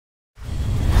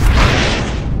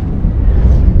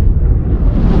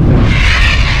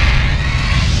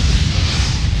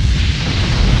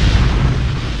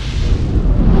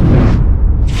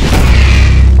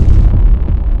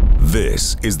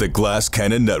is the Glass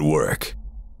Cannon Network.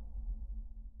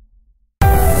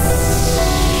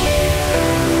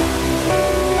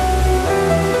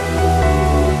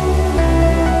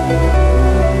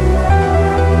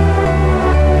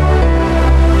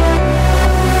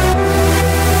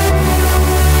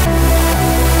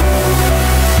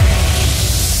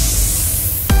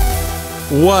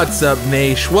 What's up,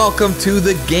 Naish? Welcome to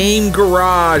the Game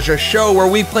Garage, a show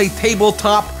where we play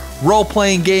tabletop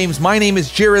role-playing games. My name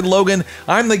is Jared Logan.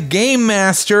 I'm the Game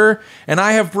Master, and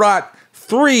I have brought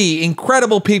three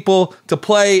incredible people to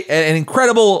play an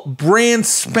incredible, brand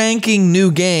spanking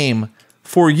new game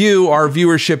for you, our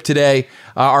viewership today,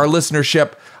 our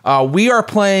listenership. We are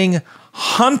playing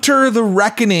Hunter the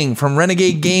Reckoning from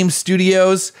Renegade Game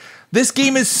Studios. This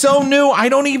game is so new, I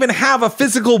don't even have a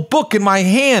physical book in my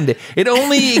hand. It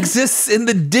only exists in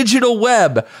the digital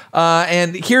web.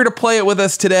 And here to play it with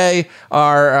us today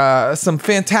are some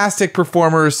fantastic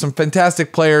performers, some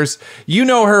fantastic players. You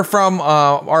know her from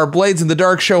our Blades in the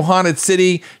Dark show, Haunted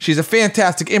City. She's a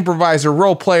fantastic improviser,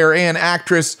 role player, and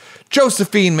actress,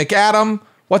 Josephine McAdam.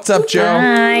 What's up, Joe?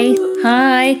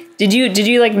 Hi. Did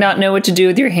you like not know what to do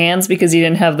with your hands because you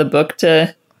didn't have the book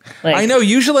to... Like, I know,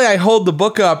 usually I hold the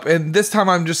book up, and this time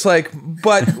I'm just like,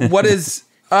 but what is,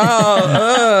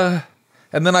 and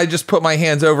then I just put my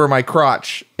hands over my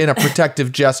crotch in a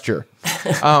protective gesture.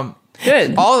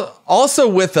 Good. Also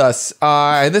with us,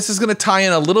 and this is going to tie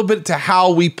in a little bit to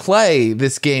how we play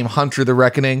this game, Hunter the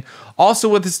Reckoning. Also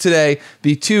with us today,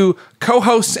 the two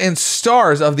co-hosts and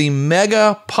stars of the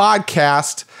mega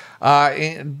podcast,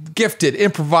 gifted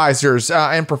improvisers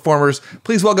and performers.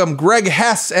 Please welcome Greg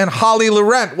Hess and Holly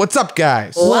Laurent. What's up,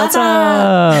 guys? What's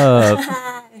up?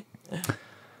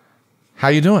 How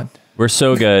you doing? We're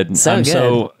so good.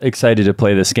 So excited to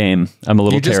play this game. I'm a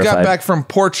little terrified. You just got back from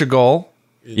Portugal.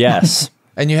 Yes.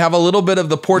 And you have a little bit of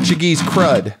the Portuguese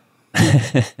crud.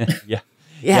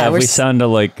 Yeah, we sounded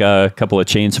like a couple of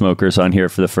chain smokers on here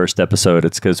for the first episode.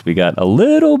 It's because we got a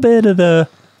little bit of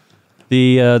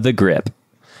the grip.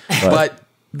 But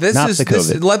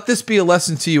let this be a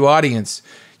lesson to you, audience.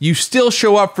 You still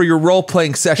show up for your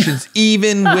role-playing sessions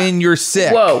even when you're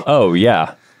sick. Whoa. Oh,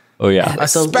 yeah. Oh, yeah.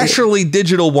 Especially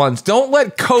digital ones. Don't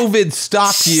let COVID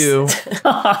stop you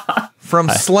from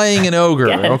slaying an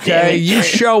ogre, okay? You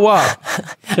show up.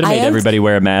 Should have made everybody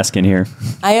wear a mask in here.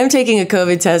 I am taking a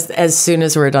COVID test as soon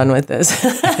as we're done with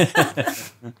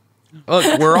this.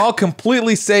 Look, we're all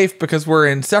completely safe because we're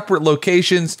in separate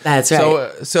locations. That's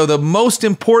right. So the most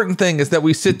important thing is that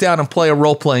we sit down and play a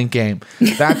role-playing game.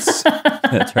 That's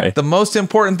right. The most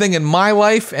important thing in my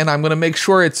life, and I'm going to make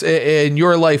sure it's in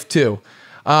your life too.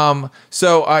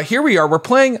 So here we are. We're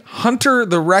playing Hunter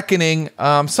the Reckoning.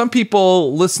 Some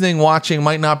people listening, watching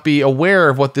might not be aware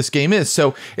of what this game is.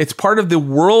 So it's part of the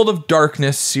World of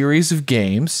Darkness series of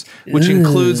games, which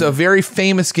includes a very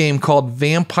famous game called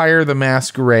Vampire the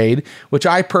Masquerade, which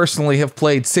I personally have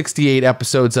played 68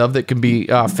 episodes of that can be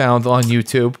found on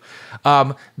YouTube.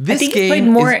 This I think game you played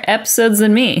more episodes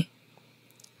than me.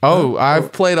 Oh,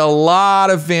 I've played a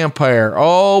lot of Vampire.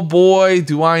 Oh boy,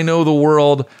 do I know the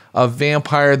world of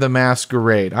Vampire the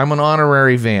Masquerade. I'm an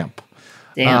honorary vamp.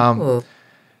 Damn.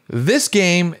 This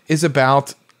game is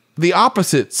about the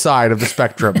opposite side of the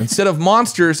spectrum. Instead of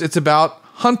monsters, it's about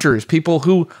hunters, people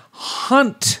who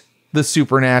hunt the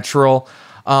supernatural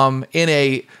in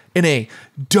a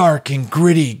dark and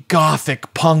gritty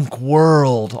gothic punk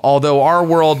world. Although our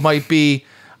world might be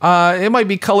it might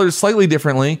be colored slightly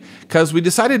differently because we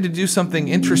decided to do something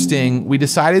interesting. We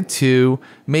decided to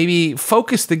maybe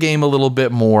focus the game a little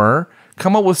bit more,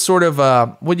 come up with sort of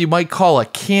what you might call a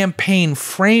campaign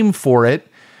frame for it.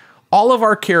 All of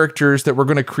our characters that we're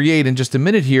going to create in just a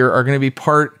minute here are going to be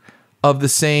part of the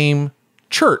same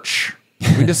church.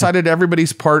 We decided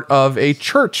everybody's part of a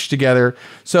church together.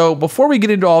 So before we get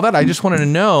into all that, I just wanted to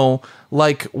know,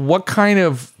 like, what kind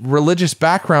of religious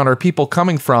background are people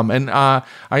coming from? And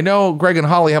I know Greg and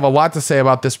Holly have a lot to say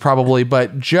about this probably,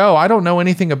 but Joe, I don't know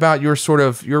anything about your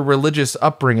religious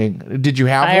upbringing. Did you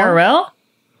have IRL?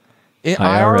 one?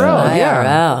 IRL,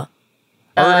 yeah.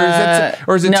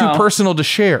 Or is it too personal to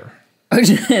share?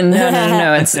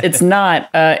 No. It's not.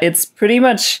 It's pretty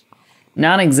much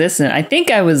non-existent. I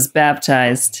think I was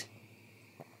baptized.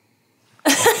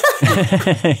 You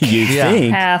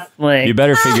think? Catholic. You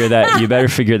better figure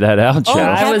that out, Joe.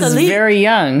 I was very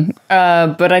young,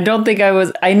 but I don't think I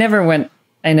was. I never went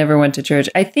to church.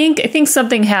 I think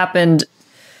something happened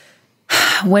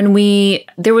when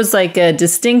there was like a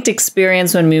distinct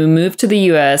experience when we moved to the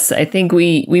U.S. I think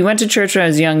we went to church when I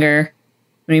was younger.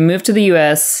 When we moved to the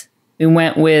U.S., we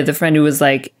went with a friend who was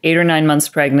like 8 or 9 months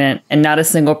pregnant, and not a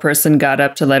single person got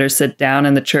up to let her sit down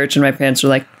in the church. And my parents were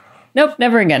like, Nope,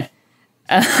 never again.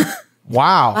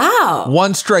 Wow. Wow.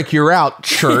 One strike, you're out,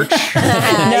 church. No.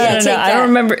 I don't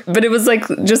remember, but it was like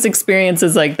just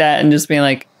experiences like that and just being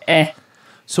like, eh.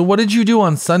 So what did you do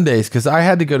on Sundays? Because I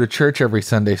had to go to church every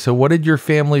Sunday. So what did your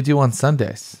family do on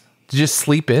Sundays? Did you just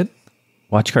sleep in?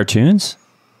 Watch cartoons?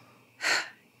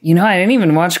 You know, I didn't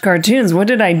even watch cartoons. What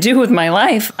did I do with my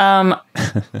life?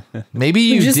 Maybe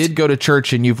you did go to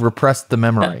church and you've repressed the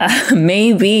memory.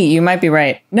 Maybe. You might be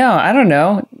right. No, I don't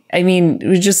know. I mean,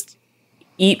 we just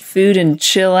eat food and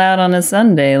chill out on a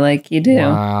Sunday like you do.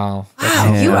 Wow.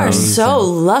 Wow, you are so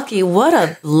lucky. What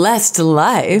a blessed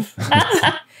life.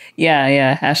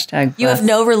 Yeah. Hashtag. You have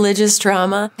no religious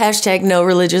trauma. Hashtag no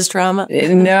religious trauma.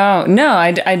 No,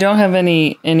 I don't have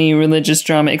any religious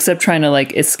drama except trying to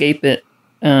like escape it,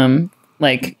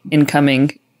 like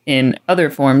incoming in other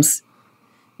forms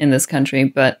in this country.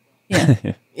 But yeah,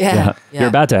 Yeah. You're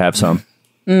about to have some.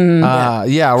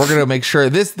 Yeah, we're gonna make sure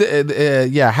this.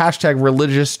 Hashtag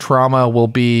religious trauma will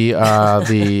be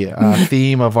the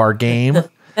theme of our game, our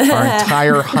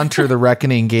entire Hunter the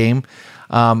Reckoning game.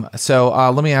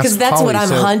 So let me ask, Because that's Holly, what I'm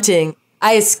hunting.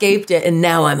 I escaped it, and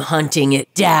now I'm hunting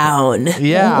it down.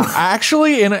 Yeah,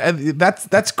 actually, and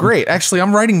that's great. Actually,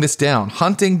 I'm writing this down.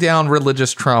 Hunting down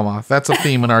religious trauma. That's a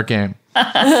theme in our game.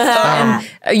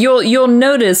 you'll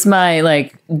notice my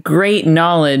like great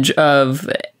knowledge of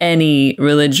any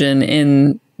religion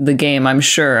in the game. I'm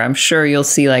sure you'll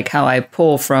see like how I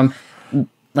pull from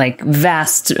like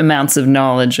vast amounts of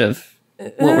knowledge of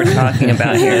what we're talking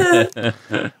about here.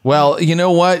 Well, you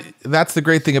know what? That's the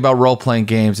great thing about role-playing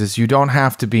games is you don't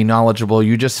have to be knowledgeable.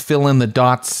 You just fill in the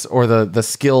dots or the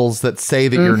skills that say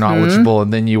that you're knowledgeable,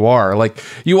 and then you are. Like,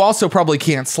 you also probably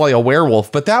can't slay a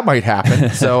werewolf, but that might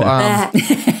happen. So,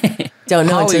 Don't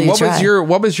know Holly, until you try.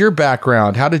 what was your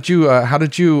background? How did you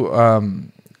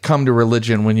come to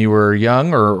religion when you were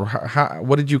young, or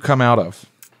what did you come out of?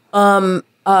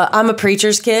 I'm a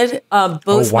preacher's kid.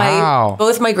 Both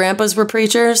my grandpas were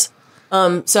preachers.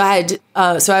 So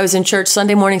I was in church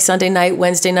Sunday morning, Sunday night,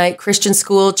 Wednesday night, Christian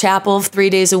school, chapel 3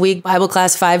 days a week, Bible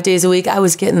class 5 days a week. I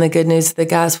was getting the good news of the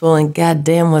gospel, and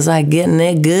goddamn was I getting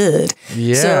it good.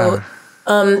 Yeah. So,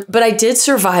 but I did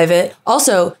survive it.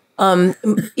 Also,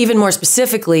 even more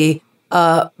specifically,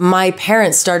 my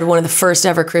parents started one of the first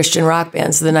ever Christian rock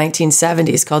bands of the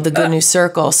 1970s called the Good News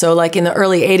Circle. So like in the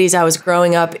early 80s, I was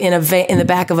growing up in the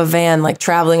back of a van, like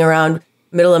traveling around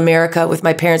middle America with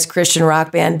my parents' Christian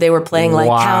rock band. They were playing like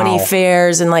county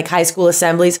fairs and like high school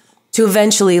assemblies to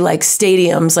eventually like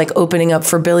stadiums, like opening up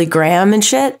for Billy Graham and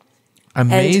shit.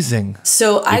 Amazing. And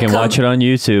so You can watch it on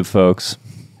YouTube, folks.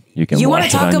 You want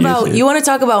to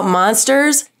talk about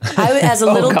monsters? As a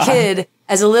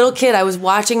little kid, I was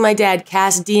watching my dad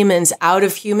cast demons out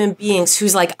of human beings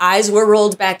whose like eyes were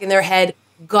rolled back in their head,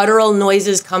 guttural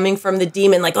noises coming from the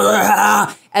demon, like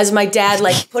as my dad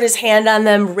like put his hand on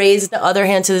them, raised the other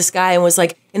hand to the sky, and was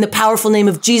like, "In the powerful name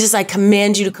of Jesus, I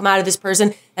command you to come out of this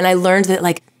person." And I learned that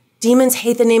like demons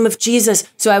hate the name of Jesus.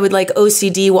 So I would like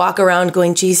OCD walk around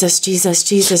going, Jesus, Jesus,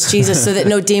 Jesus, Jesus, so that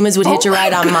no demons would hitch a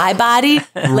ride on my body.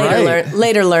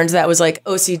 Later learned that was like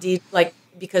OCD, like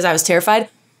because I was terrified.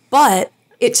 But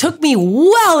it took me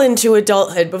well into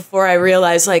adulthood before I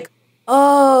realized like,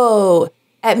 oh,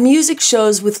 at music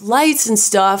shows with lights and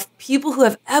stuff, people who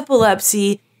have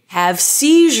epilepsy have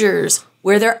seizures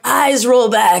where their eyes roll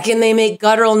back and they make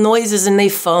guttural noises and they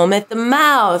foam at the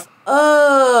mouth.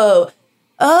 Oh.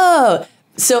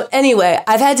 So anyway,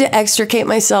 I've had to extricate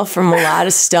myself from a lot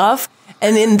of stuff.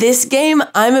 And in this game,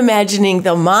 I'm imagining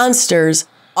the monsters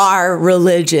are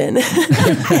religion.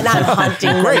 And I'm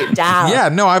hunting them down. Yeah,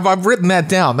 no, I've written that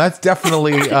down. That's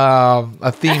definitely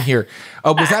a theme here.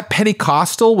 Was that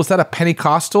Pentecostal? Was that a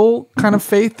Pentecostal kind of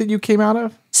faith that you came out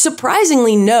of?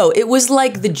 Surprisingly, no. It was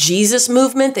like the Jesus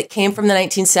movement that came from the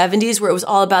 1970s, where it was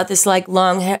all about this like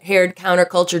long-haired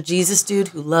counterculture Jesus dude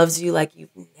who loves you like you've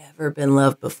never been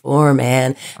loved before,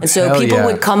 man. And so people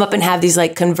would come up and have these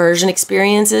like conversion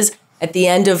experiences at the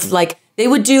end of like, they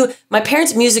would do, my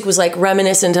parents' music was like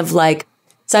reminiscent of like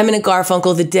Simon and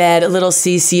Garfunkel, The Dead, a little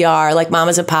CCR, like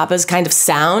Mamas and Papas kind of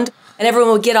sound. And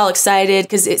everyone would get all excited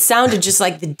because it sounded just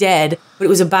like The Dead, but it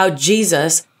was about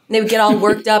Jesus. And they would get all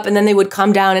worked up, and then they would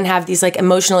come down and have these like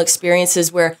emotional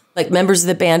experiences where like members of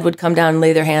the band would come down and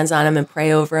lay their hands on him and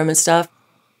pray over him and stuff.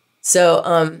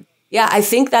 So, yeah, I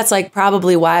think that's like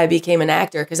probably why I became an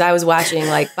actor, because I was watching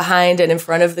like behind and in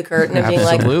front of the curtain and being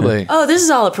like, oh, this is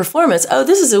all a performance. Oh,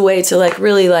 this is a way to like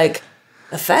really like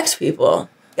affect people.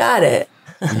 Got it.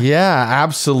 Yeah,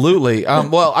 absolutely.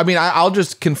 Well, I mean, I'll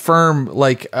just confirm,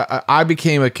 like, I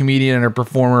became a comedian and a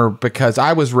performer because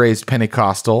I was raised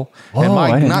Pentecostal.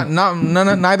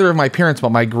 And neither of my parents,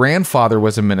 but my grandfather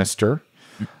was a minister.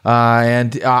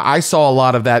 And I saw a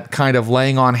lot of that kind of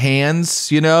laying on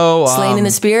hands, you know. Slain in the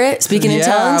spirit, speaking in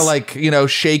tongues. Yeah, like, you know,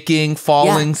 shaking,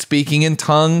 falling, speaking in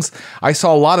tongues. I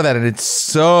saw a lot of that, and it's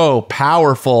so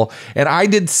powerful. And I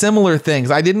did similar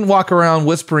things. I didn't walk around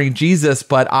whispering Jesus,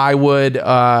 but I was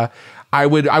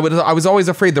always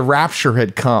afraid the rapture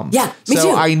had come. Yeah, me too.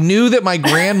 So I knew that my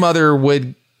grandmother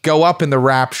would go up in the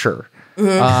rapture.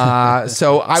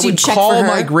 So I would call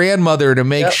my grandmother to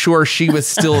make sure she was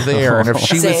still there. And if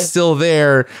she was still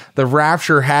there, the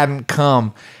rapture hadn't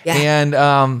come. Yeah. And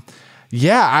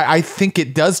I think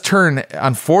it does turn,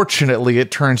 unfortunately,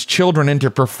 it turns children into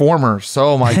performers.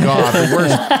 Oh my God,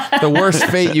 the worst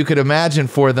fate you could imagine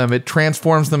for them. It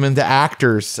transforms them into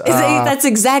actors. That's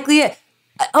exactly it.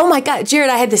 Oh my God, Jared,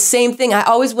 I had the same thing. I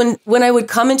always, when I would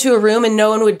come into a room and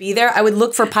no one would be there, I would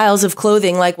look for piles of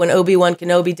clothing, like when Obi-Wan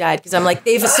Kenobi died, because I'm like,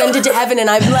 they've ascended to heaven and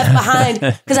I'm left behind.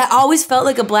 Because I always felt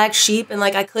like a black sheep and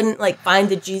like I couldn't like find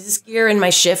the Jesus gear in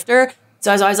my shifter. So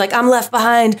I was always like, I'm left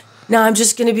behind. Now I'm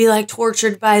just going to be like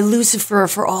tortured by Lucifer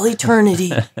for all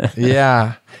eternity.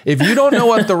 Yeah. If you don't know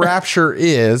what the rapture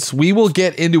is, we will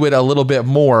get into it a little bit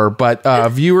more. But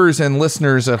viewers and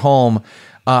listeners at home,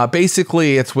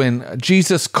 basically, it's when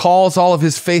Jesus calls all of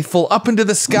his faithful up into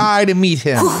the sky to meet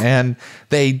him, and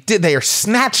they are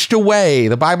snatched away.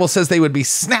 The Bible says they would be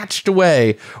snatched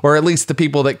away, or at least the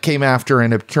people that came after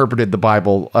and interpreted the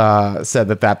Bible said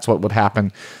that that's what would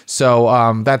happen. So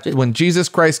that when Jesus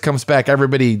Christ comes back,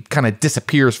 everybody kind of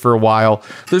disappears for a while.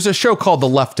 There's a show called The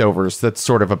Leftovers that's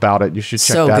sort of about it. You should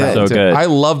check that out. So good. I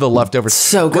love The Leftovers.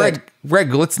 So good.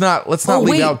 Greg, let's not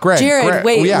leave out Greg. Jared,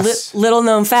 Greg, yes. Little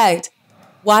known fact.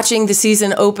 Watching the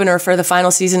season opener for the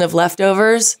final season of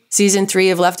Leftovers, season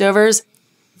 3 of Leftovers,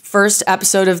 first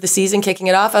episode of the season, kicking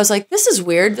it off, I was like, this is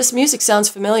weird. This music sounds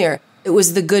familiar. It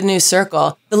was the Good News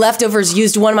Circle. The Leftovers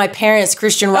used one of my parents'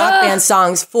 Christian rock band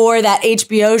songs for that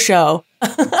HBO show.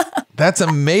 That's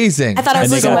amazing. I thought I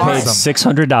was and they got paid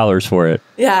 $600 for it.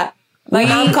 Yeah. My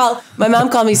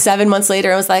mom called me 7 months later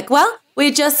and was like, well,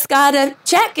 we just got a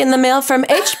check in the mail from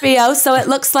HBO, so it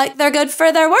looks like they're good for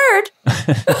their word.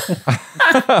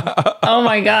 Oh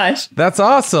my gosh. That's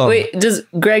awesome. Wait,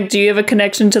 Greg, do you have a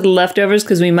connection to The Leftovers?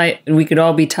 Because we could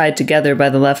all be tied together by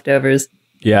The Leftovers.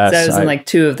 Yes. I was in like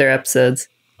 2 of their episodes.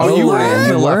 Oh, you were in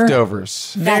The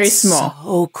Leftovers. Very small.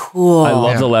 So cool. I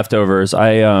love The Leftovers.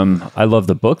 I love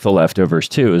the book The Leftovers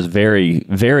too. It was a very,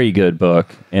 very good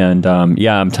book. And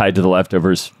I'm tied to The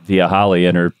Leftovers via Holly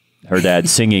and her dad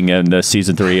singing in the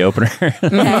season 3 opener.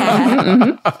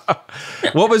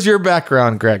 What was your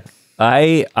background, Greg?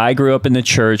 I grew up in the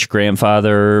church,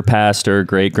 grandfather pastor,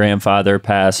 great-grandfather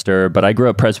pastor, but I grew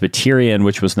up Presbyterian,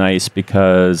 which was nice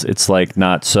because it's like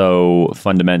not so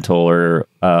fundamental or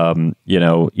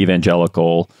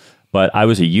evangelical. But I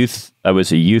was a youth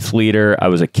leader. I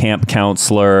was a camp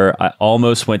counselor. I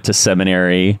almost went to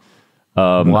seminary.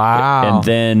 Wow. And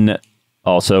then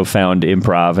also found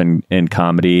improv and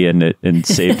comedy, and it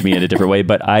saved me in a different way.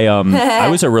 But I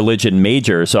was a religion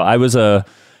major, so I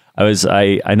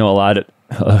know a lot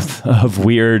of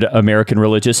weird American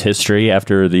religious history.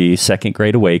 After the Second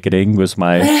Great Awakening was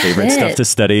my favorite stuff to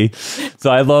study. So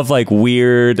I love like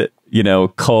weird,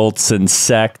 cults and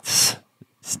sects,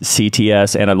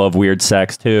 CTS, and I love weird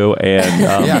sex too. And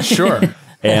yeah, sure.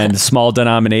 And small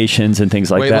denominations and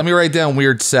things like that. Wait, let me write down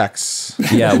weird sex.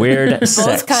 Yeah, weird sex.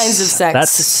 Both kinds of sex.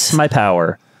 That's my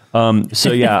power.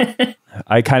 So yeah,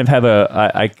 I kind of have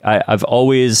I've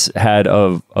always had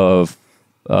a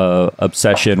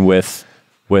obsession with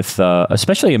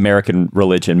especially American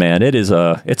religion, man. It's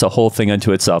a whole thing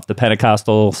unto itself. The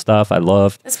Pentecostal stuff I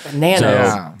love. That's bananas. So,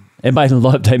 yeah. And by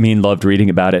loved, I mean loved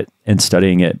reading about it and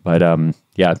studying it. But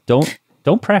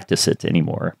don't practice it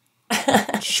anymore.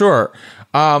 Sure.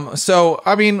 So,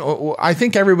 I mean, I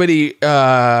think everybody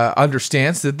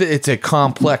understands that it's a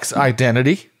complex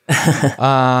identity.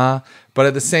 But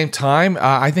at the same time,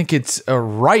 I think it's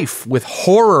rife with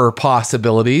horror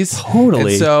possibilities.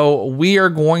 Totally. And so we are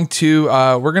going to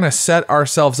set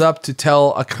ourselves up to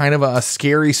tell a kind of a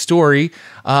scary story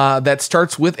that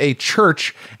starts with a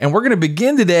church. And we're going to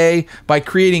begin today by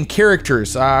creating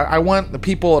characters. I want the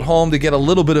people at home to get a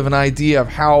little bit of an idea of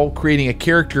how creating a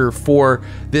character for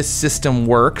this system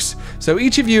works. So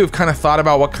each of you have kind of thought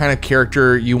about what kind of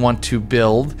character you want to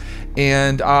build.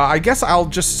 And I guess I'll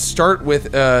just start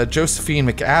with Josephine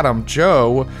McAdam.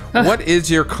 Joe, what is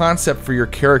your concept for your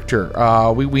character?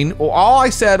 All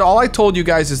I told you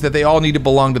guys is that they all need to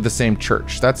belong to the same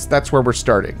church. That's where we're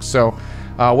starting. So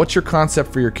What's your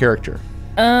concept for your character?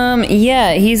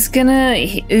 Yeah, he's gonna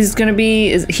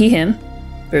be him.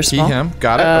 First of all, him.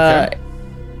 Got it. Okay.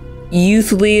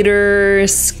 Youth leader,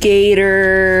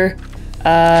 skater,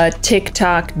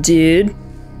 TikTok dude.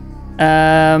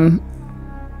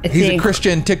 He's a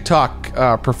Christian TikTok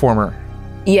performer.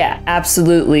 Yeah,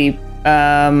 absolutely.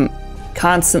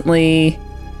 Constantly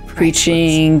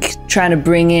preaching, trying to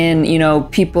bring in,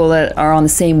 people that are on the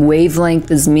same wavelength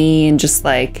as me, and just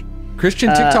like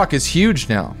Christian TikTok is huge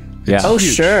now. Yeah. Oh,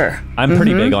 huge. Sure. I'm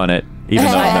pretty big on it, even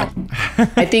though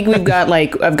I think I've got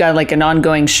like an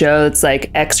ongoing show that's like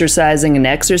exercising.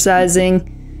 Exorcising.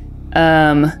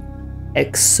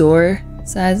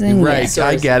 Right. Yeah.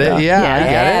 I get it. Yeah, I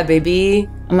get it. Baby.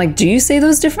 I'm like, do you say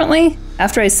those differently?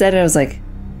 After I said it, I was like,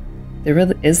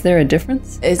 is there a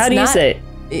difference? How do you say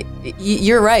it?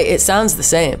 You're right. It sounds the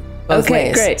same. Both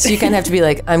ways. Great. So you kind of have to be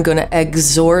like, I'm going to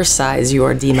exorcise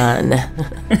your demon. you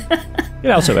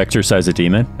can also exercise a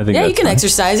demon. I think. Yeah, that's you can fine.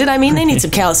 exercise it. I mean, they need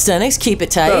some calisthenics. Keep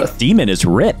it tight. Demon is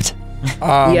ripped.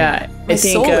 Yeah, I think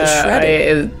soul is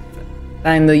shredded. I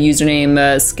find the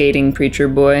username Skating Preacher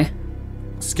Boy.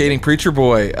 Skating Preacher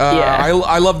Boy. Yeah.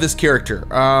 I love this character.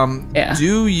 Yeah.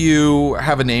 Do you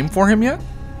have a name for him yet?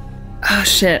 Oh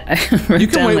shit! You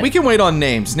can wait. We can wait on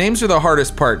names. Names are the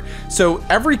hardest part. So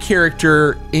every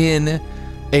character in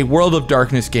a World of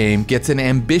Darkness game gets an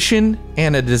ambition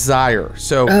and a desire.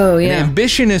 So an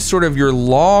ambition is sort of your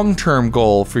long-term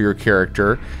goal for your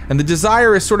character, and the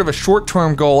desire is sort of a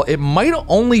short-term goal. It might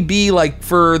only be like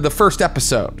for the first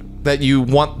episode that you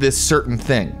want this certain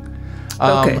thing.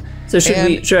 Okay. So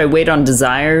should I wait on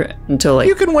desire until like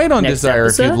you can wait on next desire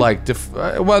episode? if you'd like to.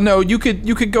 Well, no, you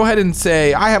could go ahead and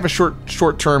say I have a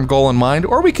short-term goal in mind,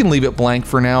 or we can leave it blank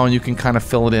for now and you can kind of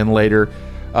fill it in later.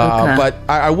 Okay. But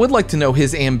I would like to know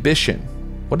his ambition.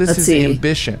 What is his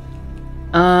ambition?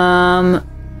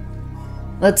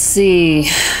 Let's see.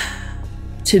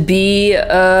 To be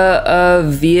a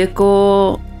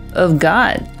vehicle of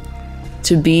God.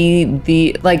 To be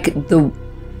the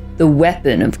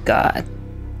weapon of God.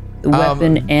 The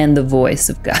weapon and the voice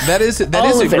of God. That is a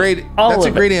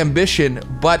great ambition,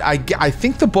 but I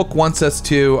think the book wants us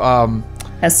to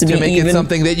has to make even. it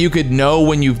something that you could know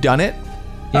when you've done it.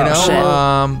 You know? Shit.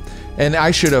 And I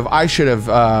should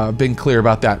have been clear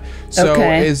about that. So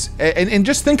and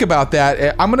just think about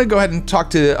that. I'm gonna go ahead and talk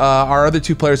to our other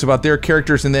two players about their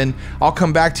characters, and then I'll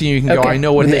come back to you. You can go. I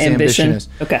know what his ambition is.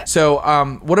 Okay. So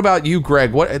what about you,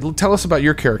 Greg? Tell us about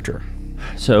your character.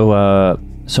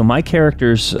 So my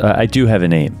character's I do have a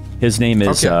name. His name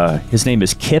is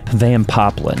Kip Van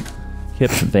Poplin.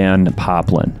 Kip Van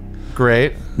Poplin.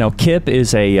 Great. Now Kip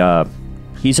is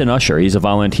he's an usher. He's a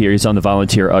volunteer. He's on the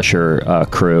volunteer usher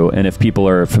crew. And if people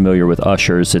are familiar with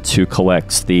ushers, it's who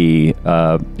collects the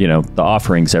the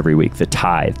offerings every week, the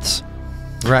tithes.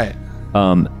 Right.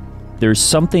 There's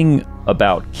something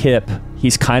about Kip.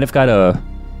 He's kind of got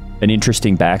an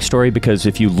interesting backstory, because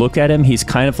if you look at him, he's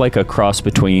kind of like a cross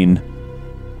between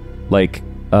like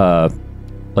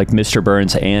Mr.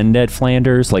 Burns and Ned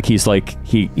Flanders. Like he's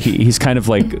kind of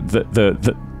like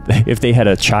the if they had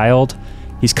a child,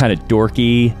 he's kind of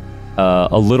dorky,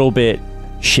 a little bit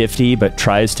shifty, but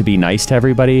tries to be nice to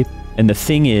everybody. And the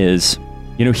thing is,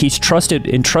 he's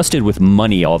entrusted with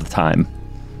money all the time.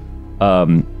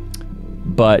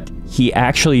 But he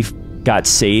actually got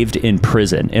saved in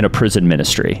prison, in a prison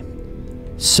ministry.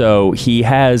 So he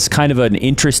has kind of an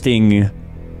interesting,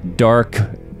 dark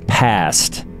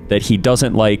past that he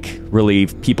doesn't like really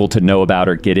people to know about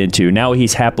or get into. Now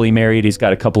he's happily married. He's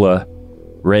got a couple of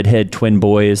redhead twin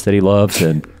boys that he loves,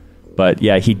 but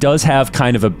yeah, he does have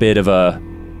kind of a bit of a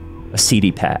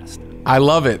seedy past. I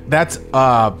love it. That's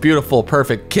beautiful,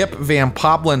 perfect. Kip Van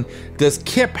Poplin. Does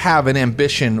Kip have an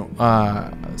ambition,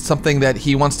 something that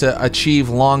he wants to achieve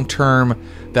long term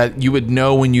that you would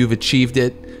know when you've achieved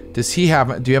it? Do you have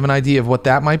an idea of what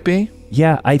that might be?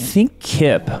 Yeah, I think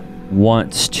Kip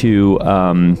wants to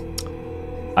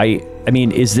I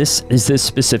mean, is this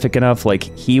specific enough? Like,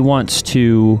 he wants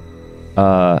to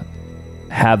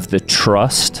have the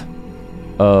trust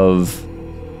of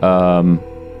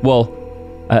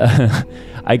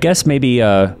I guess maybe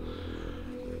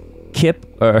Kip,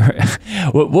 or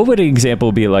what would an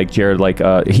example be like, Jared? Like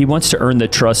he wants to earn the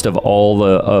trust of all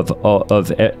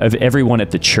of everyone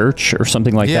at the church or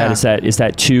something like that. Is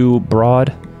that too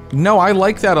broad? No, I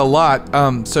like that a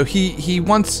lot. So he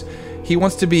wants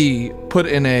to be put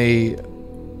in a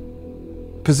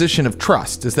position of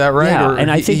trust. Is that right? Yeah, or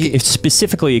and I think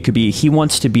specifically it could be he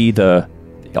wants to be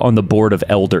on the board of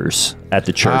elders at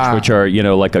the church, which are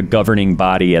like a governing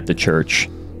body at the church.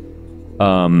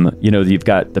 you've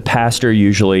got the pastor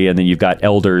usually, and then you've got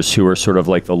elders who are sort of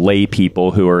like the lay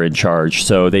people who are in charge.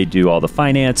 So they do all the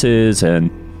finances and,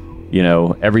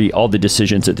 all the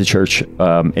decisions at the church.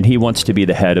 And he wants to be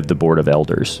the head of the board of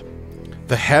elders.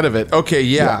 The head of it. Okay.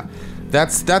 Yeah.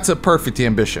 That's a perfect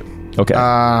ambition. Okay.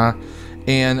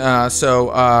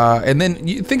 And then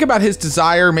you think about his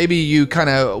desire. Maybe you kind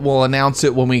of will announce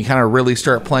it when we kind of really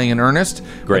start playing in earnest.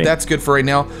 Great. But that's good for right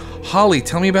now. Holly,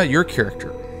 tell me about your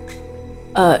character.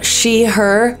 She,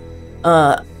 her,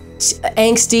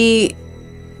 angsty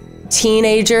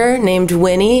teenager named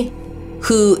Winnie,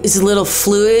 who is a little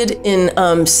fluid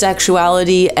in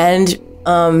sexuality and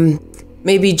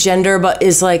maybe gender, but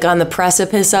is like on the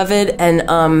precipice of it. And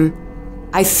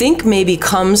I think maybe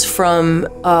comes from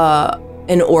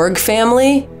an org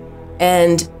family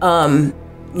and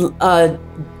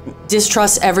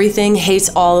distrusts everything, hates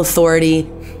all authority,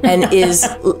 and is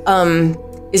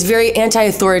very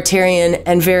anti-authoritarian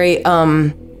and very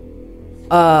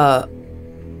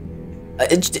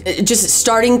just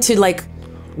starting to like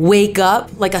wake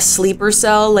up like a sleeper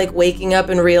cell, like waking up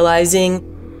and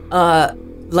realizing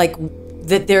like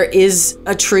that there is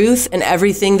a truth and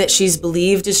everything that she's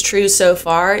believed is true so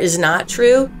far is not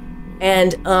true.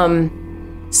 And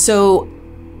so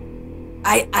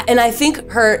I think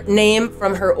her name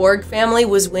from her org family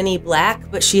was Winnie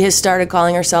Black, but she has started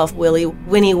calling herself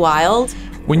Winnie Wild.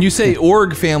 When you say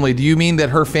org family, do you mean that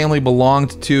her family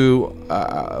belonged to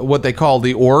what they call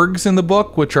the orgs in the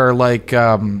book, which are like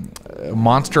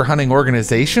monster hunting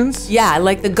organizations? Yeah,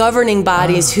 like the governing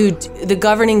bodies who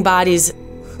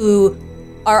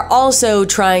are also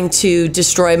trying to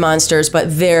destroy monsters,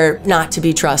 but they're not to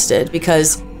be trusted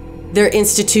because they're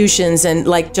institutions, and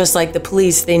just like the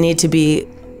police, they need to be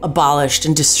abolished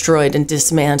and destroyed and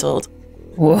dismantled.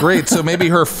 Whoa. Great. So maybe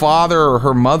her father or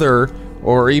her mother,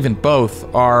 or even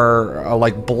both, are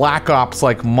like black ops,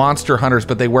 like monster hunters,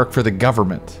 but they work for the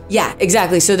government. Yeah,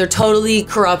 exactly. So they're totally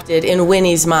corrupted in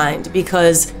Winnie's mind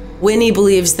because Winnie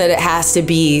believes that it has to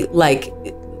be like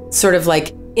sort of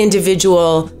like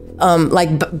individual,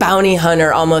 like bounty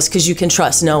hunter almost, because you can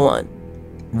trust no one.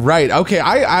 Right. Okay.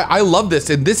 I love this,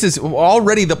 and this is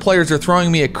already the players are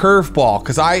throwing me a curveball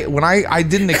because I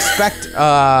didn't expect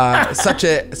such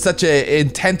a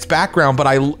intense background, but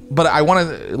I want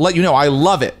to let you know I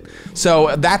love it.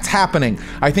 So that's happening.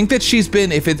 I think that she's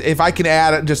been, if I can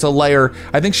add just a layer,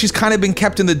 I think she's kind of been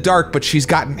kept in the dark, but she's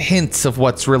gotten hints of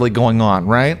what's really going on.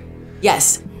 Right.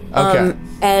 Yes. Okay.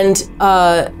 And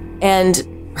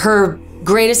her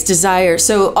greatest desire.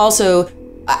 So also,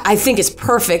 I think it's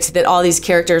perfect that all these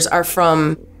characters are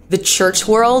from the church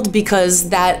world because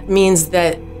that means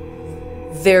that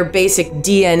their basic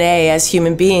DNA as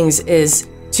human beings is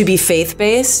to be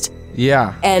faith-based.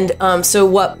 Yeah. And so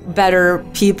what better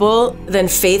people than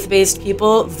faith-based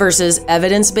people versus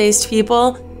evidence-based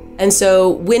people? And so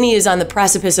Winnie is on the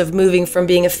precipice of moving from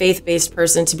being a faith-based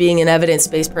person to being an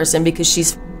evidence-based person because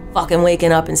she's fucking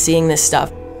waking up and seeing this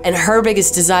stuff. And her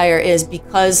biggest desire is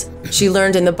because she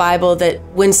learned in the Bible that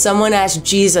when someone asked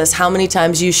Jesus how many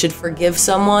times you should forgive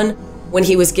someone when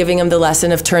he was giving him the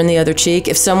lesson of turn the other cheek,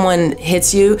 if someone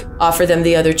hits you, offer them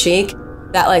the other cheek,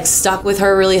 that like stuck with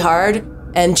her really hard.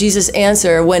 And Jesus'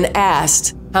 answer when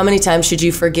asked, how many times should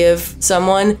you forgive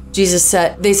someone?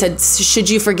 They said, should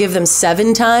you forgive them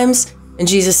 7 times? And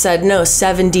Jesus said, no,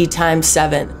 70 times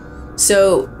 7.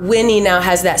 So Winnie now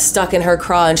has that stuck in her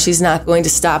craw, and she's not going to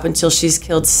stop until she's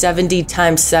killed 70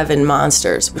 times 7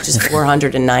 monsters, which is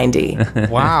 490.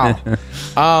 Wow.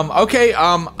 Okay.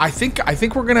 I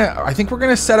think we're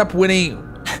gonna set up Winnie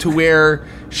to where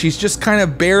she's just kind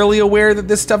of barely aware that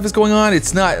this stuff is going on.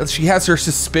 It's not. She has her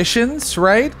suspicions,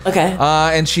 right? Okay.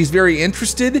 And she's very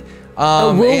interested.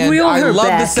 We'll and reel I her love the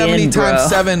back 70 in, times bro.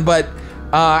 7, but.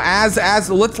 As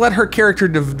let's let her character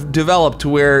develop to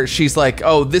where she's like,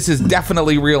 oh, this is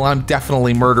definitely real. I'm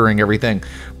definitely murdering everything.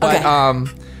 But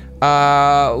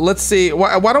let's see.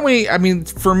 Why don't we? I mean,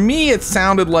 for me, it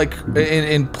sounded like,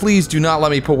 and please do not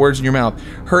let me put words in your mouth.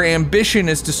 Her ambition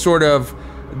is to sort of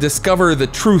discover the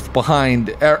truth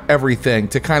behind everything,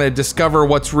 to kind of discover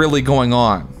what's really going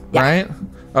on, right?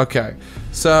 Okay.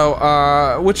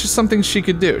 So, which is something she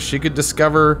could do. She could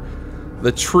discover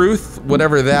the truth,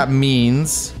 whatever that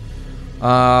means,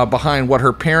 behind what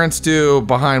her parents do,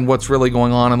 behind what's really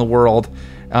going on in the world.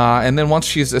 And then once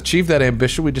she's achieved that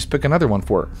ambition, we just pick another one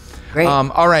for her. Great.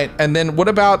 All right. And then what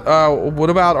about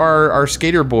our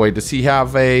skater boy? Does he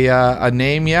have a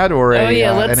name yet, or an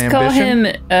ambition? Let's call him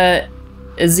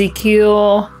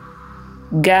Ezekiel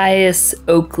Gaius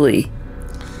Oakley.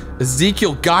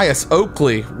 Ezekiel Gaius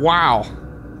Oakley. Wow.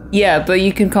 Yeah, but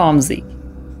you can call him Zeke.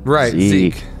 Right,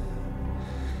 Zeke.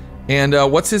 And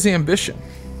what's his ambition?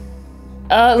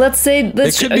 Let's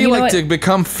It could be like to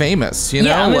become famous, you know?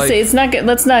 Yeah, I'm gonna say it's not.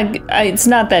 It's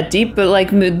not that deep, but like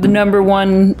the number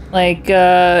one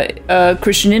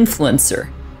Christian influencer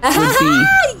would be.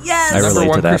 Yes. I relate Number to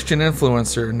one that. Christian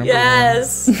influencer. Number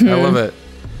Yes. one. I love it.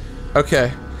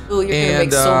 Okay. Ooh, you're gonna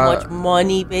make so much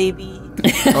money, baby.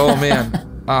 Oh man.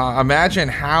 Imagine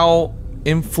how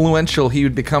influential he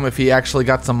would become if he actually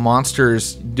got some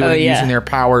monsters using their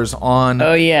powers on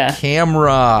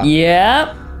camera.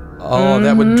 Yep. Oh,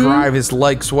 that would drive his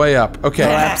likes way up. Okay. Oh,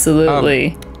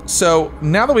 absolutely. So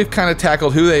now that we've kind of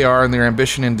tackled who they are and their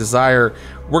ambition and desire,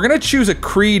 we're going to choose a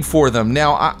creed for them.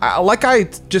 Now, I like I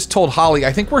just told Holly,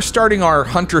 I think we're starting our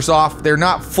hunters off. They're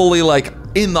not fully like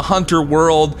in the hunter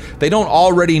world. They don't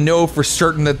already know for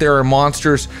certain that there are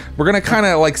monsters. We're going to kind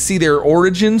of like see their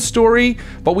origin story,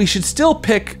 but we should still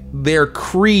pick their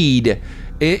creed.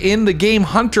 In the game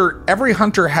Hunter, every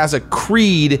hunter has a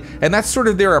creed, and that's sort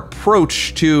of their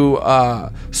approach to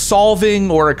solving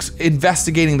or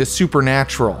investigating the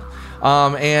supernatural.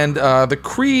 And the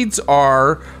creeds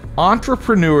are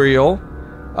entrepreneurial,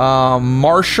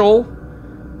 martial,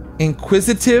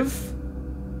 inquisitive,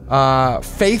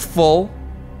 faithful,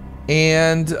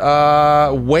 and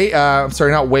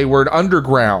not wayward,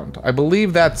 underground. I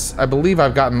believe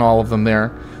I've gotten all of them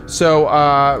there.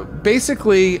 So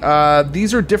basically,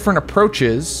 these are different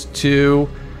approaches to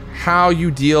how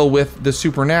you deal with the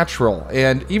supernatural.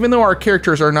 And even though our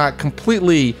characters are not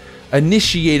completely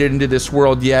initiated into this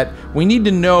world yet, we need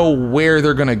to know where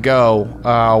they're going to go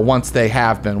once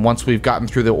we've gotten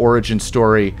through the origin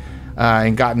story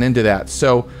and gotten into that.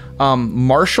 So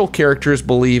martial characters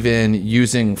believe in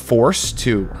using force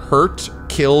to hurt,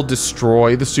 kill,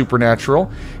 destroy the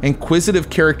supernatural. Inquisitive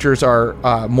characters are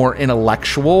more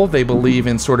intellectual. They believe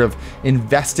in sort of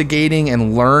investigating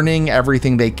and learning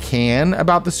everything they can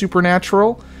about the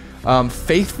supernatural.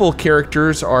 Faithful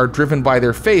characters are driven by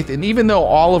their faith, and even though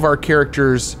all of our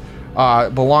characters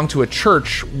belong to a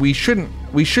church, we shouldn't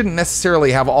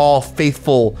necessarily have all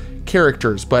faithful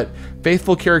characters, but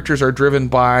faithful characters are driven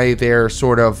by their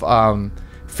sort of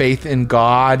faith in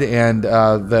God and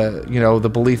the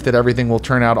belief that everything will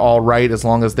turn out all right as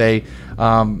long as they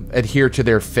adhere to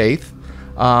their faith.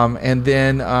 And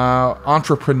then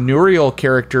entrepreneurial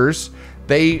characters,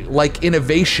 they like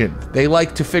innovation. They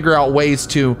like to figure out ways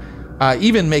to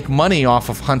even make money off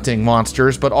of hunting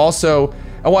monsters, but also,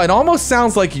 well, it almost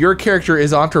sounds like your character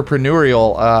is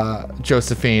entrepreneurial,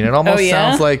 Josephine. It almost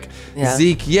sounds like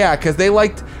Zeke, because they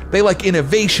like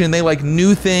innovation. They like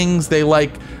new things. They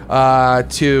like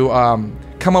to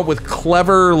come up with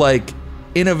clever, like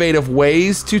innovative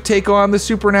ways to take on the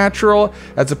supernatural,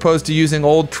 as opposed to using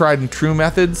old tried and true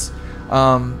methods.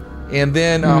 And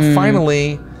then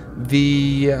finally,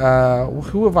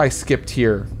 who have I skipped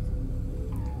here?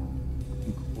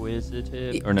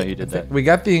 Inquisitive? Or no, you did that. We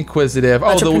got the inquisitive.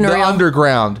 Oh, the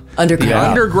underground. The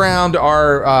underground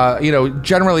are,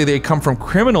 generally they come from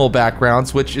criminal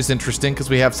backgrounds, which is interesting because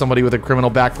we have somebody with a criminal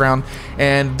background,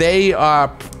 and they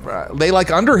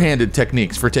like underhanded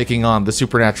techniques for taking on the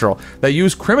supernatural. They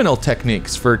use criminal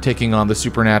techniques for taking on the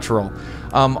supernatural.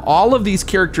 All of these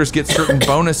characters get certain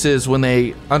bonuses when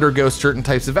they undergo certain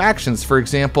types of actions. For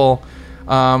example,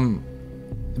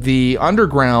 the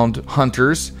underground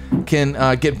hunters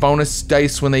can get bonus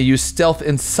dice when they use stealth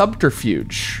and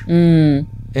subterfuge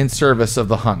in service of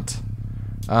the hunt.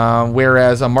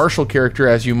 Whereas a martial character,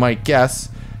 as you might guess,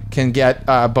 can get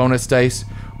bonus dice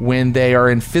when they are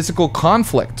in physical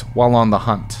conflict while on the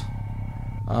hunt.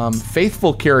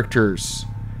 Faithful characters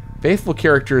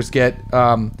get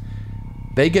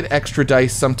they get extra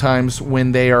dice sometimes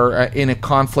when they are in a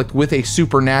conflict with a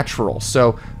supernatural.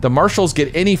 So the marshals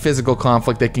get any physical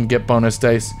conflict, they can get bonus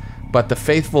dice, but the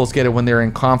faithfuls get it when they're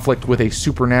in conflict with a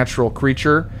supernatural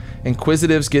creature.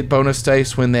 Inquisitives get bonus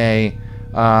dice when they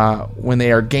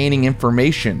are gaining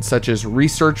information, such as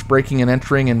research, breaking and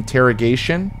entering,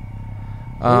 interrogation.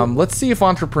 Let's see if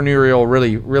entrepreneurial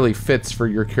really fits for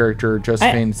your character,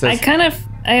 Josephine. I kind of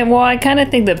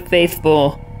think that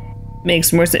faithful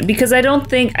makes more sense, because I don't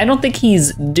think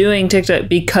he's doing TikTok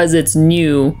because it's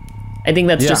new. I think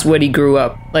that's just what he grew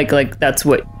up like that's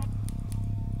what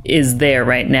is there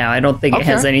right now. I don't think it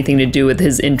has anything to do with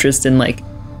his interest in like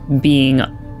being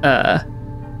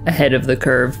ahead of the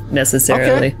curve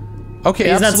necessarily. Okay,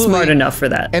 he's absolutely not smart enough for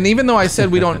that. And even though I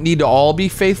said we don't need to all be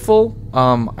faithful,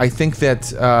 I think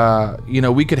that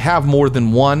we could have more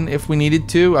than one if we needed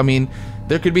to. I mean,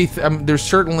 there could be there's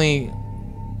certainly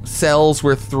cells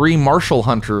where 3 martial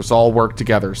hunters all work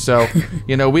together. So,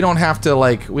 we don't have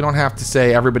to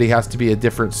say everybody has to be a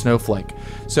different snowflake.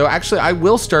 So actually, I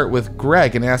will start with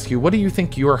Greg and ask you, what do you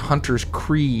think your hunter's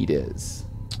creed is?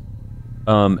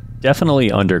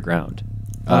 Definitely underground.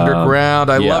 Underground.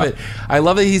 I yeah. love it. I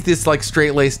love that he's this like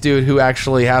straight-laced dude who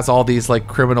actually has all these like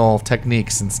criminal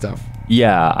techniques and stuff.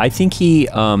 Yeah, I think he,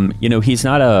 he's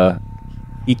not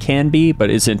he can be, but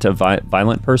isn't a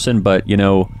violent person. But,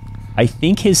 I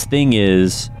think his thing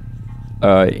is,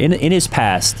 in his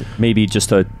past, maybe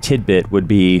just a tidbit would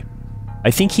be,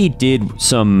 I think he did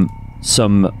some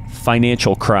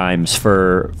financial crimes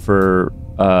to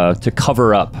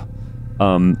cover up,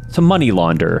 to money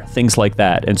launder, things like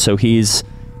that. And so he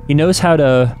knows how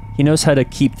to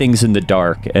keep things in the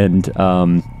dark, and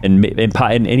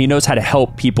he knows how to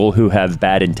help people who have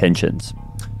bad intentions.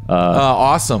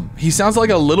 Awesome. He sounds like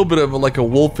a little bit of like a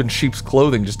wolf in sheep's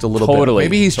clothing, just a little bit.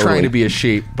 Maybe he's trying to be a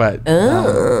sheep, but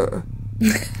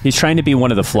he's trying to be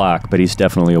one of the flock, but he's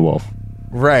definitely a wolf.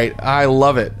 Right. I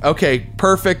love it. Okay,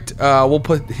 perfect. We'll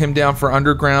put him down for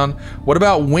underground. What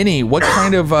about Winnie? What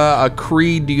kind of a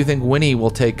creed do you think Winnie will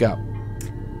take up?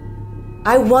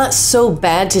 I want so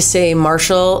bad to say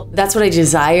Marshall. That's what I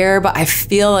desire, but I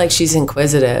feel like she's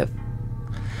inquisitive.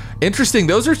 Interesting.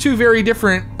 Those are 2 very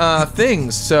different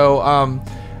things. So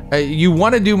you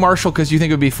want to do Marshall because you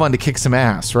think it would be fun to kick some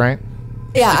ass, right?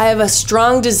 Yeah, I have a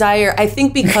strong desire. I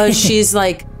think because she's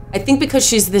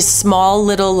this small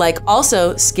little, like,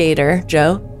 also skater,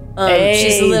 Joe.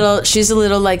 Hey. She's a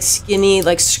little like skinny,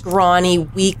 like scrawny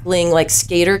weakling, like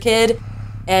skater kid.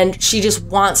 And she just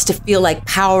wants to feel like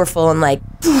powerful and like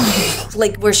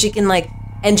where she can like,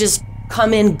 and just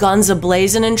come in guns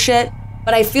a-blazing and shit.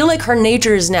 But I feel like her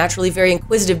nature is naturally very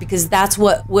inquisitive, because that's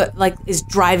what like is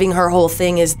driving her whole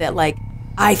thing, is that like,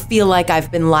 I feel like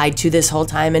I've been lied to this whole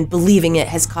time, and believing it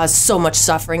has caused so much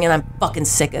suffering, and I'm fucking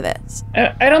sick of this.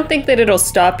 I don't think that it'll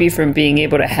stop you from being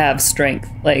able to have strength,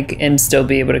 like, and still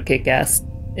be able to kick ass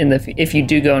if you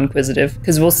do go inquisitive,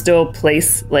 because we'll still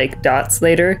place like dots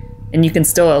later, and you can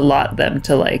still allot them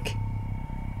to like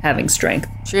having strength.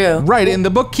 True. Right, and the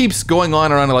book keeps going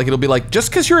on and on. Like, it'll be like, just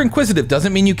because you're inquisitive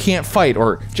doesn't mean you can't fight,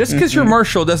 or just because you're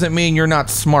martial doesn't mean you're not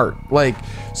smart. Like,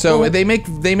 so they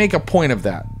make a point of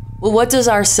that. Well, what does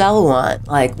our cell want?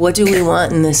 Like, what do we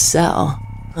want in this cell?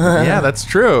 Yeah, that's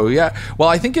true. Yeah. Well,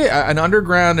 I think an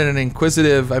underground and an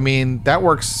inquisitive, I mean, that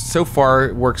works so far.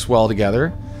 It works well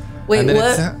together. Wait,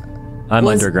 what? I'm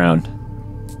underground.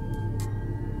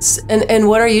 And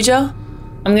what are you, Joe?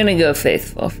 I'm gonna go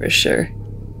faithful for sure.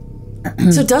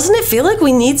 So doesn't it feel like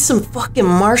we need some fucking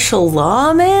martial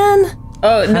law, man?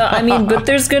 Oh, no, I mean, but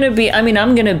there's gonna be, I mean,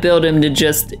 I'm gonna build him to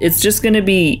it's just gonna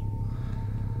be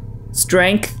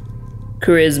strength,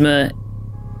 charisma,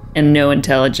 and no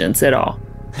intelligence at all.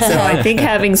 So I think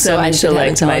having some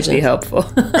intellect might be helpful.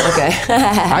 Okay.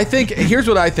 I think, here's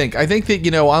what I think. I think that,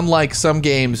 unlike some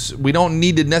games, we don't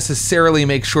need to necessarily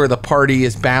make sure the party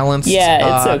is balanced.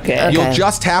 Yeah, it's okay.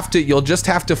 You'll just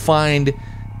have to find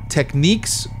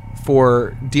techniques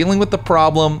for dealing with the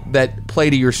problem that play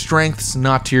to your strengths,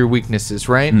 not to your weaknesses,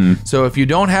 right? So if you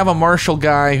don't have a martial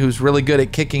guy who's really good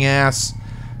at kicking ass,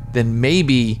 then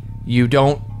maybe you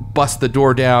don't bust the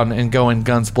door down and go in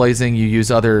guns blazing. You use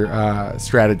other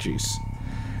strategies.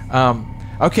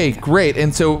 Okay, great.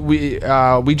 And so we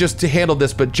just handled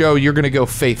this, but Joe, you're going to go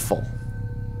faithful.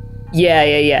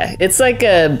 Yeah. It's like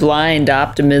a blind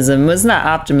optimism. It's not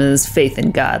optimism, it's faith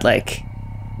in God. Like,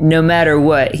 no matter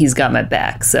what, he's got my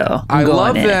back. So I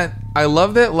love that. I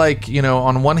love that, like,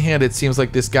 on one hand, it seems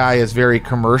like this guy is very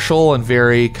commercial and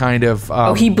very kind of...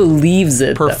 he believes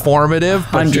it, performative,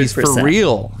 but he's for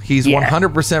real. He's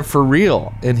 100% for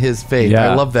real in his faith.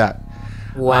 Yeah. I love that.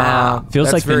 Wow.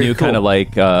 Feels like the new kind of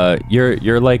like,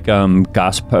 you're like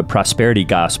prosperity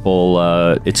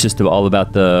gospel. It's just all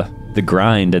about the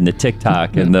grind and the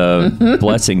TikTok and the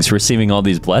blessings, receiving all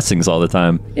these blessings all the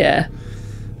time. Yeah.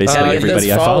 Basically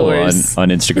everybody I follow on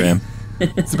Instagram.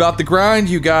 It's about the grind,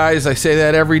 you guys. I say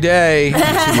that every day to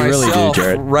myself, really do,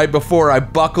 Jared. right before I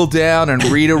buckle down and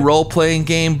read a role-playing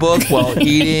game book while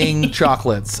eating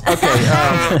chocolates.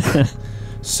 Okay,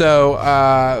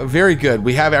 so very good.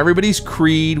 We have everybody's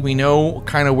creed. We know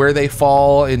kind of where they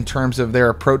fall in terms of their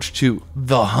approach to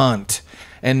the hunt.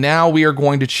 And now we are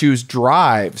going to choose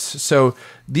drives. So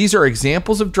these are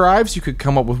examples of drives. You could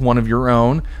come up with one of your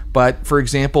own. But for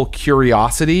example,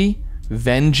 curiosity,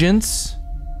 vengeance,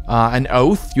 an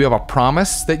oath. You have a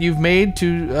promise that you've made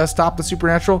to stop the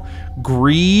supernatural.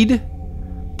 Greed,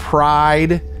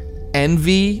 pride,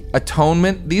 envy,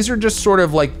 atonement. These are just sort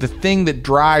of like the thing that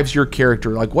drives your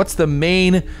character. Like, what's the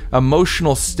main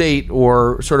emotional state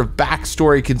or sort of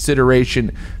backstory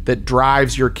consideration that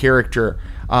drives your character?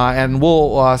 And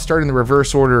we'll start in the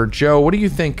reverse order. Joe, what do you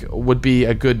think would be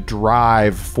a good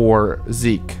drive for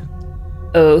Zeke?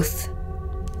 Oath.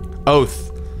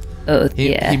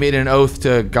 He made an oath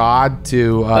to God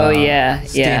to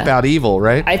stamp out evil,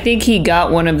 right? I think he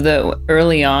got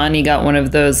early on, he got one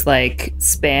of those like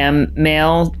spam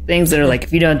mail things that are like,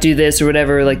 if you don't do this or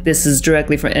whatever, like this is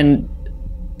directly from, and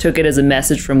took it as a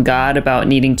message from God about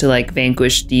needing to like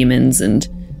vanquish demons and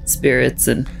spirits,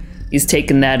 and he's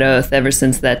taken that oath ever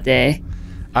since that day.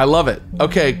 I love it.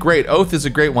 Okay, great. Oath is a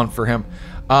great one for him.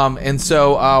 And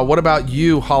so what about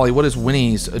you, Holly? What is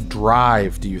Winnie's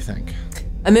drive, do you think?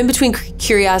 I'm in between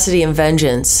curiosity and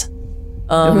vengeance.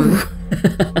 Yeah,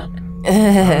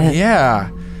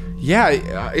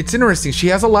 it's interesting. She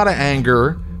has a lot of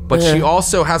anger, but she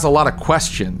also has a lot of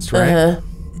questions, right?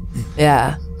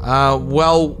 Yeah.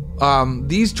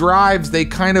 These drives, they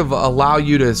kind of allow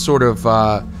you to sort of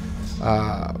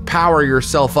power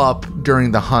yourself up during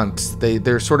the hunt.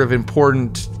 They're sort of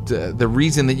important, the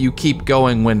reason that you keep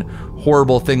going when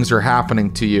horrible things are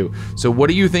happening to you. So what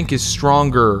do you think is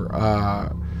stronger?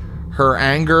 Her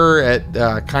anger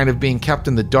at kind of being kept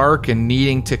in the dark and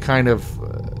needing to kind of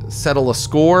settle a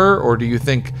score, or do you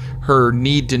think her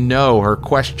need to know, her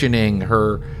questioning,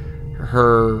 her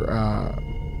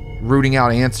rooting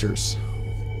out answers?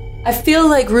 I feel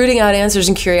like rooting out answers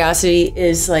and curiosity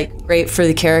is like great for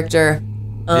the character.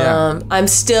 I'm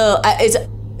still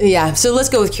so let's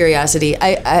go with curiosity.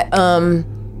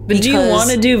 But do you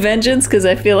want to do vengeance? Because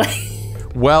I feel like...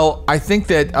 Well, I think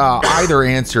that either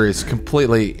answer is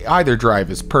either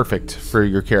drive is perfect for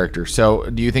your character. So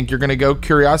do you think you're going to go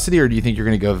curiosity, or do you think you're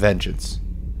going to go vengeance?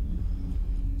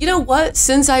 You know what?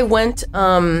 Since I went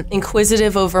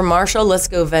inquisitive over Marshall, let's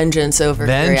go vengeance over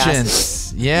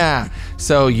curiosity. Yeah.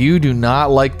 So you do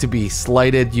not like to be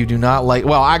slighted. You do not like...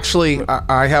 Well, actually,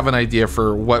 I have an idea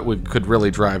for what could really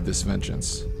drive this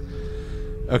vengeance.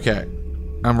 Okay.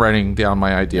 I'm writing down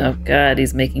my idea. Oh, God,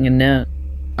 he's making a note.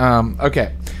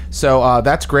 Okay. So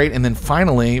that's great. And then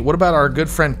finally, what about our good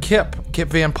friend Kip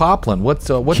Van Poplin? What's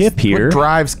Kip here? What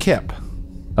drives Kip?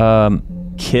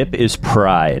 Kip is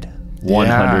pride.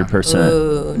 100%.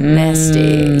 Ooh,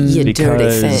 nasty. You dirty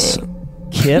thing.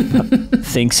 Kip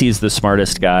thinks he's the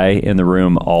smartest guy in the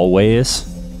room always.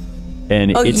 And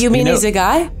you mean he's a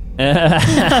guy?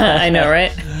 I know,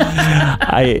 right?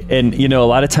 A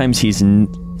lot of times he's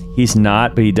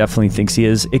not, but he definitely thinks he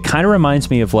is. It kind of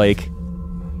reminds me of like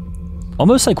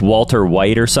almost like Walter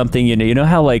White or something. You know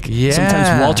how like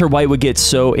sometimes Walter White would get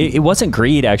so it wasn't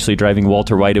greed actually driving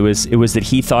Walter White. It was that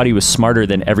he thought he was smarter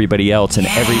than everybody else, and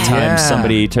every time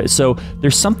somebody so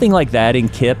there's something like that in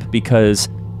Kip, because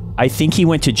I think he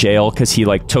went to jail because he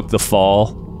like took the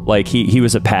fall. Like he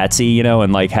was a patsy,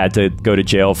 and like had to go to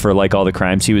jail for like all the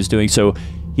crimes he was doing. So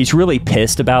he's really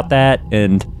pissed about that,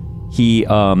 and he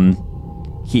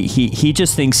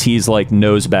just thinks he's like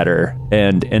knows better,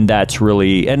 and that's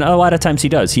really, and a lot of times he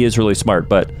does. He is really smart,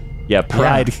 but yeah,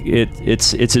 pride. Yeah.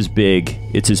 It's his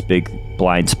big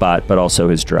blind spot, but also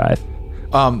his drive.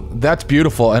 That's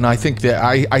beautiful, and I think that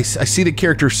I see the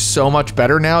character so much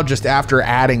better now just after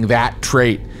adding that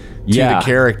trait to the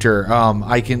character.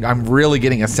 I'm really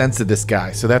getting a sense of this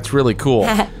guy, so that's really cool.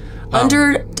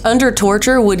 Under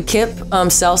torture, would Kip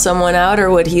sell someone out, or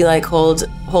would he like hold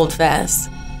fast?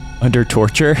 Under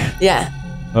torture? Yeah.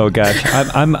 Oh gosh,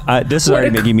 this is already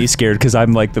making me scared, because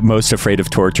I'm like the most afraid of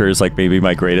torture. Is like maybe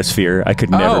my greatest fear. I could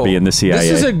never be in the CIA.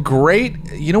 This is a great.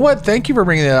 You know what? Thank you for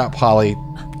bringing that up, Holly.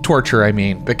 Torture, I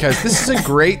mean, because this is a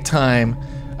great time.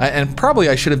 And probably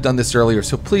I should have done this earlier,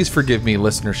 so please forgive me,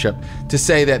 listenership, to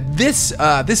say that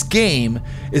this game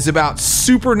is about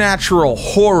supernatural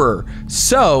horror.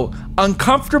 So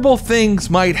uncomfortable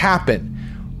things might happen.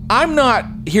 I'm not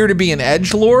here to be an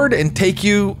edgelord and take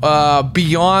you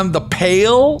beyond the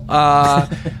pale,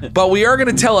 but we are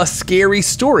going to tell a scary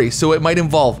story. So it might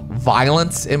involve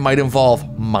violence, it might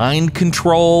involve mind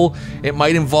control, it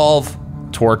might involve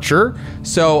torture.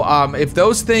 So if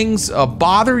those things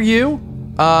bother you,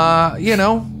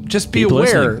 just be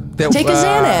aware that take a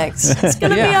Xanax. It's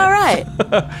gonna be all right.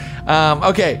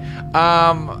 Okay.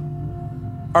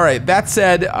 All right. That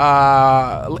said,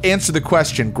 answer the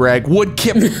question, Greg. Would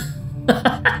Kip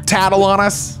tattle on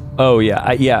us? Oh yeah,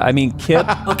 I mean, Kip.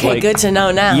 Okay, good to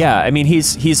know now. Yeah, I mean,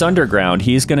 he's underground.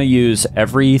 He's gonna use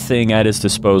everything at his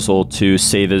disposal to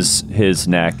save his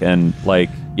neck, and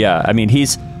I mean,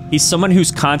 he's someone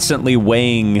who's constantly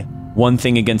weighing one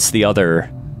thing against the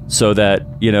other, so that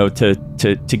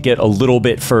to get a little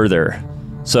bit further.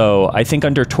 So I think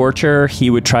under torture, he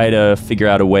would try to figure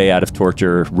out a way out of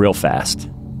torture real fast.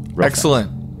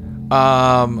 Excellent.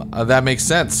 That makes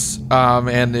sense.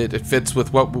 And it fits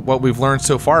with what we've learned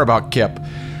so far about Kip.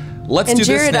 Let's do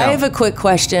Jared, this now. I have a quick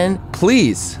question.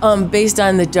 Please. Based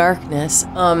on the darkness,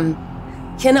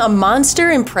 can a monster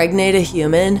impregnate a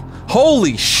human?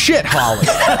 Holy shit, Holly.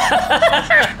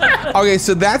 Okay,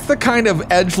 so that's the kind of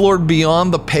edgelord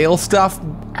beyond the pale stuff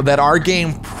that our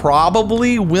game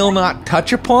probably will not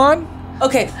touch upon.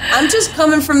 Okay, I'm just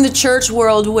coming from the church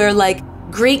world where like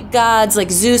Greek gods like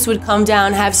Zeus would come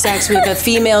down, have sex with a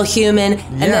female human,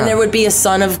 and then there would be a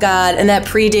son of God, and that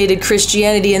predated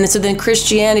Christianity. And so then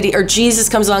Christianity or Jesus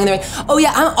comes along and they're like, oh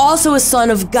yeah, I'm also a son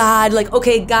of God. Like,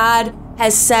 okay, God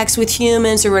has sex with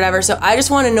humans or whatever. So I just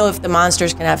want to know if the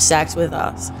monsters can have sex with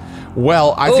us.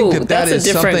 Well, I think that that's a is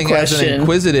different something as an question.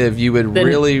 inquisitive you would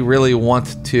really want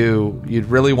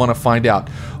to find out.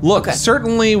 Look,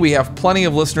 certainly we have plenty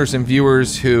of listeners and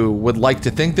viewers who would like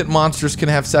to think that monsters can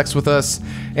have sex with us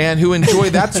and who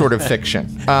enjoy that sort of fiction.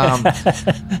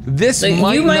 This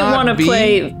might you might not want to be...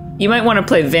 play. You might want to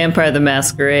play Vampire the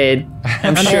Masquerade.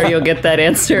 I'm sure you'll get that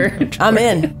answer. I'm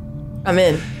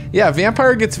in. Yeah,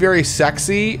 Vampire gets very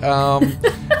sexy.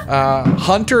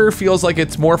 Hunter feels like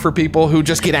it's more for people who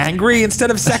just get angry instead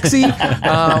of sexy.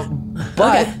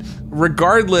 But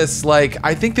regardless, like,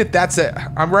 I think that's it.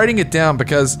 I'm writing it down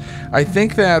because I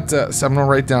think that so I'm gonna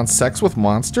write down sex with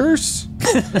monsters.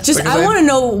 I want to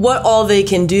know what all they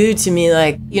can do to me.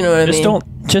 Like, you know what I mean?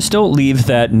 Just don't leave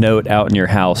that note out in your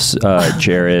house,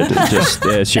 Jared. Just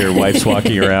as your wife's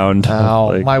walking around.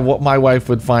 Oh, my wife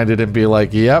would find it and be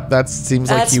like, "Yep, that seems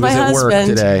like he was at work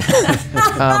today."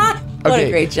 What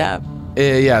a great job.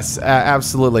 Yes,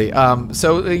 absolutely.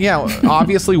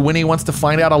 Obviously Winnie wants to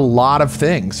find out a lot of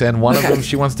things, and one of them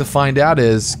she wants to find out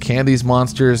is, can these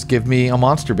monsters give me a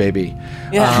monster baby?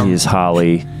 Yeah. He's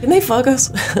Holly. Can they fuck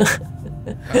us?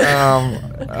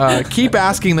 Keep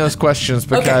asking those questions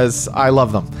because I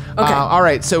love them. All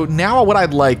right, so now what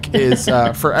I'd like is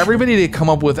for everybody to come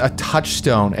up with a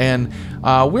touchstone, and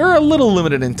we're a little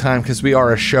limited in time because we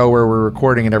are a show where we're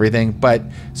recording and everything, but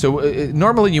so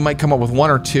normally you might come up with one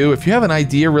or two. If you have an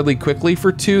idea really quickly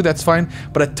for two, that's fine,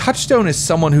 but a touchstone is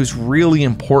someone who's really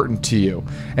important to you,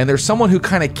 and there's someone who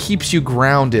kind of keeps you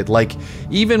grounded. Like,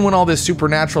 even when all this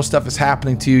supernatural stuff is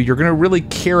happening to you, you're going to really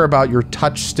care about your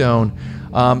touchstone.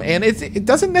 And it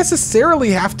doesn't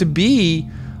necessarily have to be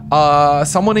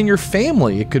someone in your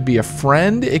family. It could be a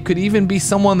friend. It could even be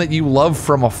someone that you love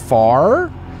from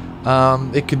afar.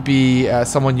 It could be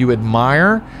someone you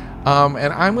admire.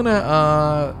 And I'm going to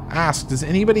ask, does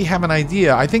anybody have an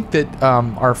idea? I think that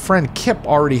our friend Kip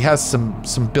already has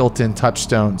some built-in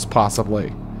touchstones,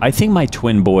 possibly. I think my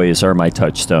twin boys are my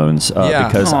touchstones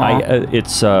because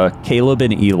it's Caleb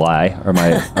and Eli are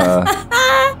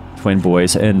my twin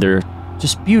boys, and they're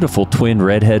just beautiful twin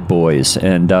redhead boys,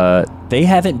 and they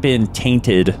haven't been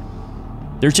tainted.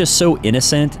 They're just so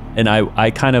innocent, and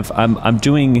I'm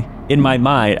doing, in my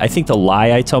mind, I think the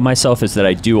lie I tell myself is that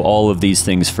I do all of these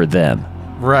things for them.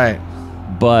 Right.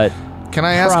 But can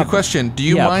I ask a question? Do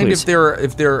you mind please.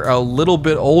 if they're a little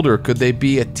bit older? Could they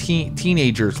be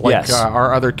teenagers like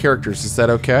our other characters? Is that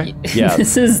okay? Yeah.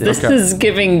 This is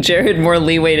giving Jared more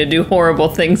leeway to do horrible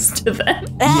things to them.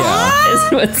 Yeah.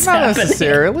 Is what's Not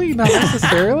happening.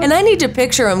 necessarily. And I need to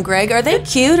picture them, Greg. Are they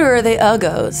cute or are they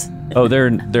uggos? Oh, they're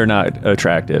not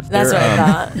attractive. That's what I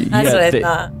thought. That's what I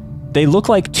thought. They look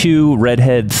like two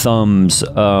redhead thumbs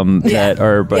that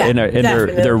are,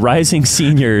 they're rising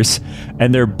seniors,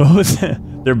 and they're both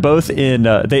in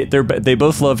they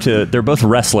both love to, they're both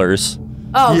wrestlers.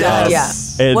 Oh God, yeah.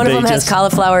 And one of them has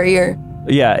cauliflower ear.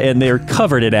 Yeah, and they're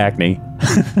covered in acne.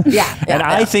 And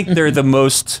I think they're the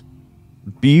most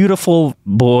beautiful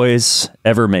boys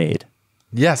ever made.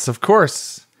 Yes, of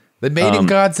course. They're made in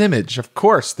God's image. Of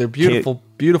course, they're beautiful,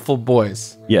 beautiful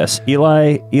boys. Yes,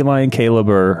 Eli and Caleb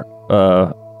are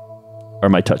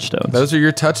my touchstones. Those are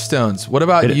your touchstones. What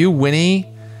about you, Winnie?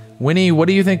 Winnie, what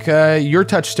do you think your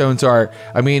touchstones are?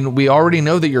 I mean, we already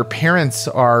know that your parents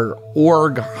are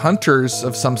org hunters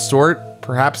of some sort.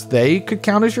 Perhaps they could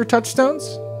count as your touchstones?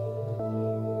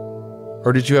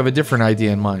 Or did you have a different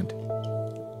idea in mind?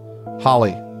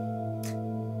 Holly.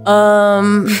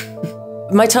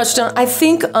 My touchstone, I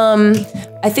think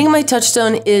my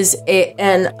touchstone is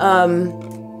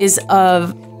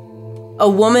a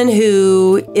woman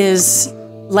who is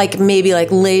like maybe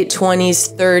like late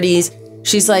 20s, 30s.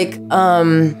 She's like,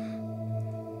 I'm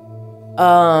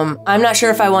not sure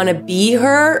if I want to be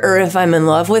her or if I'm in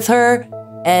love with her.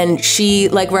 and she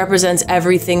like represents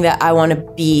everything that I want to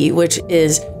be, which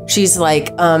is she's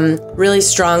like really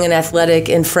strong and athletic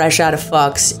and fresh out of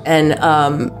fucks, and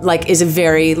like is a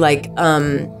very like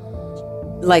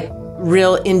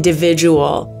real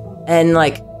individual, and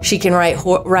like she can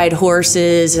ride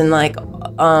horses, and like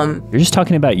You're just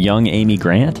talking about young Amy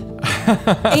Grant?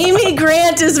 Amy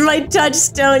Grant is my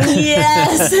touchstone.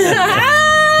 Yes.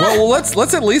 Well,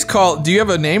 let's at least call. Do you have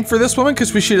a name for this woman?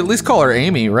 Because we should at least call her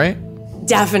Amy, right?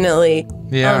 Definitely.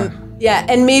 Yeah. Yeah,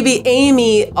 and maybe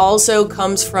Amy also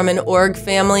comes from an org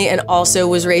family and also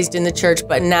was raised in the church,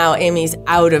 but now Amy's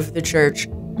out of the church,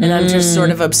 and I'm just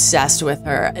sort of obsessed with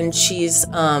her. And she's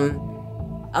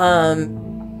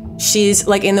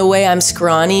like, in the way I'm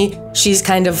scrawny, she's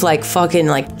kind of like fucking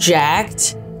like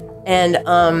jacked, and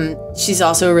she's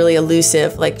also really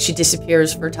elusive. Like she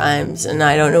disappears for times, and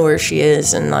I don't know where she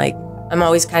is, and like I'm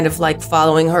always kind of like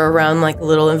following her around like a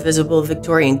little invisible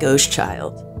Victorian ghost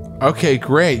child. Okay,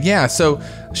 great. Yeah, so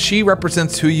she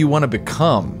represents who you want to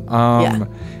become.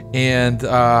 And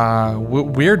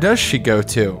where does she go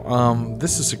to?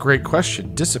 This is a great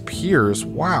question. Disappears.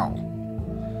 Wow.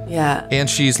 Yeah. And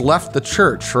she's left the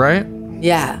church, right?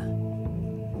 Yeah.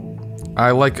 I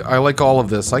like all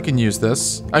of this. I can use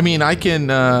this. I mean, I can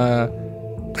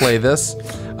play this.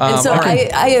 And so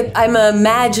I'm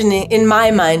imagining in my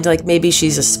mind, like maybe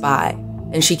she's a spy,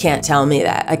 and she can't tell me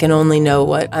that. I can only know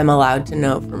what I'm allowed to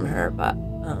know from her. But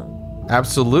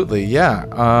absolutely, yeah.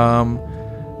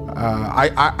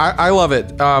 I love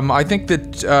it. I think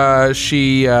that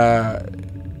she,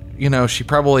 she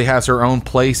probably has her own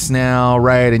place now,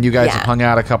 right? And you guys have hung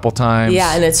out a couple times.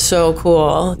 Yeah, and it's so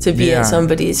cool to be in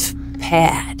somebody's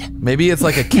pad. Maybe it's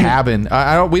like a cabin.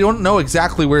 We don't know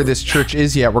exactly where this church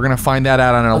is yet. We're gonna find that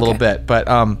out in a little bit. But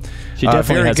she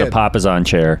definitely has a Papazon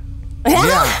chair.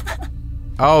 Yeah.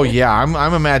 Oh yeah,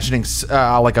 I'm imagining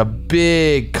like a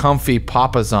big, comfy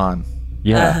Papazon.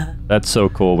 Yeah, that's so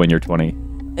cool when you're 20.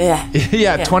 Yeah.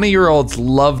 Yeah, 20-year-olds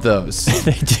love those.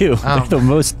 They do. They're the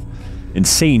most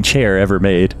insane chair ever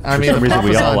made. I mean, the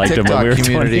we all liked them when we were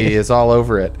community 20. is all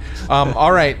over it.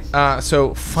 All right,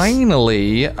 so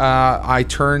finally, I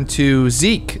turn to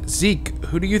Zeke. Zeke,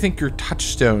 who do you think your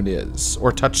touchstone is,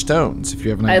 or touchstones, if you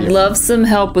have an idea? I'd love some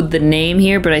help with the name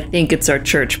here, but I think it's our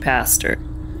church pastor.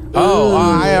 Oh,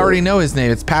 I already know his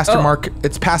name. It's Pastor Mark.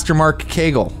 It's Pastor Mark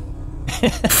Cagle.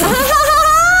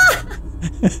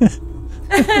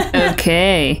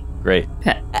 Okay. Great.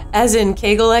 As in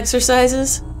Kegel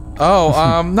exercises?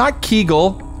 Oh, not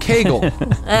Kegel. Cagle.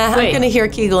 I'm gonna hear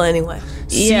Kegel anyway.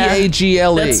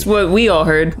 Cagle. That's what we all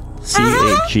heard.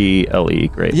 Cagle.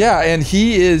 Great. Yeah, and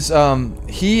he is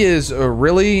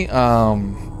really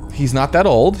he's not that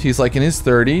old. He's like in his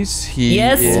 30s.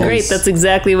 Great. That's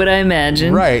exactly what I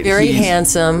imagined. Right. Very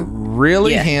handsome.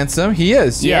 Really handsome. He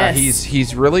is. Yeah. Yes.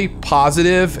 He's really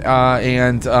positive,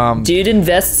 and dude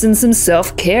invests in some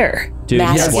self-care. Dude,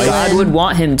 his God would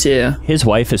want him to. His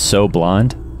wife is so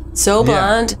blonde. So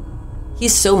blonde.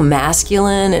 He's so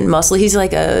masculine and muscly. He's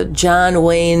like a John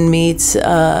Wayne meets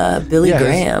Billy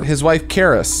Graham. His wife,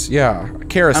 Karis. Yeah.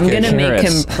 Karis. I'm going to make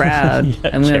him proud.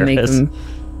 I'm going to make him.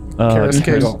 Karis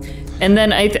Cagle. And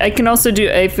then I can also do,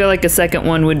 I feel like a second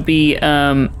one would be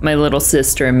my little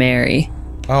sister, Mary.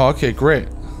 Oh, okay, great.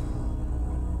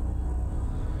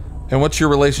 And what's your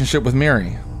relationship with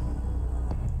Mary?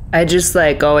 I just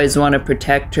like always want to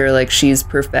protect her. Like she's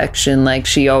perfection. Like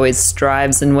she always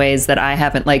strives in ways that I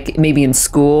haven't, like maybe in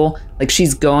school, like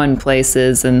she's going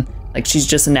places and like she's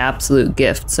just an absolute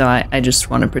gift. So I just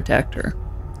want to protect her.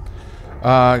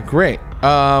 Great.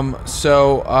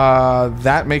 So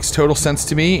that makes total sense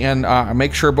to me, and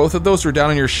make sure both of those are down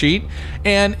on your sheet.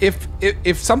 And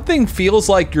if something feels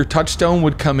like your touchstone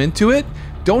would come into it,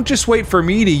 don't just wait for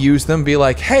me to use them. Be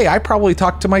like, hey, I probably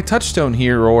talked to my touchstone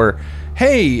here, or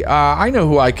hey, I know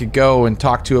who I could go and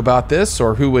talk to about this,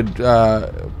 or who would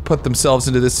put themselves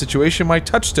into this situation, my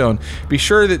touchstone. Be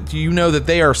sure that you know that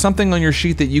they are something on your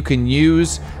sheet that you can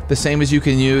use, the same as you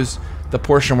can use the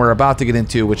portion we're about to get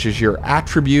into, which is your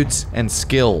attributes and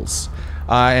skills.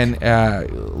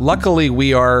 Luckily,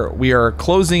 we are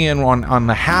closing in on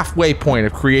the halfway point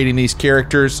of creating these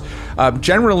characters.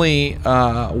 Generally,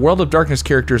 World of Darkness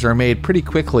characters are made pretty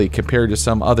quickly compared to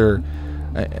some other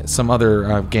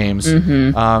games.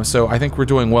 So I think we're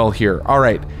doing well here. All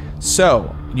right,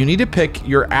 so you need to pick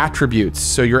your attributes.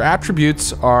 So your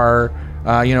attributes are,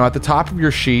 at the top of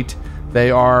your sheet.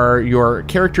 They are your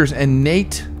character's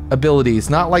innate abilities,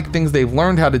 not like things they've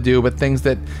learned how to do, but things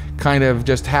that kind of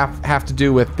just have to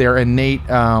do with their innate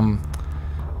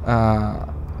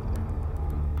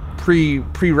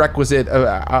prerequisite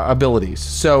abilities.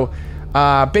 So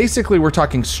Basically, we're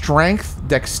talking strength,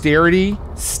 dexterity,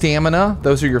 stamina.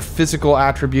 Those are your physical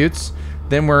attributes.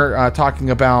 Then we're talking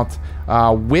about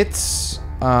wits,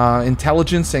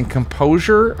 intelligence, and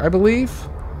composure, I believe.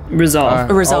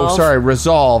 Resolve.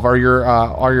 Resolve are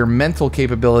your mental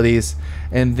capabilities,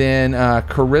 and then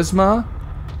charisma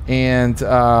and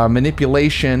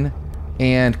manipulation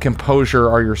and composure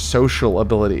are your social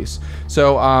abilities.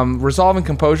 So resolve and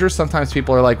composure, sometimes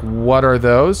people are like, what are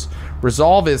those?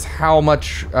 Resolve is how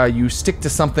much you stick to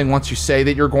something once you say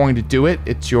that you're going to do it.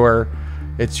 It's your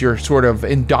sort of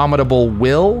indomitable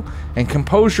will. And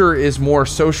composure is more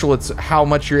social. It's how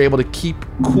much you're able to keep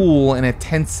cool in a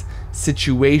tense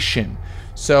situation.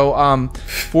 So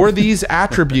for these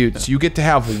attributes, you get to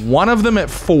have one of them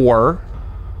at 4.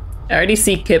 I already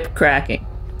see Kip cracking.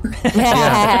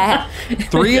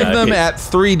 3 of them at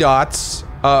 3 dots.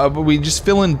 We just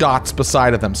fill in dots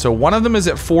beside of them. So one of them is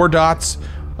at 4 dots.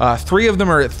 3 of them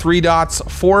are at 3 dots.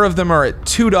 4 of them are at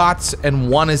 2 dots, and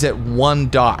 1 is at 1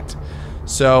 dot.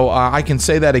 So I can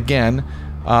say that again.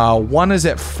 1 is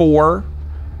at 4.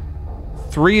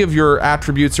 3 of your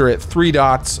attributes are at 3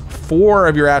 dots. 4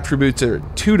 of your attributes are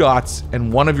at 2 dots,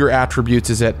 and 1 of your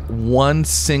attributes is at 1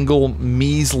 single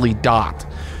measly dot.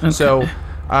 Okay. So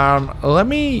let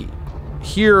me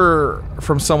hear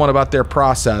from someone about their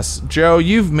process. Joe,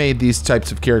 you've made these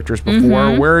types of characters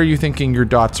before. Where are you thinking your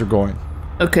dots are going?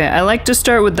 Okay, I like to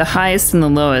start with the highest and the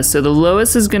lowest. So the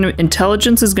lowest is going to,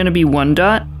 intelligence is going to be 1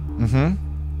 dot.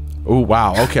 Oh,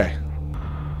 wow. Okay.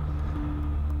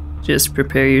 Just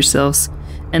prepare yourselves.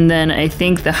 And then I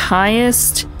think the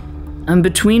highest, I'm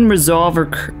between resolve or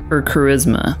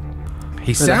charisma.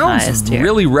 He sounds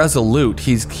really resolute.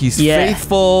 He's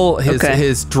faithful.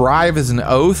 His drive is an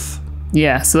oath.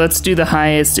 Yeah, so let's do the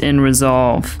highest in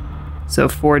resolve. So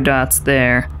 4 dots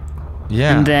there.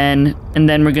 Yeah. And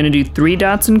then we're gonna do 3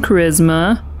 dots in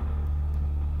charisma,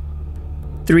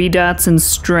 3 dots in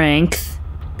strength,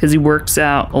 because he works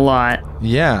out a lot.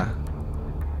 Yeah.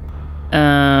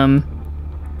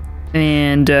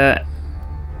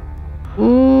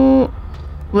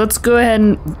 Let's go ahead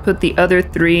and put the other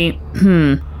 3.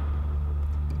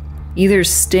 Either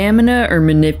stamina or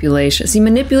manipulation. See,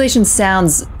 manipulation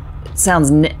sounds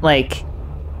like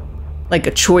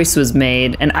a choice was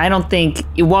made, and I don't think,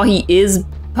 while he is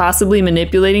possibly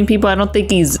manipulating people, I don't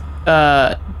think he's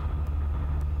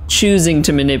choosing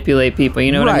to manipulate people.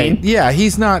 You know what I mean? Yeah,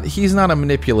 he's not a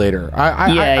manipulator.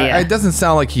 It doesn't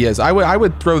sound like he is. I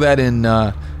would throw that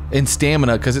in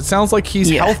stamina, because it sounds like he's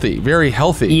healthy, very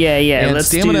healthy. Yeah. And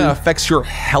stamina affects your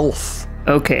health.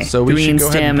 Okay. So we should go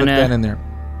ahead and put that in there.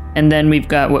 And then we've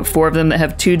got 4 of them that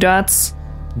have 2 dots.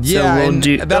 Yeah,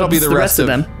 so that'll be the rest of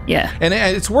them. Yeah. And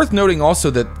it's worth noting also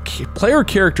that player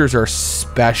characters are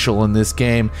special in this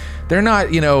game. They're not,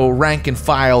 rank and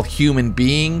file human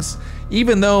beings.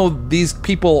 Even though these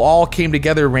people all came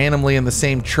together randomly in the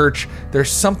same church, there's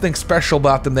something special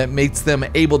about them that makes them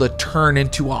able to turn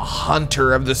into a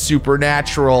hunter of the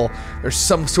supernatural. There's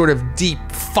some sort of deep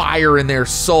fire in their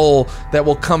soul that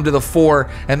will come to the fore,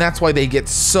 and that's why they get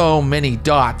so many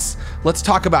dots. Let's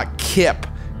talk about Kip.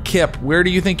 Kip, where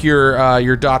do you think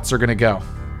your dots are going to go?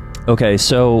 Okay,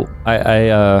 so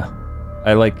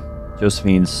I like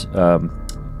Josephine's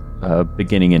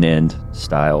beginning and end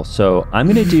style. So I'm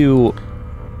gonna do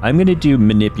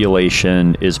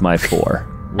manipulation is my 4.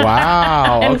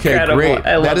 Wow. Okay, great.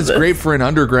 That is this. Great for an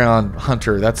underground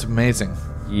hunter. That's amazing.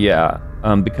 Yeah,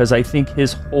 because I think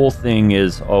his whole thing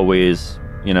is always,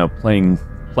 playing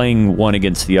one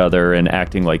against the other and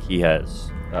acting like he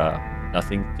has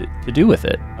nothing to do with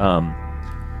it.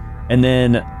 And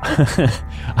then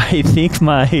I think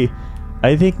my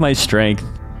strength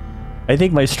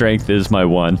is my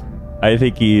 1. I don't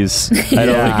think he's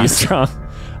strong.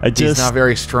 He's not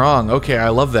very strong. Okay, I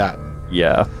love that.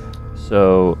 Yeah.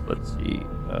 So let's see.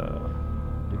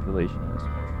 Manipulation is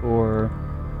 4.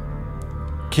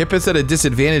 Kip is at a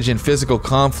disadvantage in physical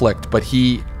conflict, but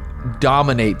he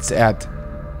dominates at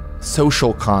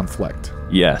social conflict.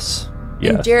 Yes.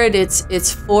 And Jared,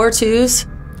 it's 4 2s.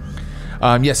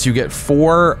 Yes, you get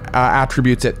 4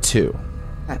 attributes at 2.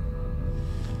 Okay.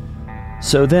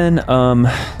 So then,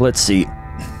 let's see.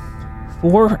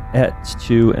 4 at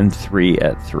 2 and 3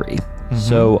 at 3. Mm-hmm.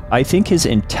 So I think his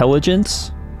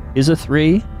intelligence is a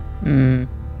 3.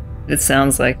 It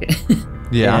sounds like it.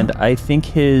 Yeah. And I think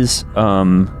his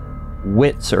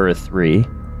wits are a 3.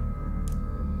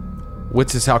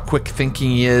 Wits is how quick thinking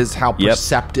he is, how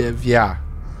perceptive. Yeah.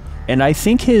 And I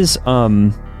think his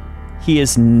he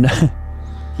is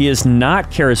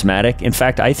not charismatic. In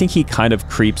fact, I think he kind of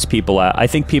creeps people out. I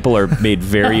think people are made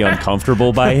very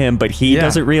uncomfortable by him, but he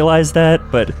doesn't realize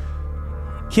that. But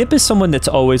Kip is someone that's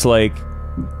always like,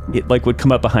 it like would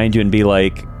come up behind you and be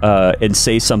like, and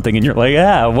say something, and you're like,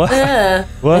 what?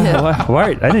 Why?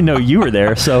 I didn't know you were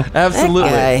there. So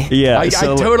Absolutely. yeah, I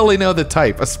totally know the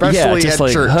type, especially at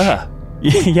like, church.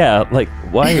 Yeah, like,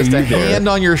 why are Just you a there? hand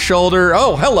on your shoulder.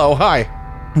 Oh, hello, hi.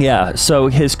 Yeah, so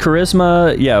his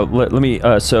charisma, let me,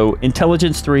 so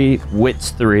intelligence 3,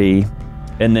 wits 3,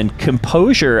 and then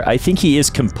composure, I think he is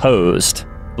composed.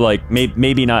 Like,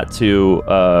 maybe not to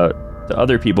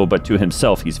other people, but to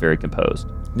himself, he's very composed.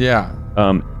 Yeah.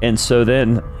 And so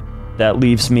then that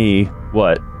leaves me,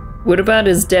 what? What about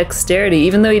his dexterity?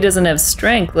 Even though he doesn't have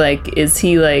strength, like, is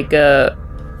he like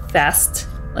fast?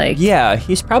 Like, Yeah,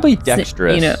 he's probably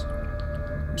dexterous. You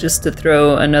know, just to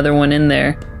throw another one in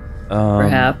there,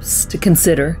 perhaps to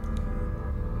consider.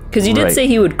 Because you did Right. say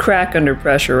he would crack under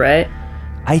pressure, right?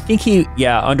 I think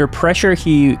under pressure,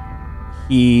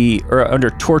 or under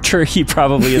torture, he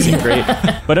probably isn't great.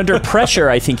 But under pressure,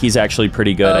 I think he's actually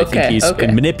pretty good. I think he's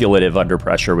manipulative under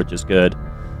pressure, which is good.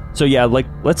 So yeah, like,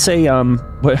 let's say,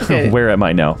 where am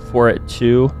I now? 4 at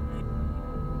 2,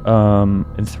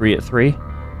 and 3 at 3.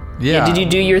 Yeah. Did you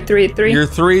do your 3 at 3? Your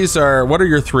 3s are, what are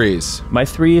your 3s? My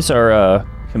 3s are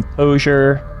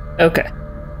composure, Okay.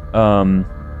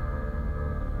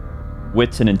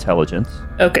 wits, and intelligence.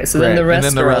 Okay, so Great. then the rest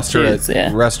and then the are all rest are twos, it.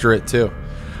 yeah. Rest are it too.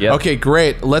 Yep. Okay,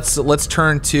 great. Let's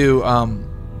turn to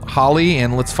Holly,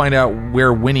 and let's find out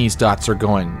where Winnie's dots are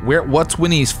going. What's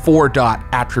Winnie's 4-dot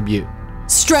attribute?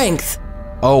 Strength.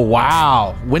 Oh,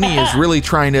 wow. Winnie is really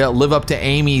trying to live up to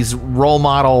Amy's role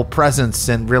model presence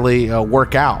and really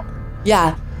work out.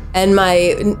 Yeah. And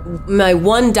my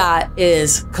 1 dot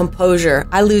is composure.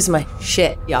 I lose my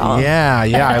shit, y'all. Yeah,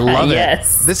 I love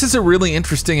Yes. it. This is a really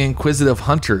interesting inquisitive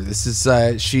hunter. This is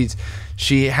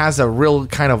she has a real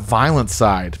kind of violent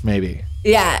side, maybe.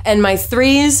 Yeah, and my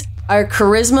 3s are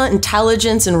charisma,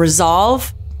 intelligence, and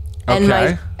resolve. And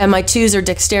Okay. my 2s are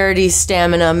dexterity,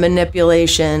 stamina,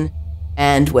 manipulation,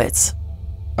 and wits.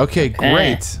 Okay,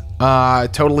 great.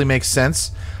 Totally makes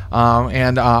sense.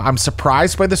 And I'm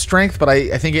surprised by the strength, but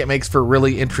I think it makes for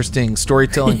really interesting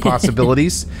storytelling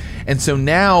possibilities. And so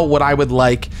now what I would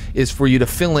like is for you to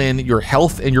fill in your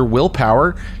health and your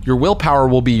willpower. Your willpower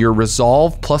will be your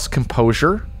resolve plus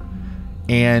composure,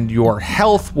 and your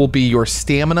health will be your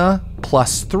stamina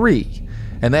plus 3.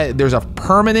 And that there's a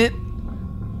permanent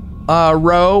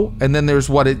row, and then there's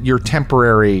your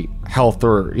temporary health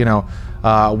or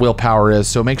willpower is.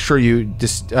 So make sure you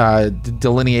just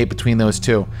delineate between those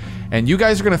two. And you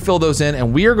guys are going to fill those in,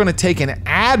 and we are going to take an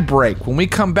ad break. When we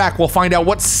come back, we'll find out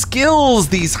what skills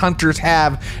these hunters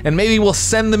have, and maybe we'll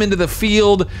send them into the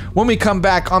field when we come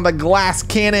back on the Glass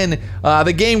Cannon,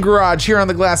 the Game Garage here on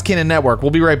the Glass Cannon Network.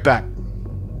 We'll be right back.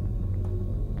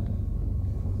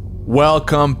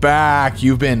 Welcome back.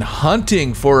 You've been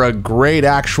hunting for a great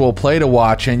actual play to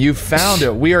watch, and you've found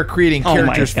it. We are creating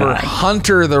characters for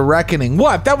Hunter the Reckoning.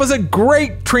 What? That was a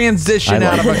great transition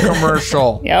out of a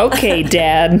commercial. Yeah, okay,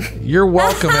 Dad. You're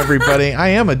welcome, everybody. I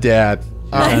am a dad.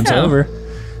 It's over.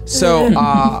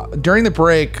 So during the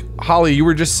break, Holly, you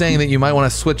were just saying that you might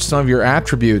want to switch some of your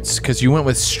attributes because you went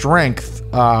with strength,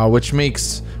 which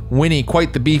makes Winnie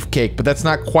quite the beefcake, but that's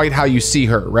not quite how you see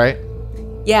her, right?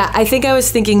 Yeah, I think I was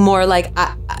thinking more like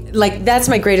that's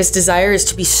my greatest desire is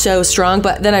to be so strong,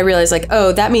 but then I realized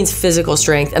that means physical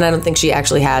strength, and I don't think she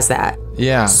actually has that.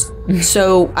 Yeah.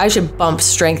 So I should bump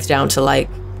strength down to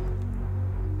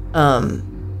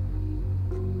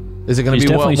Is it going to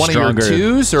be one of your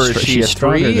 2s, or is she a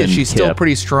 3? Is she still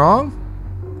pretty strong?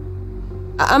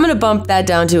 I'm going to bump that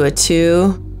down to a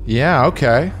 2. Yeah,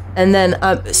 okay. And then,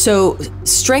 so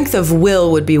strength of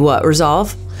will would be what?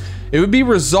 Resolve? It would be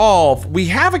resolve. We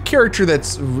have a character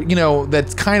that's,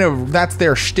 that's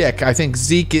their shtick. I think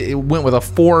Zeke went with a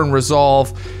 4 in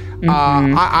resolve.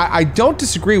 I don't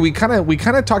disagree. We kind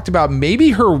of talked about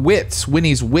maybe her wits.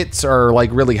 Winnie's wits are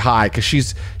like really high because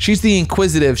she's the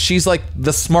inquisitive. She's like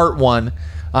the smart one,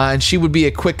 and she would be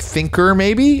a quick thinker.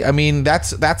 Maybe. I mean,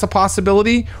 that's a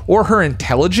possibility. Or her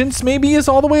intelligence maybe is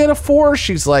all the way at a 4.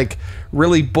 She's like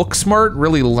really book smart,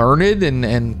 really learned,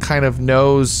 and kind of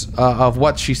knows of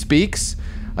what she speaks.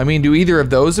 I mean, do either of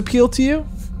those appeal to you?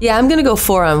 Yeah, I'm gonna go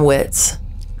 4 on wits.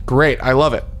 Great, I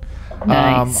love it.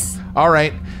 Nice. All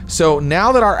right. So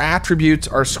now that our attributes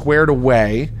are squared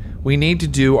away, we need to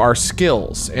do our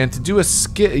skills. And to do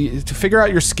to figure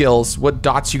out your skills, what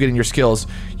dots you get in your skills,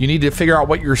 you need to figure out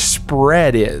what your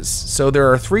spread is. So there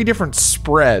are 3 different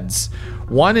spreads.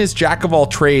 One is jack of all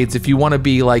trades if you want to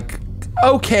be like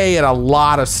okay at a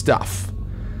lot of stuff.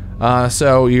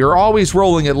 So you're always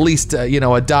rolling at least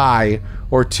a die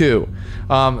or 2.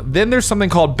 Then there's something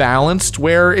called balanced,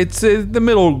 where it's the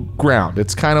middle ground.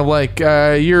 It's kind of like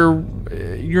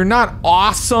you're not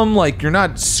awesome, like you're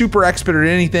not super expert at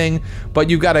anything, but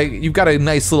you've got a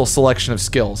nice little selection of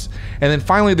skills. And then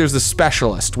finally there's the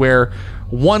specialist, where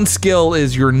one skill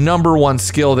is your number one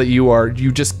skill that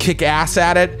you just kick ass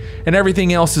at it, and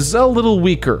everything else is a little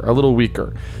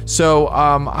weaker. So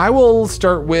I will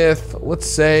start with, let's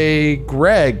say,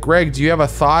 Greg. Greg, do you have a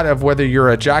thought of whether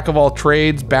you're a jack of all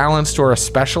trades, balanced, or a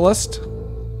specialist?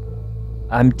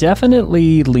 I'm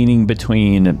definitely leaning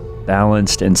between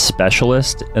balanced and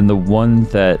specialist, and the one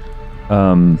that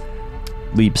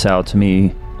leaps out to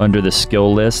me under the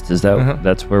skill list is that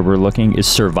that's where we're looking, is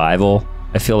survival.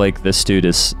 I feel like this dude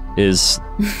is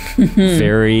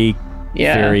very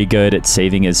good at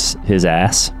saving his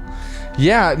ass.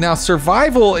 Yeah, now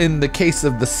survival in the case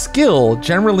of the skill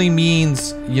generally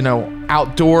means,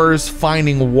 outdoors,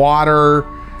 finding water,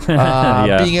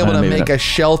 being able to make a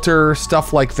shelter,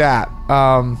 stuff like that.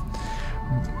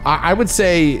 I would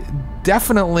say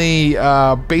definitely,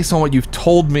 based on what you've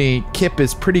told me, Kip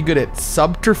is pretty good at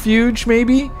subterfuge,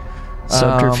 maybe?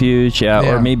 Subterfuge,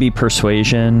 or maybe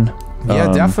persuasion.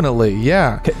 Yeah, definitely.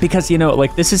 Yeah. Because,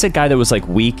 this is a guy that was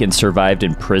weak and survived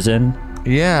in prison.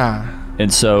 Yeah.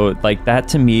 And so that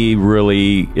to me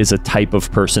really is a type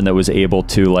of person that was able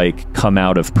to come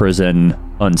out of prison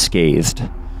unscathed.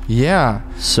 Yeah.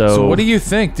 So what do you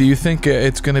think? Do you think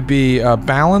it's going to be a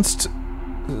balanced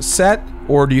set,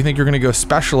 or do you think you're going to go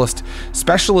specialist?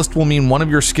 Specialist will mean one of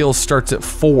your skills starts at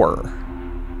 4.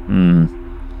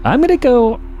 I'm going to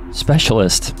go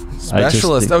specialist.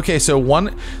 Okay,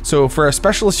 so for a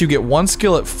specialist you get 1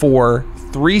 skill at 4,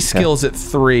 3 skills at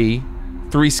 3,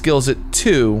 3 skills at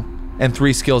 2, and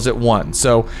 3 skills at 1.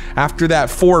 So after that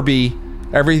 4B,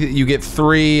 you get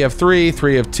 3 of 3,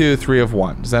 3 of 2, 3 of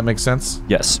 1. Does that make sense?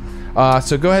 Yes.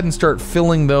 So go ahead and start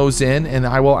filling those in, and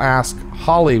I will ask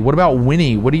Holly, what about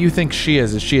Winnie? What do you think she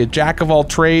is? Is she a jack of all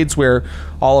trades where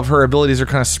all of her abilities are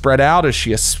kind of spread out? Is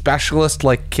she a specialist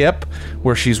like Kip,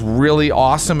 where she's really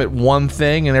awesome at one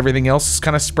thing and everything else is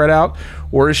kind of spread out?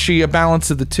 Or is she a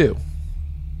balance of the two?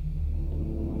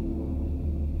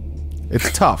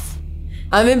 It's tough.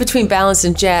 I'm in between balance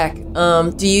and jack.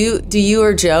 Do you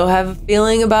or Joe have a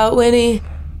feeling about Winnie?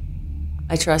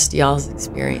 I trust y'all's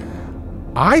experience.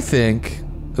 I think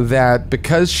that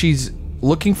because she's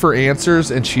looking for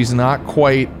answers and she's not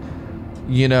quite,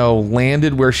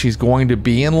 landed where she's going to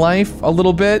be in life a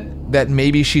little bit, that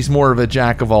maybe she's more of a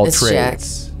jack of all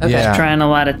trades. Jack. Okay. Yeah. Trying a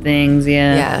lot of things,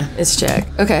 Yeah, it's jack.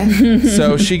 Okay.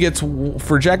 So she gets,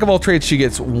 for jack of all trades, she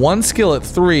gets 1 skill at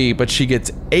 3, but she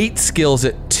gets 8 skills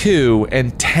at 2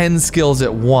 and 10 skills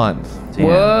at 1. Damn.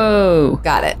 Whoa.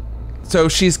 Got it. So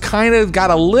she's kind of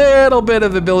got a little bit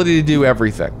of ability to do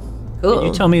everything. Cool. Can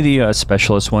you tell me the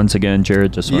specialist ones again,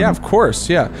 Jared? Yeah, of course.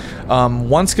 Yeah.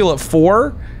 1 skill at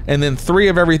 4, and then 3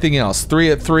 of everything else. 3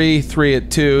 at 3, 3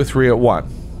 at 2, 3 at 1.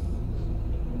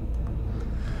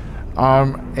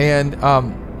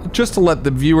 Just to let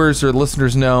the viewers or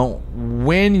listeners know,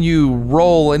 when you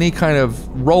roll any kind of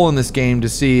roll in this game to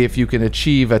see if you can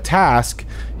achieve a task,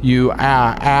 you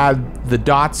add the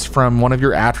dots from one of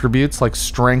your attributes, like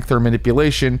strength or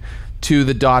manipulation, to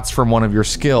the dots from one of your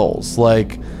skills,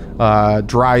 like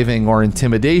driving or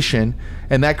intimidation,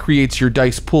 and that creates your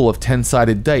dice pool of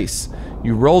 10-sided dice.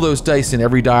 You roll those dice, and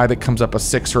every die that comes up a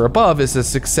 6 or above is a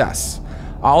success.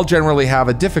 I'll generally have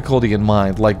a difficulty in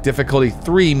mind, like difficulty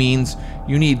 3 means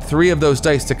you need 3 of those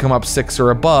dice to come up 6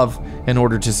 or above in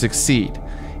order to succeed.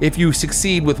 If you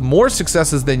succeed with more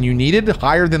successes than you needed,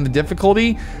 higher than the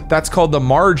difficulty, that's called the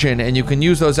margin, and you can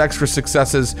use those extra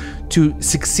successes to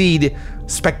succeed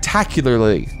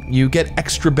spectacularly. You get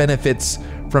extra benefits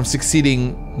from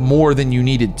succeeding more than you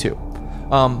needed to.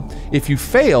 If you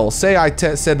fail, say I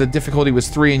said the difficulty was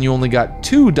 3 and you only got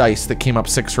 2 dice that came up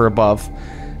 6 or above,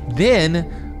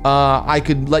 then I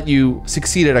could let you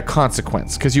succeed at a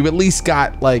consequence, because you at least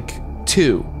got like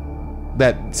 2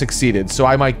 that succeeded. So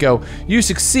I might go, you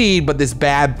succeed, but this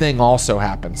bad thing also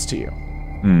happens to you.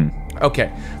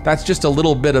 Okay, that's just a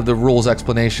little bit of the rules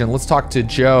explanation. Let's talk to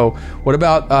Joe. What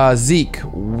about Zeke?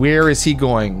 Where is he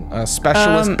going?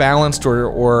 Specialist, balanced,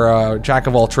 or jack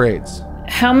of all trades?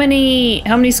 How many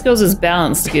skills does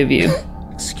balanced give you?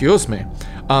 Excuse me.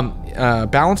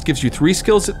 Balanced gives you 3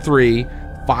 skills at 3,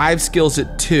 5 skills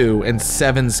at 2, and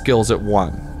 7 skills at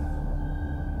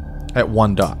 1. At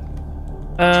 1 dot.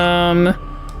 How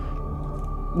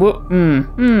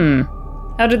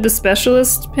did the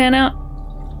specialist pan out?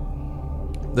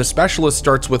 The specialist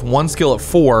starts with 1 skill at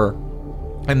 4,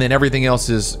 and then everything else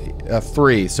is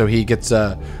 3. So he gets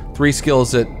 3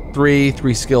 skills at 3,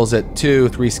 3 skills at 2,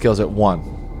 3 skills at 1.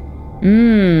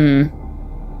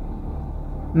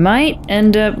 Might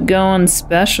end up going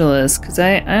specialist because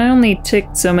I only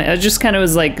ticked so many. I just kind of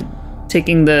was like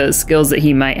ticking the skills that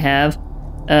he might have.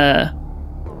 I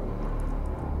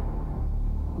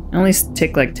only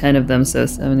tick like 10 of them, so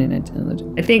 79, 10,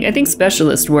 11. I think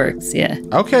specialist works. Yeah.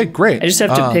 Okay, great. I just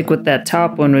have to pick what that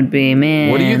top one would be,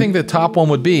 man. What do you think the top one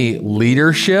would be?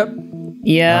 Leadership?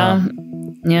 Yeah.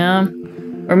 Yeah.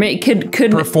 Or could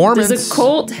performance? Does a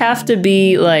cult have to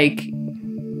be like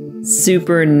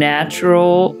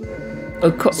supernatural?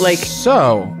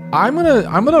 So I'm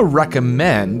gonna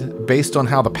recommend, based on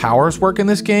how the powers work in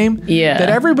this game, that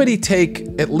everybody take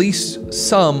at least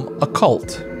some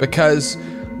occult, because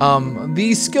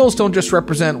these skills don't just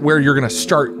represent where you're gonna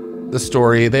start the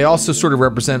story, they also sort of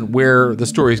represent where the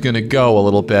story is gonna go a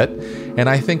little bit. And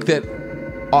I think that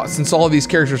since all of these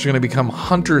characters are gonna become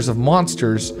hunters of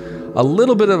monsters, a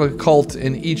little bit of occult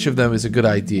in each of them is a good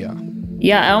idea.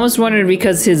 Yeah, I almost wondered,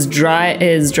 because his drive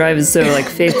is so like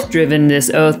faith-driven, this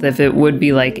oath, if it would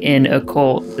be like in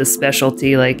occult, the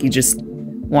specialty, like he just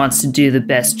wants to do the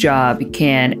best job he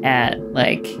can at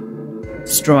like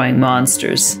destroying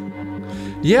monsters.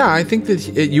 Yeah, I think that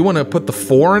you want to put the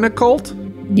 4 in occult.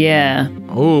 Yeah.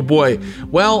 Oh boy.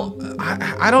 Well,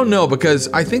 I don't know, because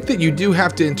I think that you do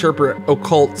have to interpret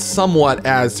occult somewhat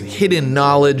as hidden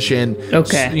knowledge and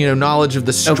knowledge of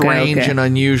the strange and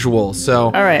unusual. So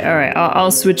all right,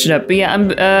 I'll switch it up. But yeah,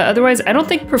 otherwise I don't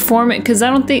think performance, because I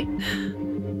don't think,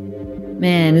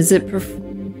 man, is it?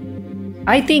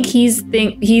 I think he's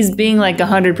being like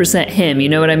 100% him. You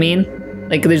know what I mean?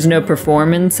 Like there's no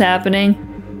performance happening.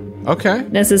 Okay.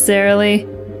 Necessarily.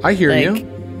 I hear you.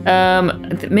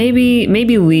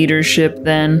 Maybe leadership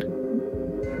then.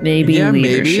 Maybe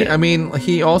leadership. Maybe. I mean,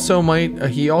 he also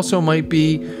might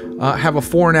be have a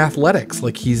 4 in athletics.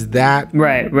 Like he's that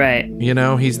right. You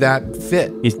know, he's that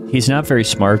fit. He's not very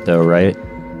smart though, right?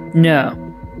 No.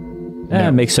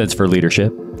 It makes sense for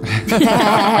leadership.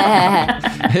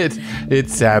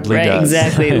 It sadly does.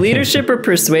 Exactly. Leadership or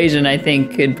persuasion, I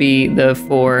think, could be the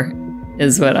 4.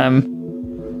 Is what I'm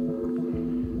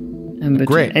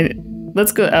great.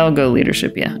 Let's go. I'll go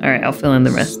leadership. Yeah. All right. I'll fill in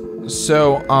the rest.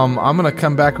 So I'm going to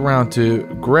come back around to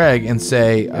Greg and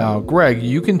say, Greg,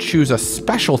 you can choose a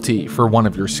specialty for one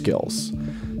of your skills.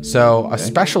 So a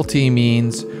specialty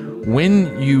means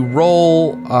when you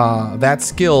roll that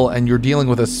skill and you're dealing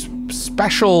with a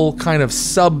special kind of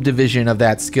subdivision of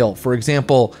that skill. For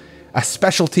example, a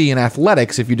specialty in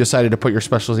athletics, if you decided to put your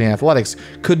specialty in athletics,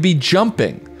 could be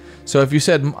jumping. So if you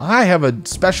said, I have a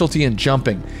specialty in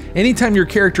jumping, anytime your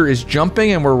character is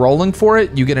jumping and we're rolling for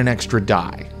it, you get an extra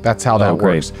die. That's how that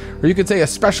works. Or you could say a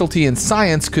specialty in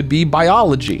science could be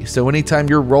biology. So anytime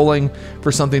you're rolling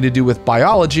for something to do with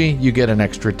biology, you get an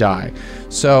extra die.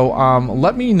 So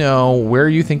let me know where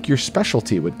you think your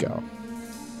specialty would go.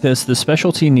 Does the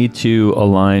specialty need to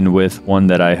align with one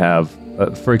that I have?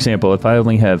 For example, if I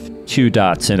only have 2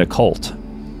 dots in occult,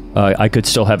 I could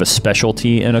still have a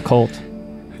specialty in occult?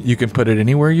 You can put it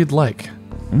anywhere you'd like.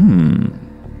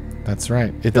 That's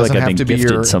right. It doesn't have to be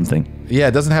your something. Yeah,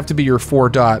 it doesn't have to be your 4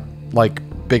 dot like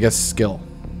biggest skill.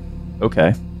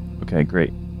 Okay,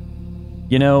 great.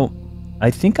 You know,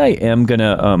 I think I am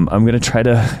gonna I'm gonna try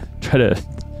to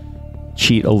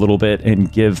cheat a little bit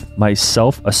and give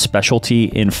myself a specialty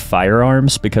in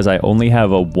firearms, because I only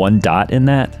have a 1 dot in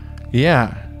that.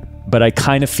 Yeah. But I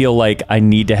kind of feel like I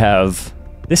need to have.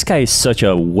 This guy is such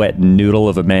a wet noodle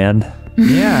of a man.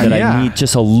 Yeah, that I need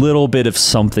just a little bit of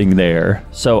something there.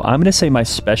 So I'm gonna say my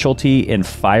specialty in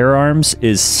firearms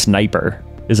is sniper.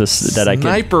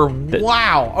 Sniper.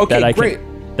 Wow. Okay, great.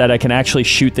 That I can actually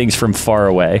shoot things from far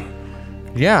away.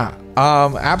 Yeah.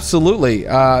 Absolutely.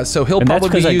 So he'll probably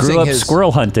be using I grew up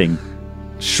squirrel hunting.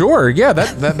 Sure, yeah,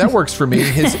 that works for me.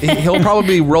 He'll probably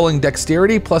be rolling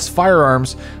dexterity plus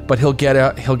firearms, but he'll get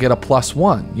a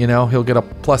 +1. You know, he'll get a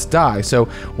plus die. So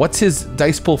what's his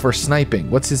dice pool for sniping?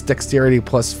 What's his dexterity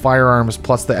plus firearms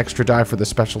plus the extra die for the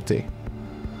specialty?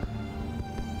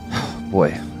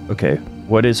 Boy, okay.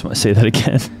 What is? Say that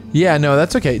again. Yeah, no,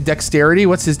 that's okay. Dexterity.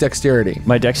 What's his dexterity?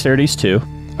 My dexterity's 2.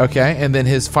 Okay, and then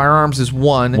his firearms is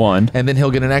 1. And then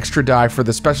he'll get an extra die for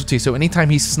the specialty. So anytime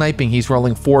he's sniping, he's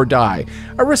rolling 4 die.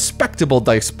 A respectable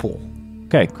dice pool.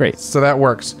 Okay, great. So that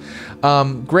works.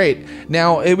 Great.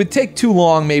 Now, it would take too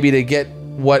long maybe to get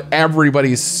what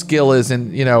everybody's skill is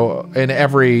in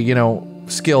every,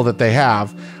 skill that they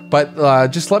have. But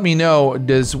just let me know,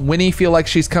 does Winnie feel like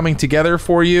she's coming together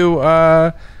for you?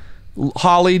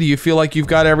 Holly, do you feel like you've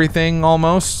got everything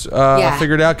almost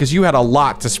figured out? Because you had a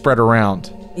lot to spread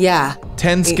around. Yeah.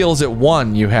 10 skills at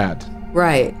 1 you had.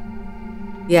 Right.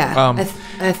 Yeah.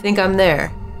 I think I'm there.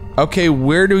 Okay,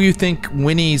 where do you think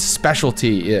Winnie's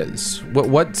specialty is?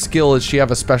 What skill does she have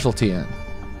a specialty in?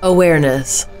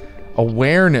 Awareness.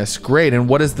 Awareness, great. And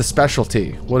what is the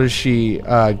specialty? What is she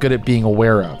good at being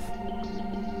aware of?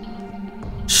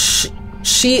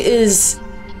 She is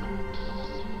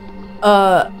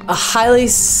a highly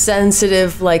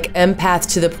sensitive, like,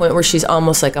 empath to the point where she's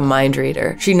almost like a mind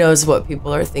reader. She knows what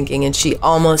people are thinking, and she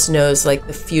almost knows, like,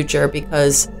 the future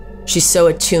because she's so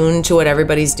attuned to what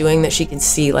everybody's doing that she can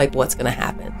see, like, what's going to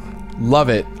happen. Love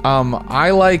it.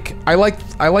 I like,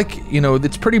 you know,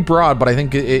 it's pretty broad, but I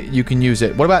think you can use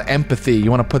it. What about empathy?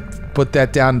 You want to put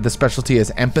that down, the specialty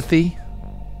as empathy?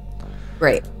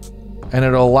 Great. And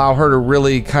it'll allow her to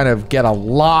really kind of get a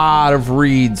lot of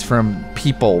reads from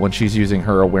people when she's using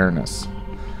her awareness.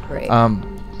 Great.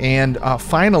 And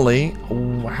finally,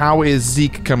 how is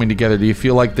Zeke coming together? Do you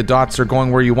feel like the dots are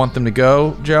going where you want them to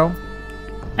go, Joe?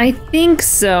 I think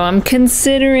so. I'm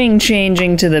considering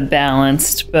changing to the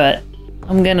balanced, but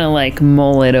I'm gonna like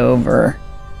mull it over.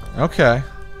 Okay.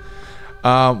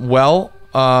 Well,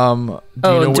 do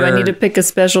I need to pick a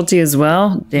specialty as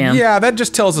well? Damn. Yeah, that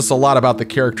just tells us a lot about the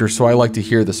character, so I like to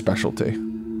hear the specialty.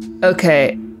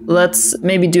 Okay, let's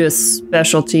maybe do a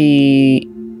specialty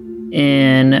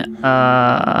in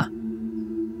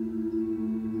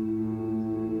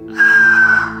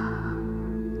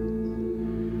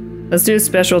let's do a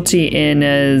specialty in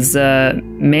as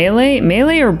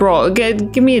melee or brawl.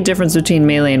 Give me a difference between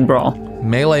melee and brawl.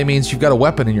 Melee means you've got a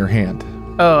weapon in your hand.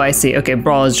 Oh, I see. Okay,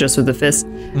 brawl is just with the fist.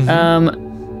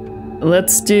 Mm-hmm.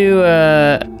 Let's do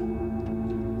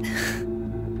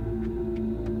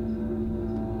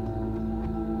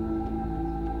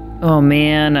oh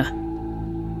man,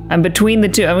 I'm between the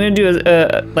two. I'm gonna do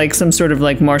a like some sort of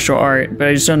like martial art, but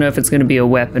I just don't know if it's gonna be a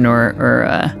weapon or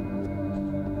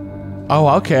Oh,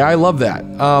 okay. I love that.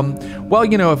 Well,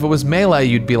 you know, if it was melee,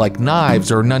 you'd be like knives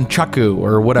or nunchaku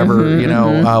or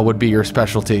whatever, would be your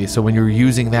specialty. So when you're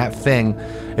using that thing,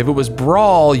 if it was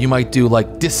brawl, you might do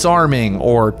like disarming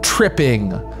or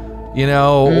tripping,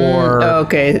 or...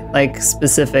 okay, like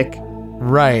specific.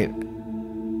 Right.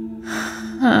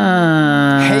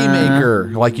 Haymaker,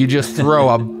 like you just throw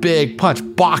a big punch.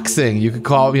 Boxing, you could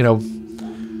call, Ear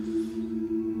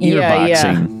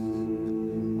boxing.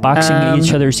 Boxing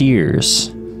each other's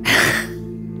ears.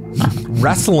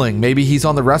 Wrestling. Maybe he's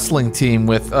on the wrestling team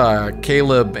with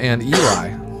Caleb and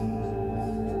Eli.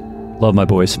 Love my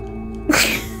boys.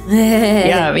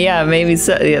 yeah, maybe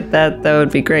so. Yeah, that would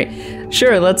be great.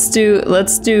 Sure, let's do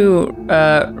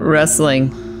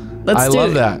wrestling. I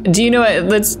love that. Do you know what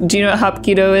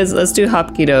Hapkido is? Let's do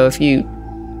Hapkido.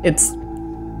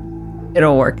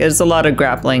 It'll work. There's a lot of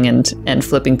grappling and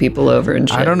flipping people over and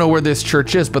shit. I don't know where this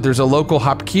church is, but there's a local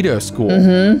Hapkido school.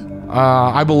 Mm-hmm.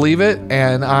 I believe it,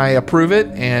 and I approve it,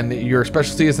 and your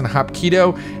specialty is in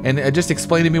Hapkido. And just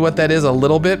explain to me what that is a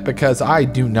little bit, because I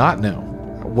do not know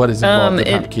what is involved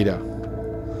in Hapkido.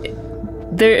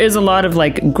 There is a lot of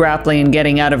like grappling and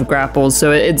getting out of grapples,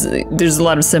 so there's a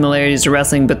lot of similarities to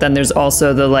wrestling, but then there's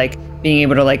also the like being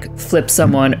able to like flip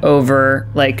someone over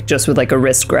like just with like a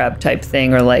wrist grab type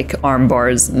thing or like arm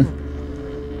bars. And,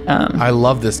 I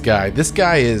love this guy. This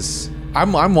guy is...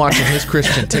 I'm watching his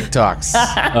Christian TikToks.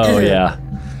 Oh yeah.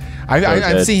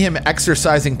 I see him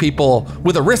exercising people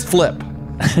with a wrist flip.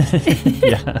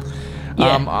 Yeah.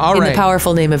 All right. In the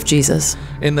powerful name of Jesus.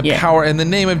 In the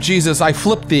name of Jesus, I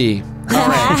flip thee. All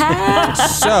right.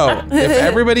 So, if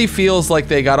everybody feels like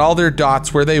they got all their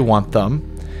dots where they want them,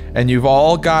 and you've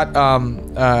all got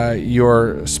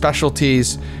your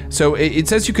specialties, so it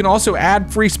says you can also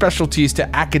add free specialties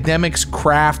to academics,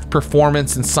 craft,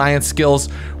 performance, and science skills.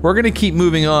 We're going to keep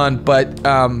moving on, but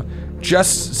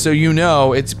just so you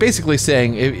know, it's basically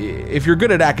saying if you're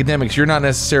good at academics, you're not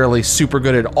necessarily super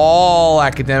good at all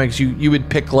academics. You would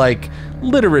pick like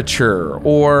literature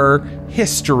or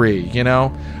history,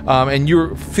 and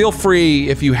you feel free,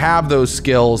 if you have those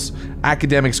skills,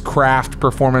 academics, craft,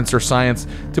 performance, or science,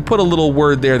 to put a little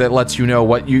word there that lets you know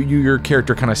what your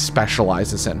character kind of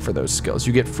specializes in for those skills.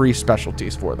 You get free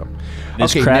specialties for them.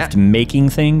 Is craft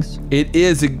making things? It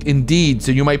is indeed.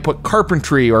 So you might put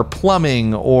carpentry or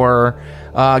plumbing or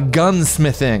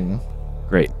gunsmithing.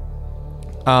 Great.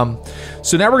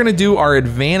 So now we're going to do our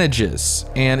advantages,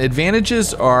 and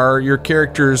advantages are your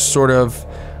character's sort of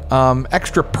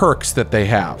extra perks that they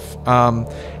have.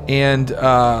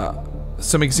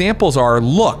 Some examples are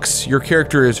looks. Your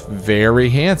character is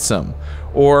very handsome.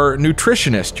 Or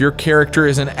nutritionist. Your character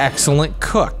is an excellent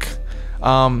cook.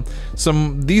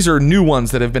 These are new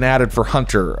ones that have been added for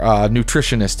Hunter.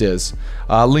 Nutritionist is.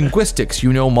 Linguistics,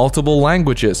 you know multiple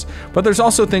languages. But there's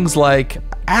also things like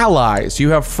allies. You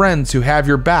have friends who have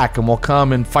your back and will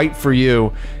come and fight for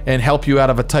you and help you out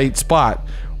of a tight spot.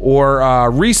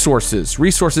 Or resources.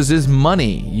 Resources is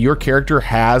money. Your character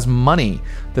has money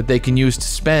that they can use to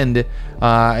spend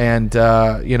and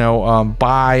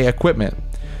buy equipment.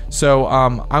 So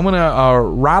I'm going to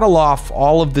rattle off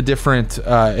all of the different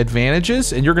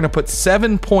advantages, and you're going to put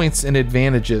 7 points in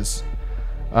advantages.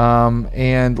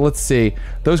 And let's see.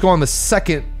 Those go on the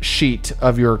second sheet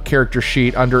of your character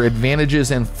sheet under advantages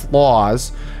and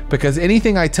flaws, because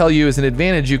anything I tell you is an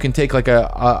advantage, you can take like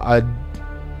a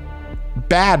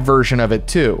bad version of it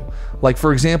too. Like,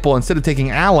 for example, instead of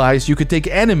taking allies, you could take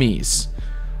enemies.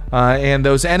 And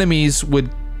those enemies would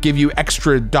give you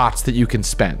extra dots that you can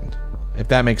spend, if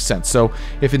that makes sense. So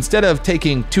if instead of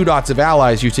taking 2 dots of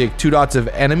allies, you take 2 dots of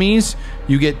enemies,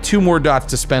 you get 2 more dots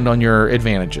to spend on your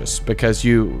advantages because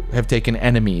you have taken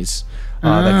enemies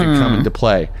that could come into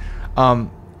play.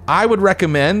 I would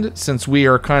recommend, since we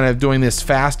are kind of doing this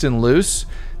fast and loose,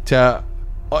 to,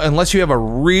 unless you have a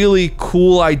really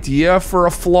cool idea for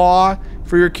a flaw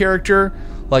for your character,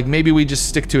 like maybe we just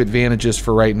stick to advantages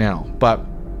for right now. But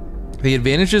the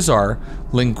advantages are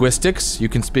linguistics, you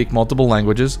can speak multiple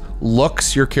languages.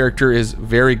 Looks, your character is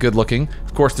very good looking.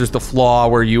 Of course, there's the flaw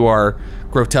where you are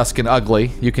grotesque and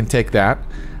ugly. You can take that.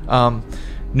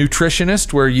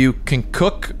 Nutritionist, where you can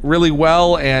cook really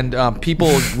well and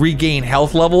people regain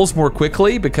health levels more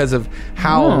quickly because of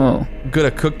how good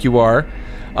a cook you are.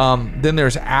 Then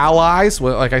there's allies,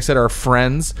 like I said, are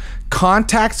friends.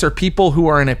 Contacts are people who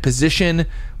are in a position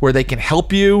where they can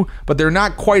help you, but they're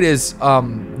not quite as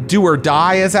do or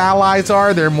die as allies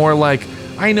are. They're more like,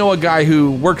 I know a guy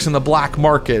who works in the black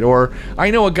market, or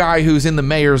I know a guy who's in the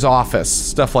mayor's office,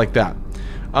 stuff like that.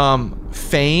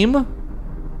 Fame.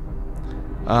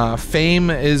 Fame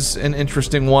is an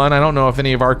interesting one. I don't know if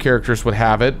any of our characters would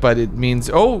have it, but it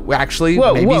means,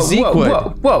 maybe Zeke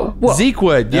would. Zeke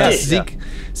would, yes.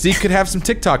 Zeke could have some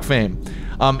TikTok fame.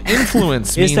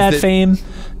 Influence means is that fame?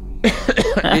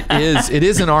 It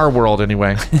is in our world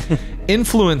anyway.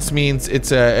 Influence means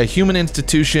it's a human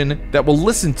institution that will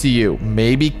listen to you.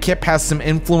 Maybe Kip has some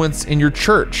influence in your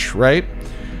church, right?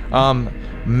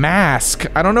 Mask,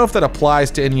 I don't know if that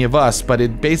applies to any of us, but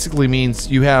it basically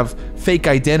means you have fake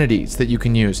identities that you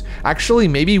can use. Actually,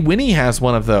 maybe Winnie has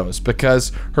one of those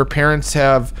because her parents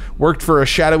have worked for a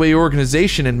shadowy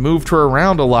organization and moved her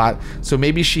around a lot, so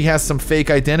maybe she has some fake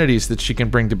identities that she can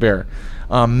bring to bear.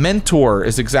 Mentor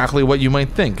is exactly what you might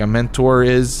think. A mentor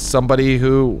is somebody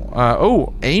who,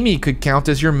 Amy could count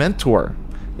as your mentor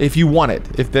if you want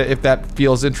it, if that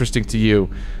feels interesting to you,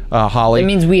 Holly. It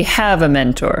means we have a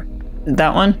mentor.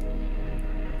 That one?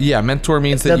 Yeah, mentor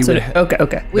means that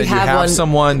okay. We have one,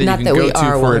 someone that you can go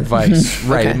to for advice.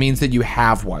 Right, Okay. It means that you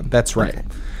have one. That's right.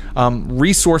 Okay.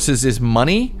 Resources is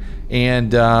money,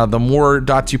 and the more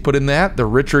dots you put in that, the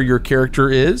richer your character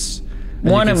is.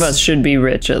 One of us should be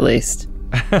rich at least.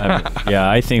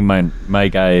 I think my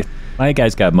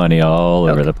guy's got money all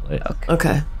over the place.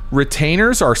 Okay.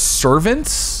 Retainers are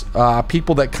servants,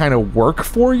 people that kind of work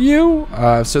for you.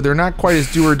 So they're not quite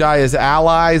as do or die as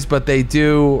allies, but they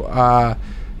do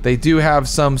have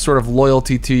some sort of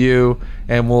loyalty to you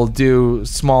and will do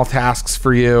small tasks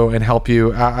for you and help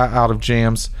you out of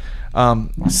jams.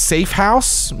 Safe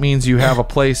house means you have a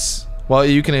place. Well,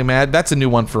 you can imagine that's a new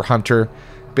one for Hunter.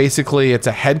 Basically, it's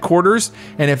a headquarters,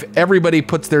 and if everybody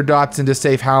puts their dots into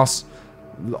safe house,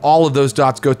 all of those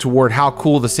dots go toward how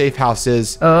cool the safe house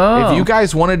is. If you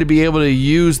guys wanted to be able to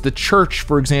use the church,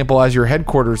 for example, as your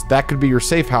headquarters, that could be your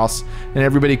safe house, and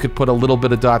everybody could put a little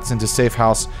bit of dots into safe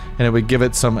house, and it would give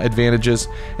it some advantages.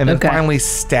 And then finally,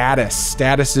 status.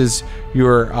 Status is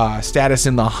your status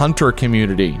in the hunter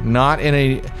community, not in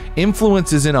a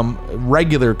influence is in a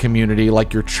regular community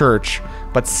like your church,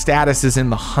 but status is in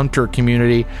the hunter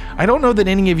community. I don't know that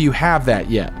any of you have that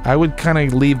yet. I would kind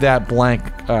of leave that blank,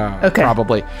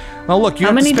 probably. Now look, you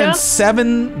have to spend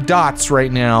 7 dots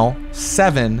right now,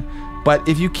 7, but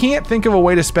if you can't think of a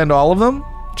way to spend all of them,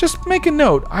 just make a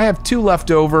note. I have 2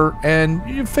 left over, and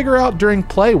you figure out during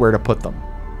play where to put them.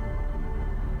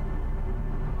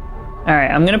 All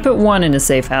right, I'm going to put 1 in a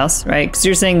safe house, right? Because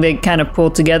you're saying they kind of pull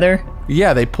together?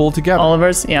 Yeah, they pull together. All of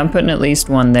ours? Yeah, I'm putting at least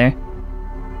 1 there.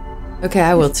 Okay,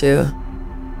 I will too.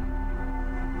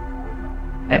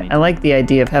 I like the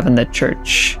idea of having the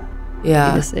church.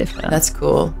 Yeah, be the safe house. That's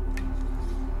cool.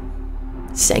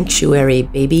 Sanctuary,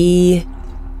 baby.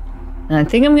 And I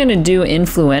think I'm going to do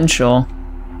influential.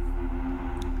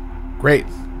 Great.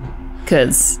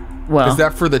 Because, well... Is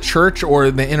that for the church or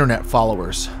the internet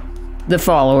followers? The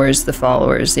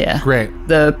followers, yeah. Great.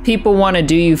 The people want to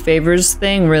do you favors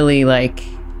thing really like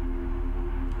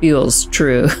feels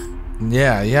true.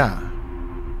 Yeah, yeah.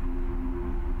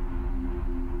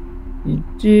 You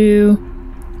do.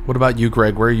 What about you,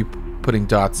 Greg? Where are you putting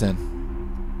dots in?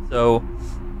 So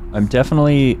I'm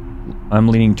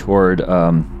leaning toward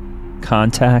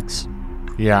contacts,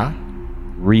 Yeah.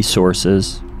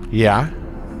 resources, Yeah.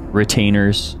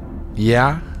 retainers,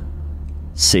 Yeah.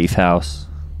 safe house,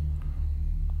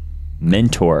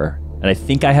 mentor. And I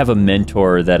think I have a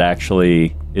mentor that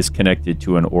actually is connected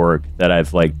to an org that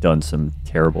I've like done some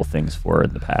terrible things for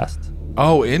in the past.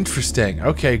 Oh, interesting.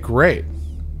 Okay, great.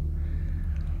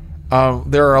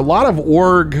 There are a lot of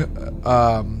org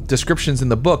descriptions in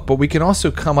the book, but we can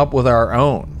also come up with our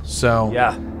own. So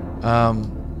Yeah.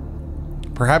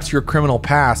 perhaps your criminal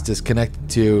past is connected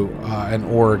to an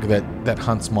org that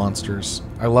hunts monsters.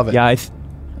 I love it. Yeah,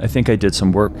 I think I did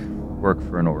some work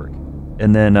for an org.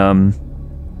 And then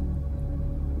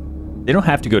they don't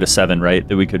have to go to 7, right?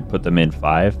 That we could put them in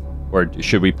 5, or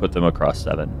should we put them across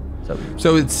 7?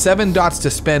 So it's 7 dots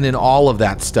to spend in all of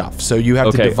that stuff. So you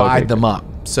have to divide them up.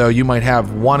 So you might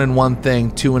have 1 in one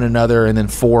thing, 2 in another, and then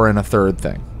 4 in a third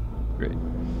thing. Great.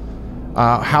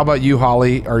 How about you,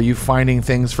 Holly? Are you finding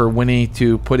things for Winnie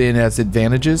to put in as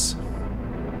advantages?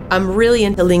 I'm really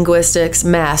into linguistics,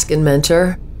 mask, and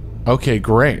mentor. Okay,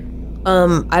 great.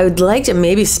 I would like to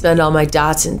maybe spend all my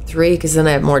dots in 3 because then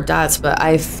I have more dots, but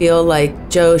I feel like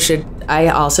Joe, should I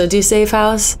also do safe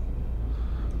house?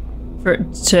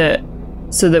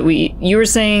 So that you were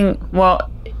saying, well,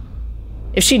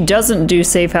 if she doesn't do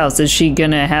safe house, is she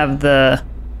gonna have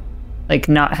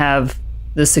not have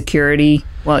the security?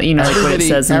 Well, you know, like what it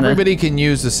says in everybody can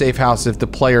use the safe house if the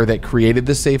player that created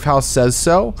the safe house says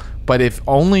so. But if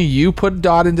only you put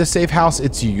dot into safe house,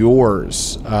 it's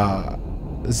yours,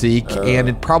 Zeke, and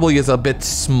it probably is a bit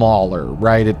smaller,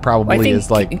 right? It probably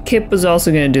is like Kip was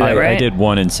also gonna do that, right? I did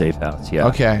 1 in safe house. Yeah.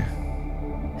 Okay.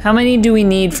 How many do we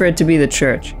need for it to be the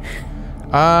church?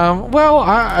 Well,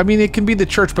 I mean, it can be the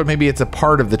church, but maybe it's a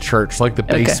part of the church, like the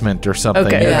basement or something.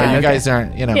 Okay. Yeah, you guys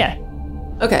aren't, you know. Yeah.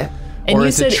 Okay. And or you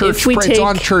it's a said church, if we it's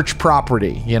on church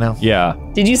property, you know. Yeah.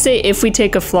 Did you say if we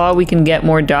take a flaw, we can get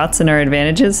more dots in our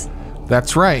advantages?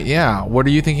 That's right. Yeah. What are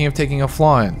you thinking of taking a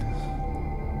flaw in?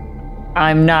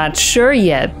 I'm not sure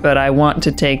yet, but I want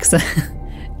to take some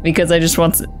because I just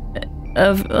want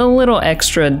a little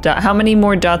extra dot. How many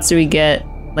more dots do we get?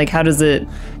 Like, how does it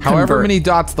However convert? many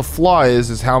dots the flaw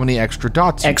is how many extra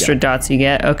dots you Extra get. dots you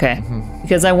get? Okay.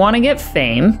 Because I want to get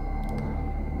fame.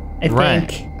 I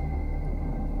Right. think.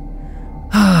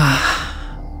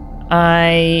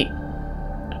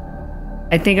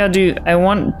 I think I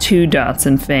want 2 dots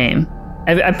in fame.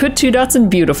 I put 2 dots in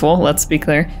beautiful, let's be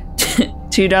clear.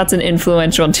 2 dots in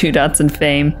influential and 2 dots in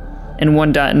fame and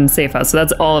 1 dot in safe house. So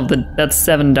that's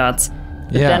 7 dots.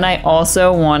 But then I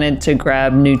also wanted to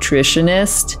grab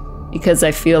nutritionist because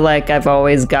I feel like I've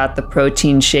always got the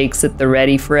protein shakes at the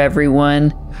ready for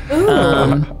everyone.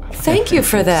 Ooh, thank you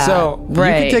for that. So you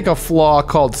Right. can take a flaw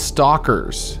called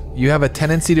stalkers. You have a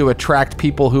tendency to attract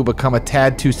people who become a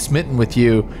tad too smitten with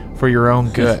you for your own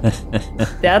good.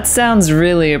 That sounds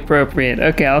really appropriate.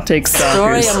 Okay, I'll take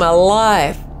Story stalkers. of my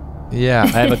life. Yeah. I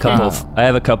have a couple. I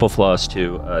have a couple flaws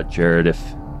too, Jared. If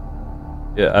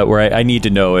where I need to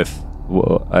know if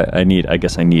I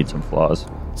guess I need some flaws.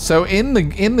 So in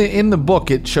the book,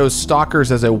 it shows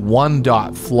stalkers as a 1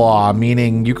 dot flaw,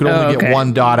 meaning you could only get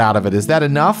 1 dot out of it. Is that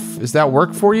enough? Does that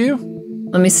work for you?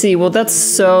 Let me see. Well, that's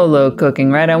solo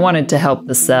cooking, right? I wanted to help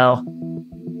the cell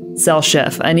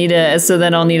chef. So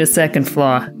then I'll need a second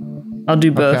flaw. I'll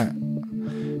do both. Okay.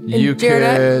 You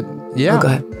Jared, could. Yeah. Oh, go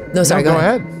ahead. No, sorry, No, go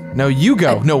ahead. No, you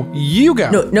go. No, you go.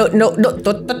 No.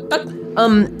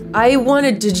 I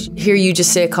wanted to hear you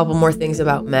just say a couple more things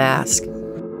about mask.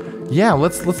 Yeah,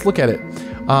 let's look at it.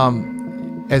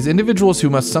 As individuals who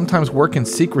must sometimes work in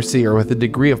secrecy or with a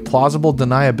degree of plausible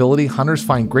deniability, hunters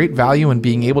find great value in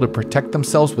being able to protect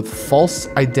themselves with false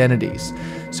identities.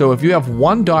 So if you have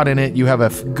 1 dot in it, you have a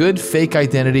good fake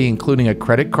identity, including a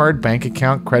credit card, bank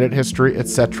account, credit history,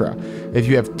 etc. If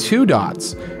you have 2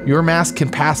 dots, your mask can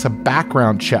pass a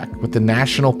background check with the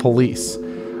National Police.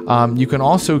 You can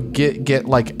also get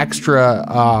like extra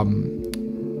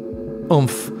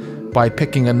oomph by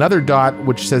picking another dot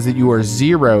which says that you are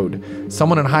zeroed.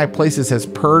 Someone in high places has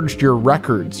purged your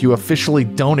records. You officially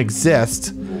don't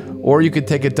exist. Or you could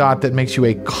take a dot that makes you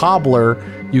a cobbler.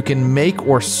 You can make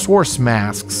or source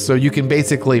masks, so you can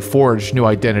basically forge new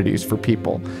identities for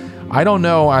people. I don't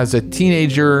know as a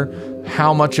teenager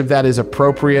how much of that is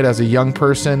appropriate as a young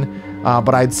person,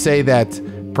 but I'd say that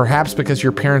perhaps because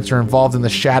your parents are involved in the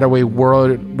shadowy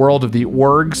world of the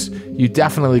orgs, you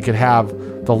definitely could have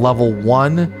the level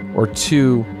 1 or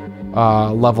 2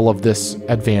 level of this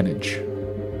advantage.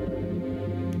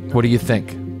 What do you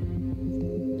think?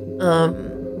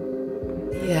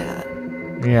 Yeah.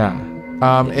 Yeah.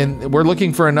 And we're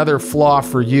looking for another flaw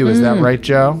for you. Is that right,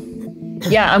 Joe?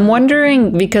 Yeah, I'm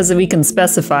wondering, because we can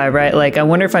specify, right? Like, I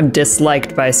wonder if I'm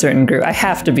disliked by a certain group. I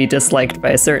have to be disliked by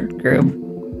a certain group.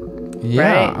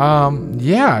 Yeah. Right?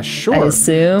 Yeah, sure. I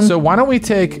assume. So why don't we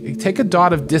take a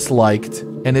dot of disliked,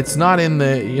 and it's not in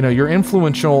the, you're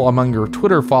influential among your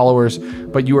Twitter followers,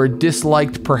 but you are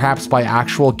disliked perhaps by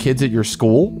actual kids at your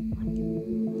school.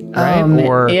 Right?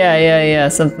 Or yeah,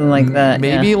 something like that.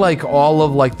 Maybe like all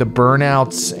of like the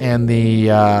burnouts and the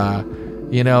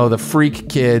the freak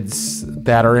kids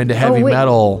that are into heavy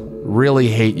metal really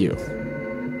hate you.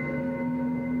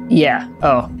 Yeah.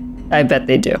 Oh, I bet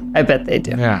they do.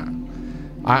 Yeah.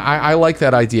 I like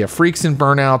that idea. Freaks and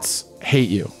burnouts hate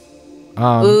you.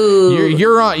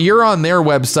 You're on their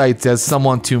websites as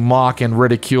someone to mock and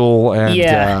ridicule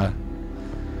and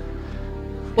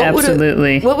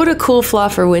Absolutely. What would a cool flaw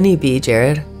for Winnie be,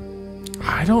 Jared?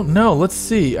 I don't know. Let's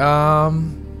see. You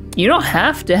don't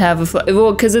have to have a flaw.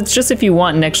 Well, because it's just if you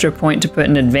want an extra point to put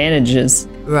in advantages.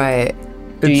 Right.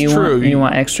 It's true. You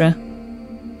want extra?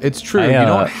 It's true. You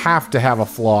don't have to have a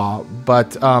flaw,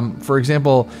 but for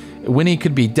example, Winnie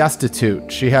could be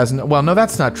destitute. She has no,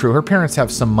 that's not true. Her parents have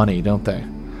some money, don't they?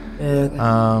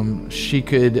 Okay. She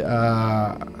could.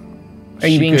 Are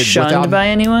you being shunned by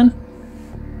anyone?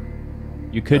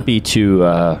 You could be too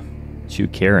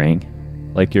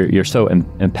caring, like you're so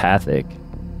empathic.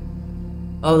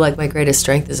 Oh, like my greatest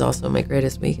strength is also my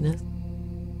greatest weakness.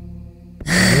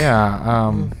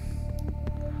 Yeah.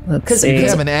 Let's you see.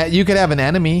 could have an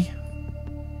enemy.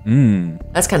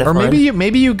 That's kind of or fun.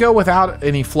 maybe you go without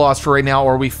any flaws for right now,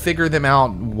 or we figure them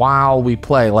out while we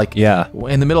play. Like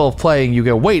in the middle of playing, you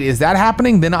go, wait, is that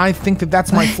happening? Then I think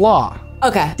that's my flaw.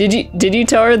 Okay. Did you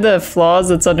tell her the flaws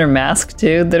that's under mask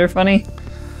too that are funny?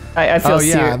 I feel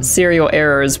serial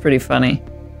error is pretty funny.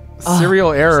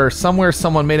 Serial error. Somewhere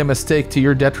someone made a mistake to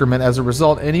your detriment. As a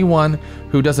result, anyone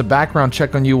who does a background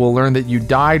check on you will learn that you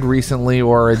died recently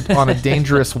or on a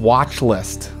dangerous watch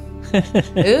list.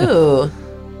 Ooh.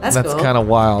 That's cool. cool. Kind of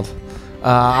wild.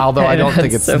 Although I don't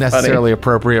think it's so necessarily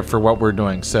appropriate for what we're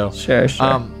doing. So Sure.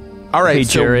 All right, Hey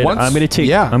Jared, I'm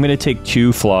gonna take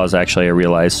 2 flaws. Actually, I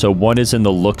realized. So one is in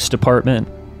the looks department.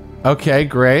 Okay,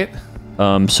 great.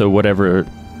 So whatever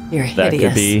You're that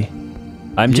hideous. could be.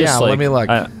 I'm just let me look.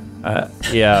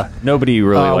 Nobody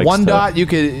really likes 1 dot.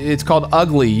 It's called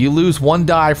ugly. You lose 1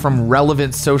 die from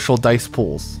relevant social dice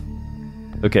pools.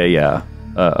 Okay, yeah.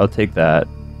 I'll take that.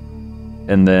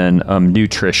 And then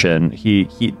nutrition.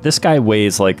 This guy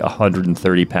weighs like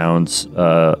 130 pounds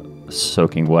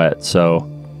soaking wet, so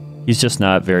he's just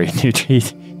not very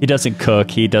nutritious. He doesn't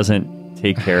cook. He doesn't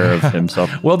take care of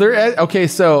himself. Well,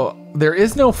 so there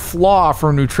is no flaw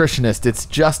for nutritionist. It's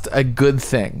just a good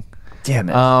thing. Damn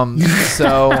it.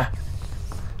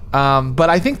 But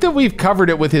I think that we've covered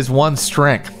it with his 1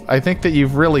 strength. I think that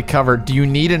you've really covered. Do you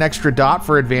need an extra dot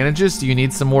for advantages? Do you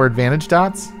need some more advantage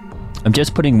dots? I'm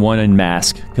just putting 1 in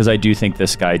mask because I do think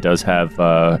this guy does have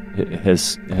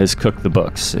has cooked the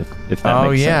books. If that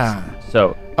makes sense.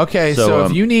 So okay. So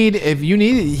if you need it,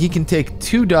 he can take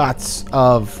 2 dots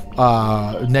of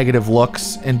negative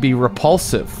looks and be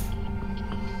repulsive.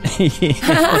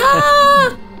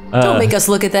 Don't make us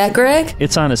look at that, Greg.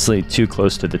 It's honestly too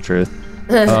close to the truth.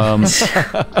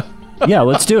 Yeah,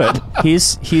 let's do it.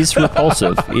 He's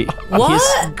repulsive. What?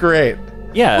 He's great.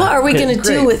 Yeah. What are we gonna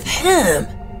do with him?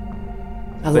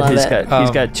 I love it. He's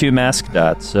got 2 mask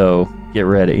dots, so get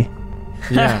ready.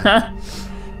 Yeah.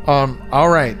 All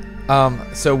right.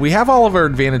 So we have all of our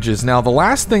advantages. Now, the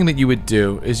last thing that you would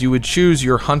do is you would choose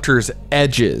your hunter's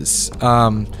edges.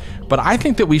 But I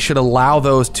think that we should allow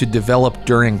those to develop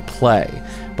during play.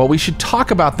 But we should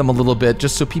talk about them a little bit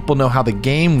just so people know how the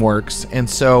game works. And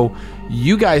so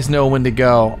you guys know when to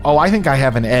go, oh, I think I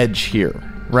have an edge here,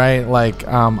 right? Like,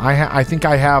 I think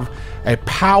I have a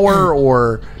power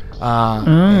or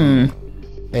a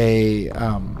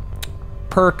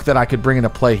perk that I could bring into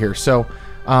play here. So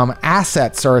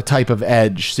assets are a type of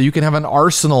edge. So you can have an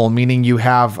arsenal, meaning you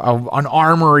have an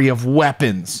armory of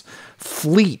weapons.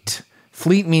 Fleet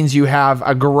means you have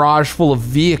a garage full of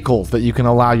vehicles that you can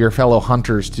allow your fellow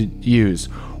hunters to use.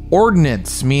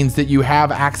 Ordnance means that you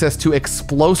have access to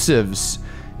explosives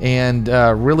and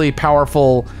really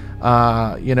powerful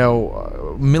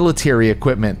military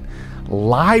equipment.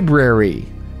 Library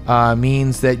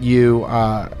means that you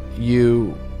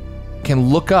can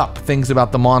look up things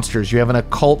about the monsters. You have an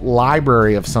occult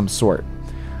library of some sort.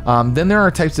 Then there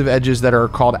are types of edges that are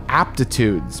called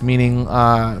aptitudes, meaning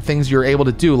things you're able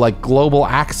to do, like global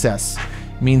access.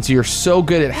 Means you're so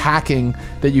good at hacking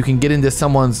that you can get into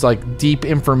someone's like deep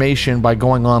information by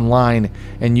going online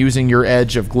and using your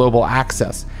edge of global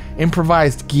access.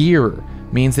 Improvised gear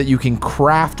means that you can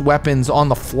craft weapons on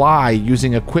the fly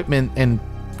using equipment and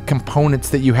components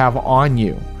that you have on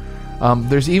you.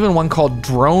 There's even one called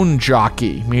drone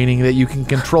jockey, meaning that you can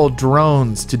control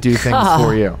drones to do things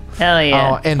for you. Hell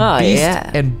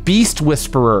yeah. And beast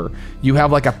whisperer, you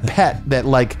have like a pet that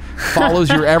like follows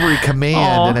your every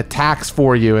command and attacks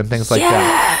for you and things like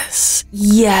that.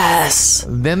 Yes.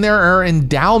 Then there are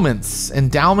endowments.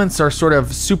 Endowments are sort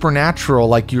of supernatural,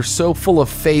 like you're so full of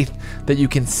faith that you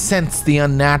can sense the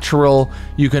unnatural,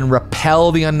 you can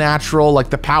repel the unnatural, like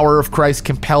the power of Christ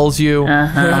compels you,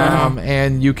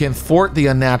 and you can thwart the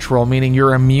unnatural, meaning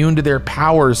you're immune to their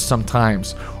powers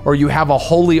sometimes, or you have a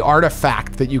holy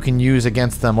artifact that you can use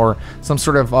against them, or some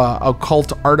sort of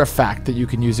occult artifact that you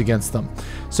can use against them.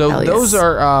 So those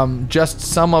are just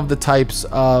some of the types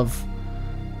of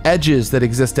edges that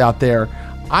exist out there.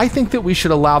 I think that we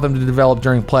should allow them to develop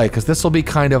during play, because this will be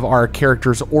kind of our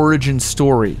character's origin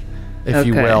story, if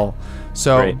you will.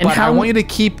 So, but I want you to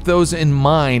keep those in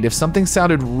mind. If something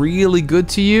sounded really good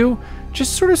to you,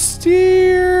 just sort of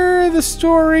steer the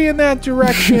story in that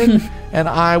direction, and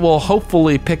I will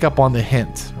hopefully pick up on the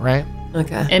hint, right?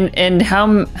 Okay. And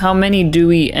how many do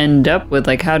we end up with?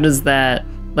 Like, how does that,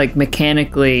 like,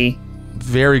 mechanically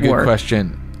Very good work?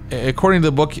 question. According to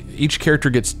the book, each character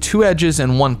gets 2 edges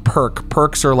and 1 perk.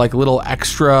 Perks are like little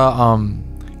extra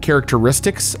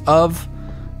characteristics of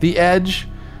the edge.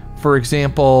 For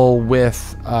example,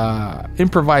 with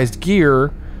improvised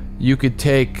gear, you could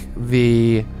take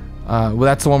the well,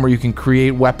 that's the one where you can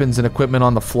create weapons and equipment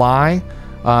on the fly.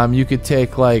 You could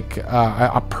take like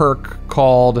a perk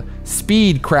called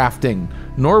speed crafting.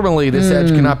 Normally, this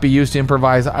edge cannot be used to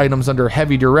improvise items under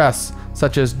heavy duress,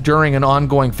 such as during an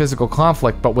ongoing physical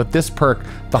conflict, but with this perk,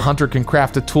 the hunter can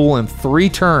craft a tool in 3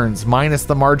 turns, minus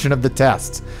the margin of the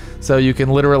test. So you can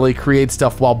literally create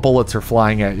stuff while bullets are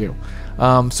flying at you.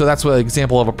 So that's an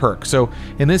example of a perk. So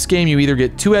in this game, you either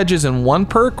get 2 edges and 1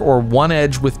 perk, or 1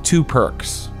 edge with 2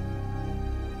 perks,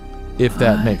 if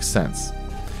that makes sense.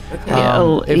 If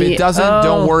it doesn't,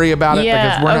 don't worry about it,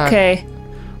 because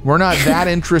we're not that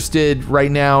interested right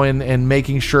now in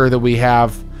making sure that we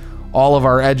have all of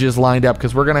our edges lined up,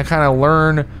 because we're going to kind of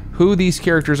learn who these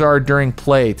characters are during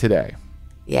play today.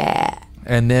 Yeah.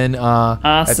 And then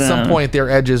at some point, their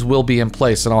edges will be in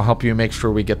place, and I'll help you make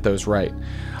sure we get those right.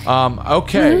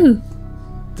 Okay.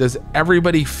 Does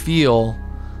everybody feel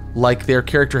like their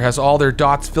character has all their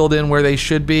dots filled in where they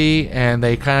should be, and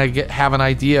they kind of have an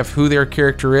idea of who their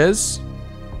character is?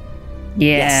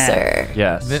 Yeah. Yes, sir.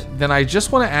 Yes. Then I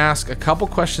just want to ask a couple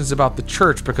questions about the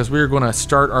church, because we're going to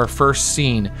start our first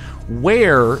scene.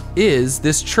 Where is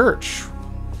this church?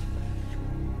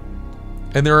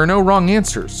 And there are no wrong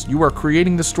answers. You are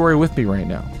creating the story with me right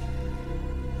now.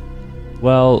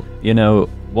 Well,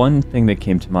 one thing that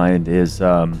came to mind is,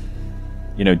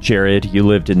 Jared, you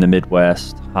lived in the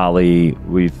Midwest. Holly,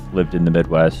 we've lived in the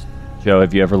Midwest. Joe,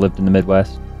 have you ever lived in the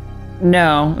Midwest?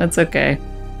 No, it's okay.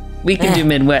 We can do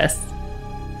Midwest.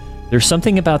 There's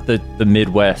something about the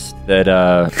Midwest that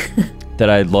that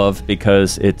I love,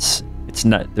 because it's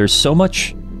not, there's so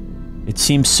much, it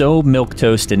seems so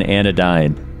milquetoast and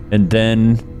anodyne, and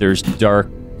then there's dark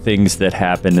things that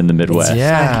happen in the Midwest.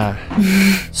 Yeah.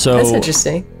 So That's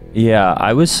interesting. Yeah,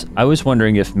 I was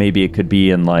wondering if maybe it could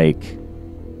be in like,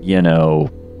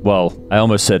 well, I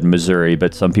almost said Missouri,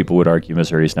 but some people would argue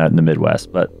Missouri's not in the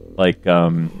Midwest, but like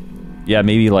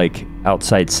maybe like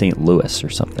outside St. Louis or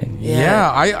something.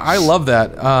 Yeah, I love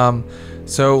that.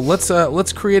 So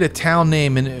let's create a town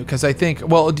name, because I think,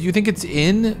 well, do you think it's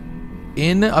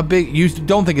in a big, you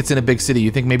don't think it's in a big city,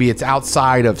 you think maybe it's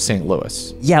outside of St.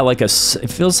 Louis? Yeah, it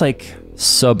feels like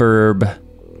suburb.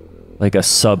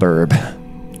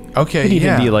 Okay,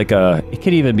 it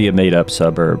could even be a made up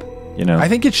suburb, I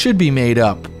think it should be made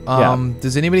up.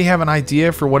 Does anybody have an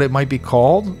idea for what it might be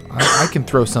called? I can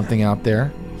throw something out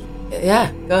there.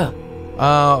 Yeah, go.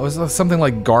 Was it something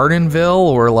like Gardenville,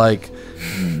 or like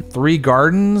 3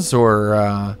 Gardens,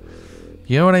 or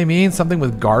you know what I mean? Something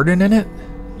with garden in it?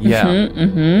 Yeah.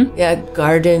 Yeah,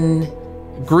 Garden.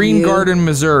 Green Garden,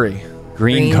 Missouri.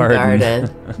 Green Garden.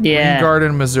 Yeah. Green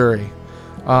Garden, Missouri.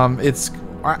 It's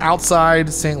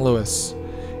outside St. Louis.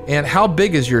 And how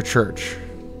big is your church?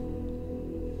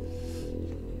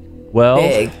 Well,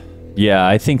 Big. yeah,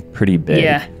 I think pretty big.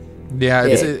 Yeah. Yeah,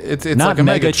 it's not like a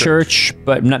mega church,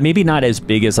 but maybe not as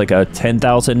big as like a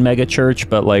 10,000 mega church,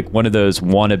 but like one of those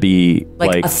wannabe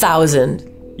like 1,000.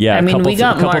 Yeah, I mean, we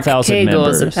got couple Mark thousand Cagle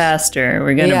members. as a pastor.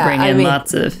 We're gonna bring in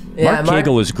lots of. Mark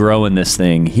Cagle is growing this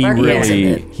thing.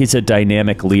 He's a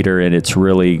dynamic leader, and it's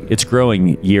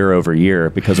growing year over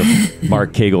year because of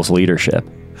Mark Cagle's leadership.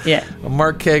 Yeah,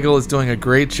 Mark Cagle is doing a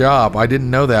great job. I didn't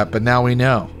know that, but now we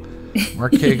know.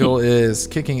 Mark Cagle is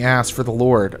kicking ass for the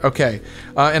Lord. Okay,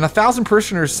 and 1,000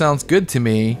 parishioners sounds good to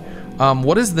me.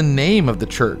 What is the name of the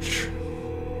church?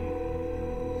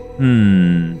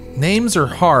 Names are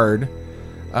hard.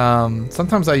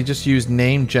 Sometimes I just use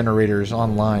name generators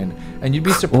online, and you'd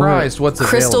be surprised what's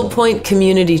available. Crystal Point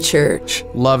Community Church.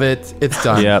 Love it. It's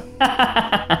done. Yep.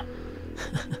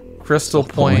 Crystal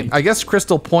Point. I guess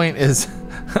Crystal Point is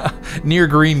near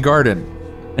Green Garden.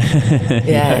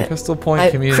 Yeah. Crystal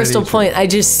Point Community Crystal Church. Point, I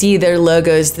just see their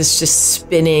logos, this just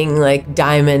spinning like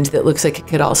diamond that looks like it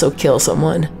could also kill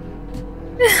someone.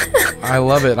 I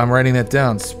love it. I'm writing that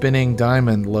down. Spinning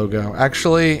diamond logo.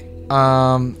 Actually,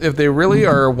 if they really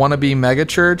are a wannabe mega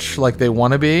church, like they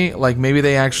want to be, like maybe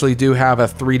they actually do have a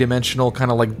 3-dimensional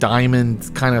kind of like diamond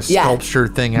kind of sculpture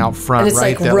thing out front, and it's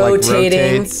right? like that rotating.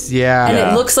 Like rotates. Yeah. And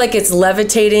it looks like it's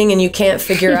levitating and you can't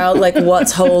figure out like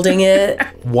what's holding it.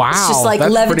 Wow. It's just like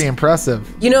that's pretty impressive.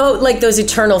 You know, like those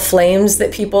eternal flames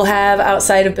that people have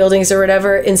outside of buildings or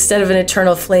whatever? Instead of an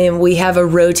eternal flame, we have a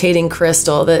rotating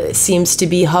crystal that seems to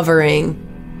be hovering.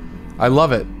 I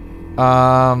love it.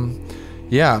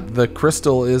 Yeah, the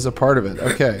crystal is a part of it.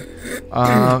 Okay.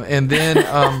 And then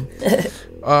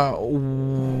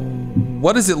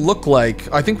what does it look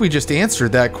like? I think we just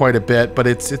answered that quite a bit, but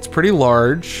it's pretty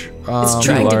large. It's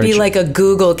trying to be like a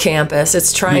Google campus.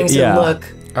 It's trying to look.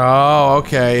 Oh,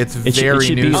 okay. It's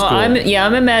very new school. I'm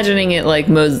imagining it like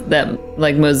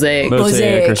mosaic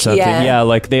or something. Yeah,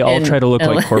 like they all try to look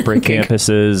like corporate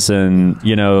campuses, and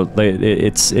you know,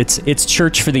 it's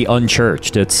church for the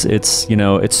unchurched.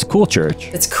 It's cool church.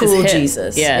 It's cool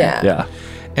Jesus. Yeah.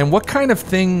 And what kind of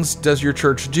things does your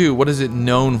church do? What is it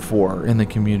known for in the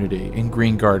community in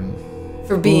Green Garden?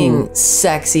 For being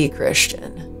sexy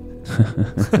Christian.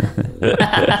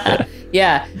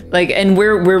 Yeah, like, and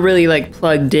we're really like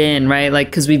plugged in, right? Like,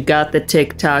 because we've got the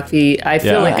TikTok feed. I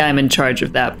feel like I'm in charge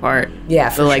of that part. Yeah,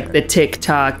 for like the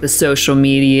TikTok, the social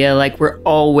media. Like, we're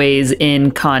always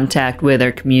in contact with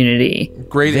our community.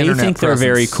 Great internet They think presence.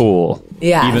 they're very cool.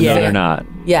 Yeah, even though they're not.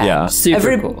 Yeah,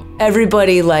 super cool.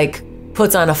 Everybody like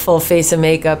puts on a full face of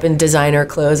makeup and designer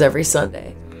clothes every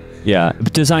Sunday. Yeah,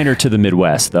 designer to the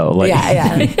Midwest though. Like,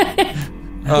 yeah,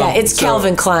 it's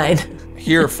Calvin Klein.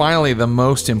 Here, finally, the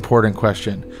most important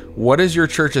question. What is your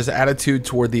church's attitude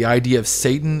toward the idea of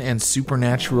Satan and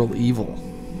supernatural evil?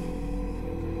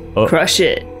 Crush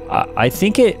it. I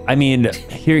think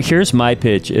here's my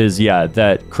pitch is,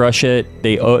 that Crush It,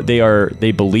 they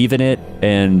believe in it,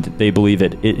 and they believe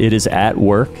it is at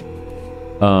work.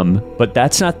 But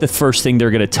that's not the first thing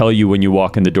they're going to tell you when you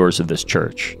walk in the doors of this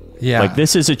church. Yeah. Like,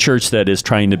 this is a church that is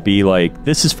trying to be like,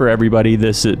 this is for everybody,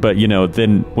 but you know,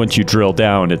 then once you drill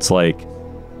down, it's like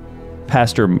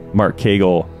Pastor Mark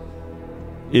Cagle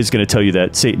is going to tell you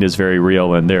that Satan is very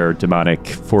real and there are demonic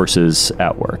forces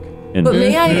at work. And But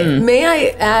may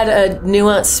I add a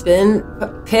nuanced spin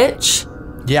pitch?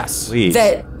 Yes. please.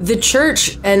 That the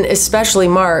church, and especially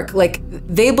Mark, like,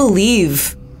 they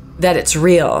believe that it's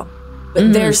real,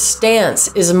 but their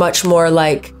stance is much more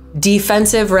like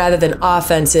defensive rather than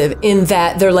offensive, in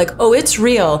that they're like, oh, it's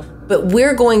real, but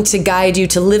we're going to guide you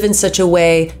to live in such a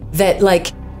way that like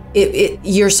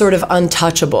you're sort of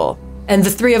untouchable. And the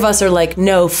three of us are like,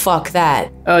 no, fuck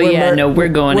that. We're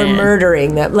going in. We're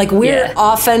murdering them. Like, we're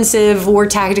offensive, we're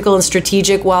tactical and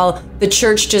strategic, while the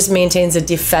church just maintains a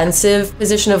defensive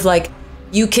position of like,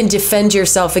 you can defend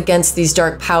yourself against these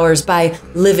dark powers by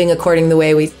living according to the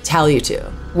way we tell you to.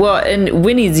 Well, and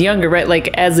Winnie's younger, right? Like,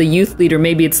 as a youth leader,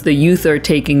 maybe it's the youth are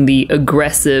taking the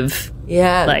aggressive,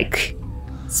 like,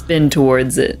 spin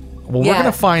towards it. Well, we're going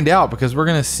to find out, because we're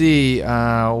going to see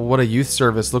what a youth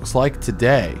service looks like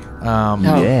today. But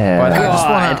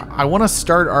I want to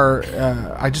start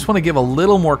I just want to give a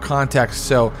little more context.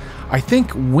 So I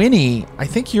think Winnie, I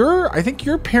think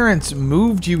your parents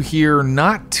moved you here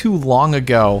not too long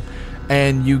ago,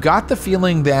 and you got the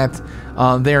feeling that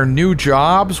their new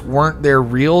jobs weren't their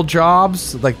real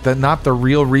jobs, like not the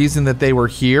real reason that they were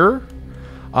here.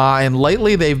 And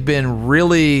lately they've been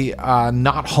really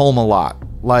not home a lot.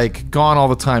 Like, gone all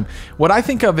the time. What I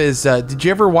think of is, did you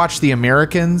ever watch The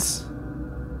Americans?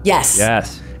 Yes.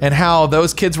 And how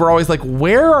those kids were always like,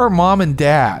 where are mom and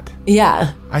dad?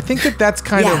 Yeah. I think that's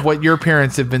kind of what your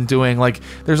parents have been doing. Like,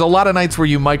 there's a lot of nights where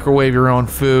you microwave your own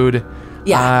food.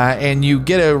 Yeah. And you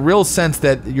get a real sense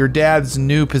that your dad's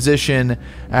new position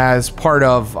as part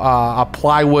of a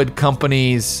plywood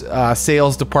company's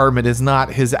sales department is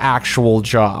not his actual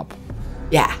job.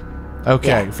 Yeah.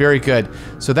 Okay, very good.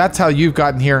 So that's how you've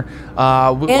gotten here.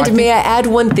 May I add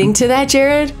one thing to that,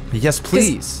 Jared? Yes,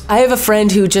 please. I have a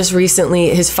friend who just recently,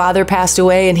 his father passed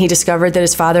away, and he discovered that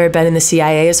his father had been in the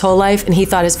CIA his whole life, and he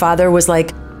thought his father was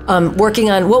like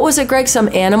working on, what was it, Greg? Some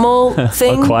animal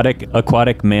thing?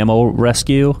 Aquatic mammal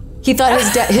rescue. He thought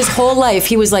his whole life,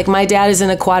 he was like, my dad is an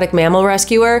aquatic mammal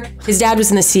rescuer. His dad was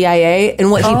in the CIA,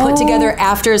 and what he put together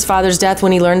after his father's death,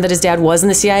 when he learned that his dad was in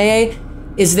the CIA,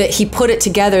 is that he put it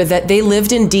together that they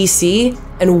lived in D.C.,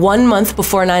 and 1 month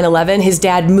before 9/11, his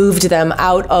dad moved them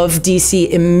out of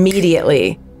D.C.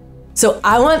 immediately. So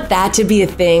I want that to be a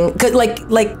thing,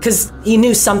 because he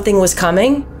knew something was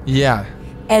coming. Yeah.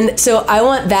 And so I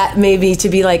want that maybe to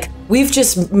be like, we've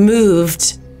just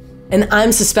moved, and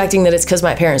I'm suspecting that it's because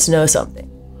my parents know something.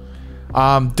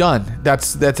 Done.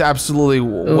 That's absolutely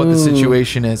what the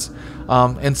situation is.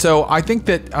 And so I think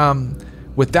that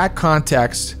with that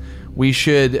context, we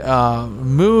should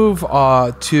move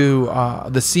to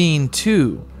the scene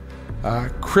to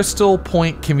Crystal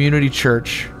Point Community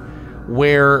Church,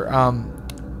 where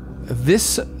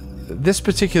this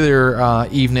particular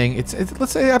evening, it's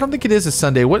let's say, I don't think it is a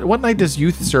Sunday. What night does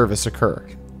youth service occur?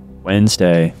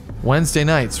 Wednesday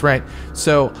nights, right?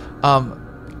 So,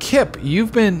 Kip,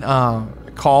 you've been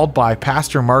called by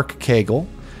Pastor Mark Cagle,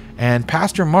 and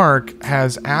Pastor Mark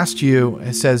has asked you.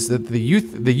 It says that the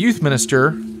youth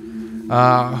minister.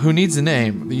 Who needs a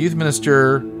name? The youth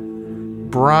minister,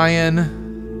 Brian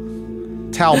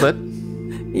Talbot.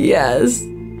 Yes.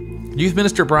 Youth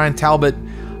minister Brian Talbot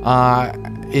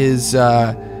is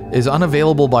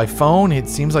unavailable by phone. It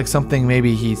seems like something,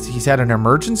 maybe he's had an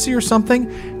emergency or something,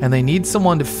 and they need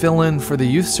someone to fill in for the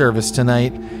youth service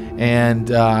tonight. And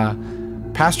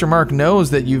Pastor Mark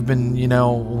knows that you've been,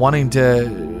 wanting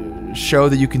to show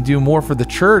that you can do more for the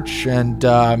church, and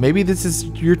maybe this is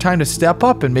your time to step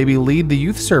up and maybe lead the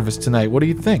youth service tonight. What do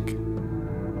you think?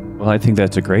 Well, I think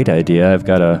that's a great idea. I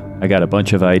got a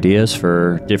bunch of ideas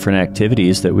for different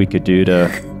activities that we could do to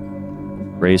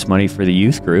raise money for the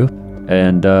youth group,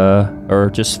 and or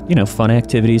just fun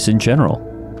activities in general.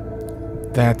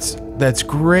 That's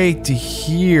great to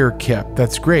hear, Kip.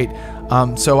 That's great.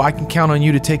 So I can count on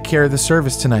you to take care of the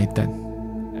service tonight then.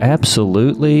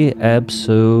 Absolutely.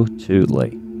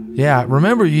 Yeah,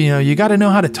 remember, you got to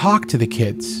know how to talk to the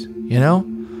kids,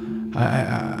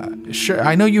 Sure,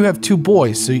 I know you have 2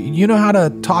 boys, so you know how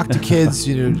to talk to kids,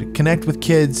 to connect with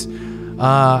kids.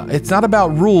 It's not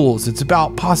about rules, it's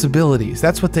about possibilities.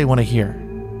 That's what they want to hear.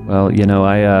 Well,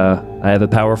 I have a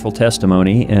powerful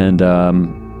testimony, and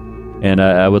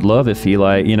I would love if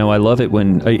Eli, I love it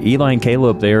when Eli and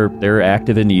Caleb, they're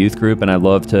active in the youth group, and I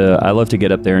love to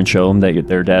get up there and show them that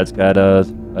their dad's got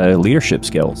leadership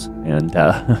skills, and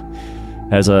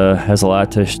has a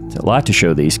lot to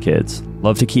show these kids.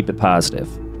 Love to keep it positive.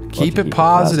 Keep it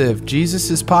positive. Jesus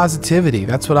is positivity.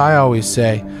 That's what I always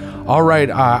say. All right,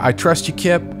 I trust you,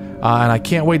 Kip, and I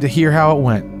can't wait to hear how it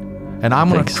went. And I'm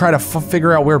going to try to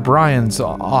figure out where Brian's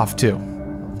off to.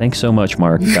 Thanks so much,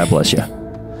 Mark. God bless you.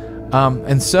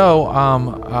 And so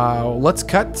let's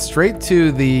cut straight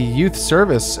to the youth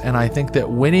service, and I think that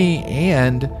Winnie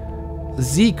and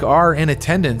Zeke are in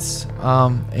attendance,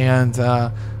 and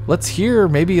let's hear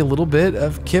maybe a little bit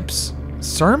of Kip's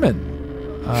sermon.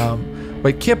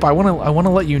 But Kip, I want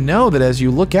to let you know that as you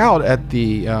look out at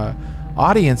the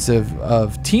audience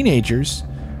of teenagers,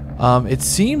 it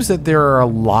seems that there are a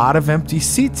lot of empty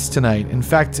seats tonight. In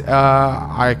fact,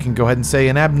 I can go ahead and say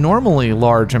an abnormally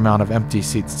large amount of empty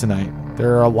seats tonight.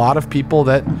 There are a lot of people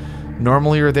that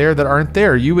normally are there that aren't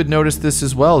there. You would notice this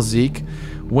as well, Zeke.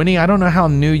 Winnie, I don't know how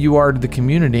new you are to the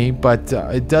community, but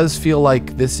it does feel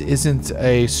like this isn't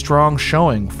a strong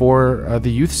showing for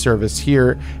the youth service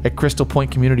here at Crystal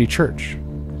Point Community Church.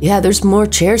 Yeah, there's more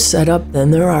chairs set up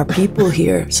than there are people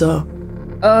here, so...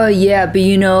 Yeah,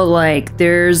 but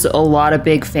there's a lot of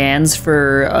big fans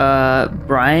for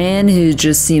Brian, who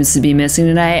just seems to be missing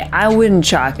tonight. I wouldn't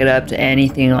chalk it up to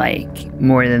anything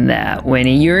more than that,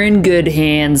 Winnie. You're in good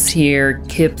hands here.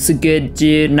 Kip's a good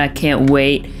dude, and I can't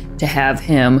wait to have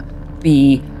him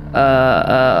be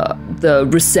the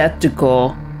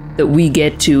receptacle that we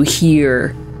get to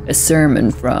hear a sermon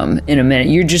from in a minute.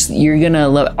 You're gonna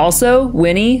love it. Also,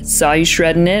 Winnie, saw you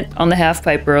shredding it on the half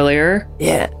pipe earlier.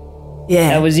 Yeah.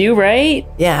 That was you, right?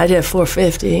 Yeah, I did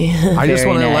 450. I just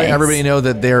want to let everybody know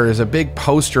that there is a big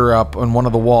poster up on one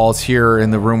of the walls here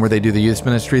in the room where they do the youth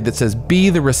ministry that says, "Be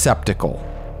the receptacle."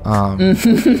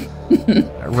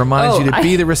 It reminds you to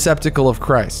be the receptacle of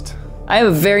Christ. I have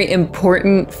a very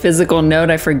important physical note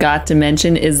I forgot to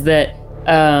mention is that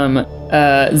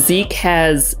Zeke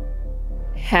has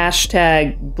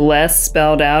 #bless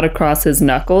spelled out across his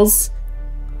knuckles.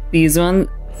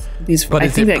 But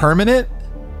is it permanent?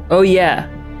 Oh yeah,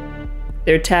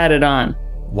 they're tatted on.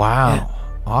 Wow, Yeah.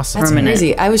 awesome. That's Permanent.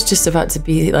 crazy. I was just about to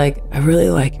be like, I really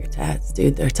like your tats,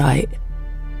 dude. They're tight.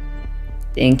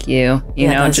 Thank you. You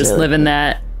Yeah, know, that's just really living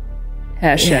cool. that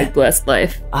Yeah. #blessed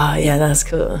life. Oh, yeah, that's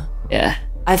cool. Yeah.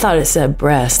 I thought it said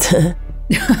breast.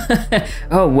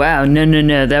 Oh wow, no,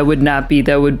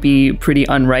 that would be pretty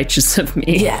unrighteous of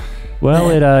me. Yeah. Well,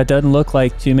 it doesn't look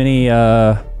like too many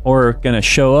are going to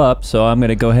show up, so I'm going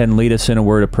to go ahead and lead us in a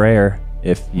word of prayer.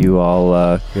 If you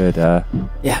all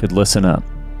could listen up.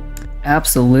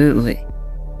 Absolutely.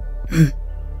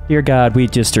 Dear God, we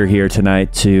just are here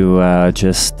tonight to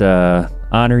just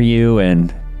honor you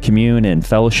and commune and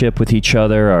fellowship with each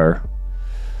other, our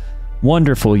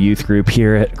wonderful youth group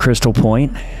here at Crystal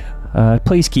Point.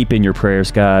 Please keep in your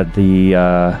prayers, God,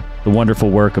 the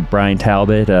wonderful work of Brian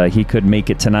Talbot. He couldn't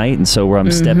make it tonight, and so I'm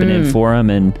stepping in for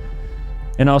him. And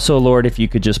also, Lord, if you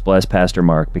could just bless Pastor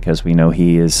Mark, because we know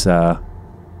he is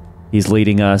he's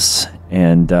leading us.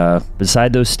 And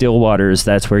beside those still waters,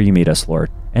 that's where you meet us, Lord.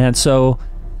 And so,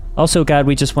 also, God,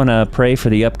 we just want to pray for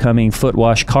the upcoming foot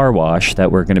wash car wash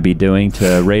that we're going to be doing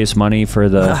to raise money for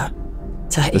the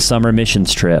summer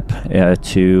missions trip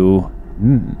to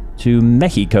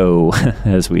Mexico,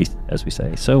 as we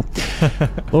say. So,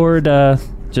 Lord,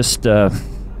 just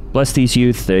bless these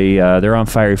youth. They're on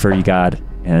fire for you, God,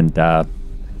 and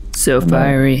So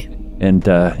fiery. And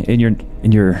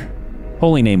in your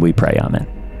holy name we pray, amen.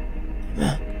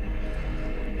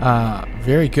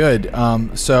 Very good.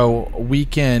 So we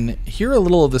can hear a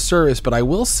little of the service, but I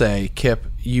will say, Kip,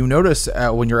 you notice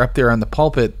when you're up there on the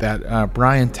pulpit that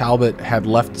Brian Talbot had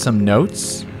left some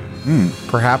notes,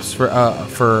 perhaps for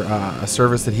a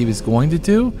service that he was going to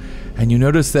do, and you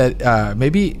notice that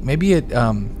maybe it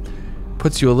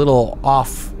puts you a little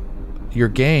off your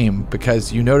game,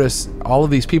 because you notice all of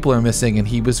these people are missing, and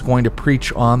he was going to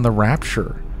preach on the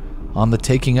rapture, on the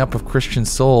taking up of Christian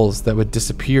souls that would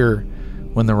disappear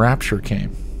when the rapture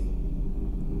came.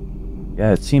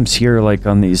 Yeah, it seems here like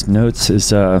on these notes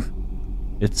is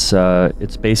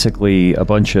it's basically a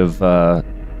bunch of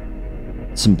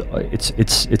some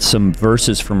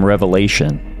verses from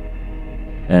Revelation,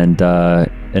 and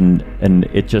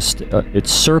it just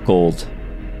it's circled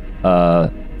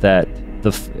that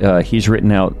he's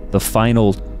written out the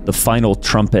final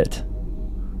trumpet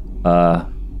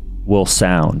will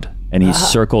sound, and he's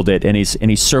circled it, and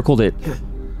he's circled it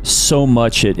so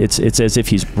much it's as if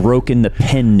he's broken the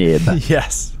pen nib.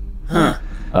 Yes.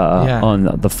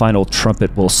 On the final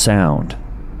trumpet will sound,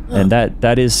 and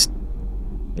that is,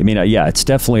 I mean, yeah, it's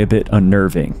definitely a bit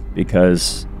unnerving,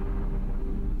 because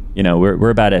we're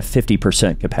about at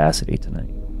 50% capacity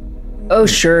tonight. Oh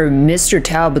sure, Mr.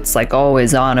 Talbot's like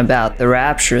always on about the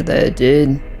rapture, that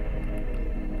dude.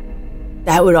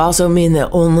 That would also mean that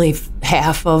only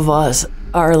half of us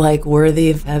are like worthy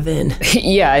of heaven.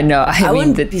 Yeah, I know. I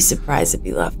wouldn't be surprised to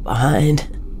be left behind.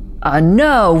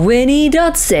 No, Winnie,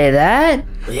 don't say that.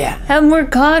 Yeah. Have more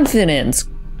confidence.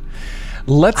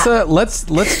 Let's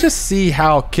just see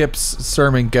how Kip's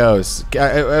sermon goes.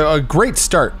 A great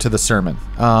start to the sermon.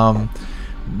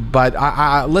 But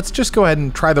let's just go ahead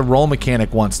and try the roll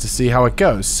mechanic once to see how it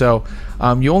goes. So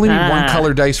you only need one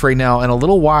color dice right now. In a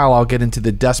little while, I'll get into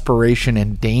the desperation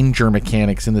and danger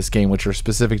mechanics in this game, which are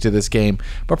specific to this game.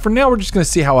 But for now, we're just going to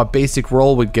see how a basic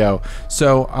roll would go.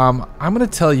 So I'm going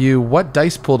to tell you what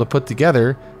dice pool to put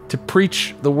together to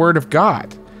preach the word of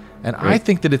God. And I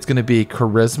think that it's going to be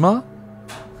charisma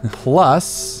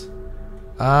plus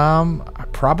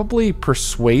probably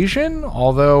persuasion,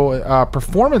 although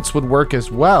performance would work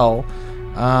as well.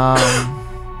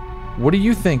 What do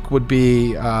you think would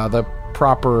be the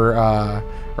proper,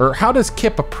 or how does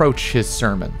Kip approach his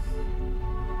sermon?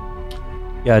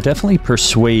 Yeah, definitely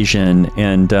persuasion,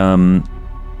 and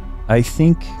I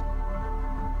think,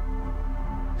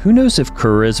 who knows if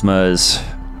charisma is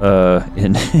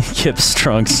in Kip's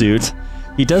strong suit.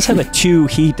 He does have a 2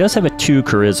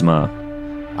 charisma.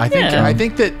 I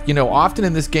think that, often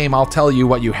in this game, I'll tell you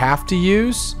what you have to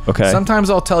use. Okay. Sometimes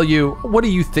I'll tell you, what do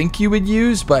you think you would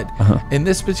use? But in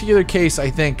this particular case, I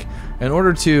think in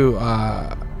order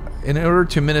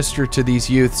to minister to these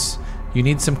youths, you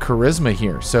need some charisma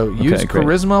here. So use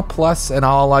charisma plus, and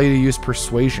I'll allow you to use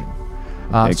persuasion.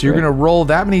 So you're going to roll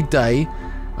that many die.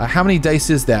 How many dice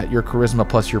is that, your charisma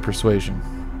plus your persuasion?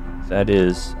 That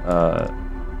is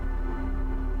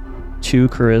 2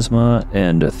 charisma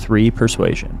and 3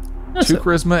 persuasion. 2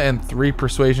 charisma and 3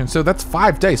 persuasion. So that's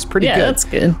 5 dice. Pretty good. Yeah, that's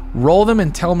good. Roll them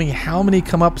and tell me how many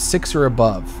come up 6 or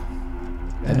above.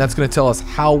 And that's going to tell us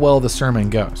how well the sermon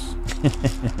goes.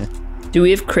 Do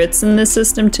we have crits in this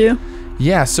system too?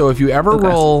 Yeah, so if you ever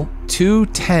roll 2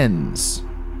 10s,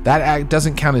 that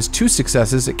doesn't count as 2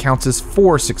 successes, it counts as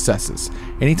 4 successes.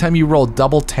 Anytime you roll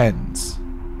double 10s.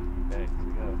 Okay, here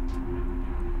we go.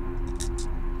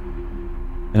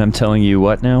 And I'm telling you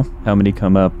what now? How many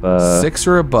come up? 6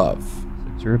 or above.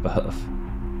 6 or above.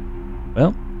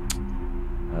 Well,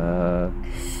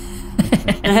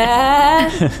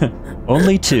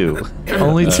 only 2.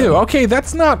 Only 2. Okay,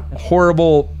 that's not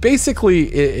horrible. Basically,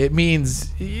 it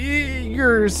means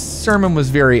your sermon was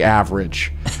very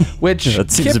average, which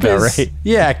that seems Kip about is, right.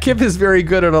 Yeah, Kip is very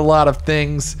good at a lot of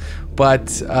things,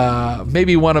 but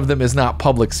maybe one of them is not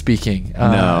public speaking.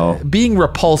 No. Being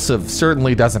repulsive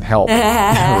certainly doesn't help.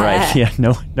 Right, yeah,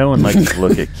 no one likes to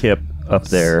look at Kip up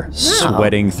there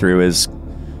sweating through his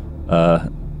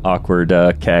awkward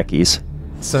khakis.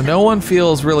 So no one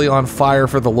feels really on fire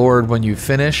for the Lord when you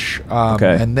finish.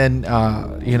 Okay. And then,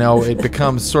 it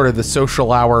becomes sort of the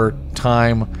social hour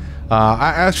time.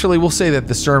 We'll say that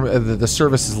the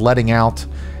service is letting out.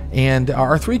 And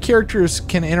our 3 characters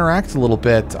can interact a little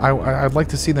bit. I'd like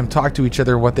to see them talk to each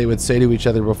other, what they would say to each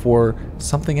other before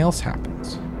something else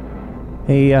happens.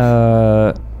 Hey,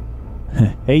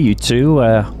 hey, you two.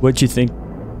 What'd you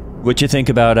think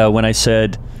about when I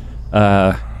said,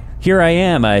 here I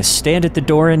am, I stand at the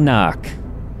door and knock.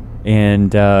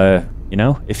 And,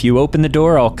 if you open the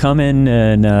door, I'll come in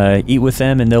and eat with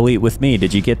them and they'll eat with me.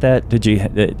 Did you get that? Did you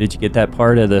get that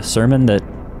part of the sermon? Did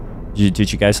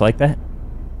you guys like that?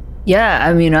 Yeah,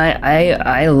 I mean,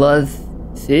 I love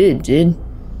food, dude.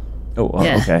 Oh,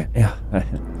 Yeah. Okay. Yeah.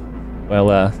 Well,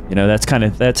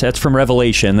 that's from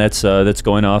Revelation. That's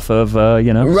going off of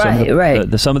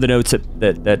Right, some of the notes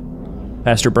that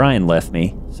Pastor Brian left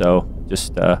me. So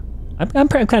just I'm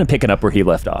kind of picking up where he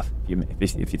left off.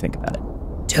 If you think about it.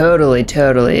 Totally.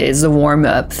 It's the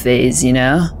warm-up phase, you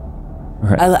know?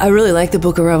 Right. I really like the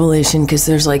Book of Revelation because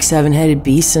there's like 7-headed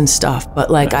beasts and stuff. But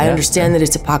like, I understand that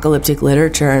it's apocalyptic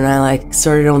literature, and I like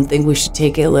sort of don't think we should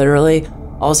take it literally.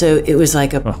 Also, it was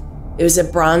like it was a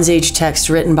Bronze Age text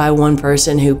written by one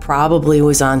person who probably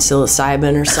was on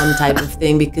psilocybin or some type of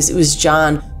thing, because it was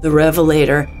John the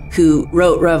Revelator who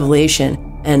wrote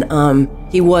Revelation, and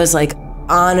he was like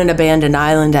on an abandoned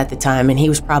island at the time, and he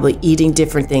was probably eating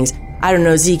different things. I don't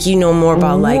know, Zeke, you know more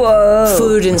about like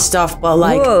food and stuff, but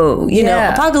like, you know,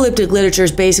 apocalyptic literature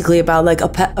is basically about like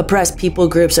oppressed people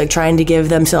groups like trying to give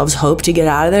themselves hope to get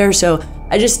out of there. So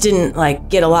I just didn't like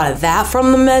get a lot of that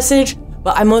from the message,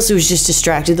 but I mostly was just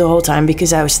distracted the whole time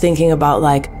because I was thinking about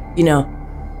like, you know,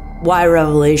 why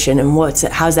Revelation and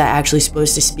how's that actually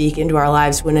supposed to speak into our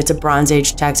lives when it's a Bronze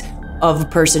Age text of a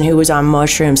person who was on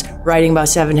mushrooms writing about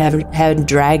 7-headed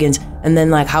dragons, and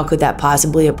then like how could that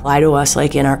possibly apply to us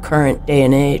like in our current day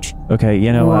and age? Okay,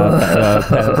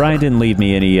 Brian didn't leave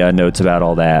me any notes about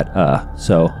all that,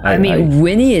 so I mean,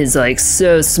 Winnie is like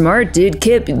so smart, dude.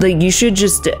 Kip, like you should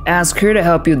just ask her to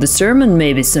help you with the sermon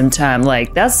maybe sometime.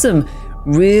 Like that's some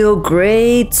real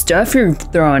great stuff you're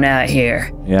throwing out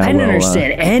here. Yeah, I didn't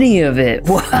understand any of it.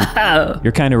 Wow.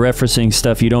 You're kind of referencing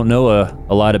stuff you don't know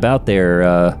a lot about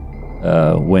there,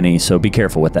 Winnie, so be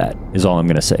careful with that, is all I'm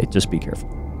going to say. Just be careful.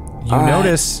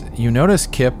 You notice,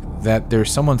 Kip, that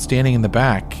there's someone standing in the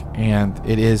back, and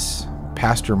it is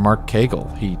Pastor Mark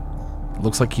Cagle. He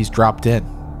looks like he's dropped in.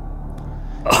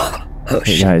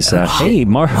 Hey guys, hey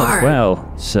Mark.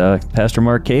 Well, it's Pastor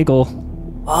Mark Cagle.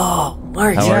 Oh,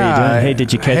 Mark. How are you doing? Hey,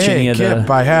 did you catch any of Kip,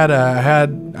 the...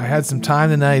 I had some time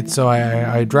tonight, so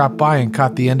I dropped by and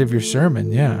caught the end of your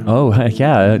sermon. Yeah. Oh,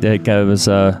 yeah. I was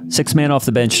 6 man off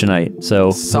the bench tonight.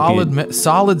 So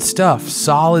solid stuff.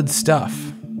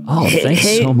 Oh,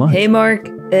 thanks so much. Hey, Mark.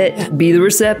 Be the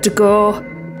receptacle.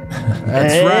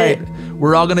 That's right.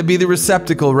 We're all gonna be the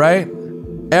receptacle, right?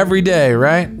 Every day,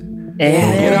 right?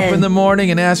 Get up in the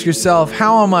morning and ask yourself,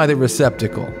 how am I the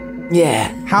receptacle?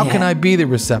 Yeah. How can I be the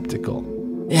receptacle?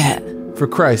 Yeah. For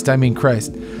Christ, I mean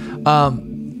Christ.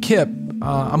 Kip,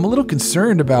 I'm a little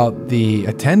concerned about the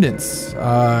attendance,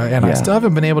 and I still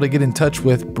haven't been able to get in touch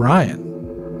with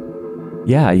Brian.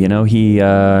 Yeah, he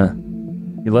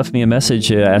left me a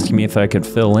message asking me if I could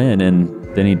fill in, and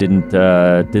then he didn't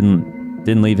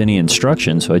leave any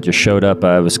instructions, so I just showed up.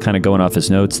 I was kind of going off his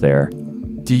notes there.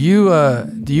 Do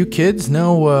you kids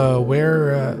know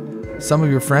where some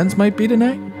of your friends might be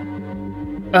tonight?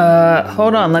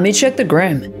 Hold on, let me check the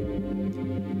gram.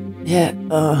 Yeah.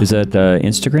 Is that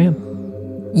Instagram?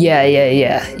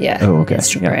 Yeah. Oh, okay.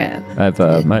 Instagram. Yeah.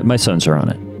 I've my sons are on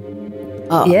it.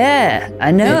 Oh. Yeah,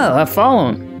 I know. I follow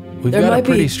him. We've got a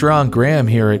pretty strong gram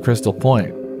here at Crystal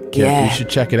Point. Kip, Yeah. you should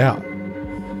check it out.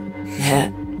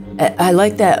 Yeah. I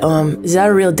like that. Is that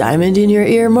a real diamond in your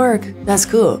ear, Mark? That's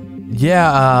cool.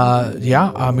 Yeah,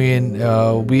 I mean,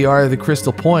 we are the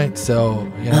Crystal Point,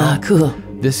 so you know. Cool.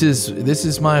 This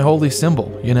is my holy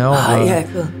symbol, you know. Yeah,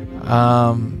 cool.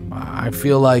 I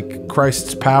feel like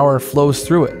Christ's power flows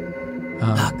through it.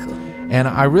 Cool. And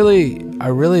I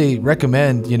really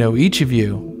recommend, you know, each of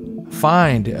you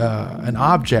find an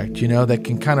object, you know, that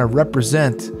can kind of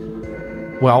represent,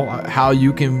 well, how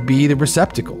you can be the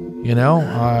receptacle, you know.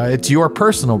 It's your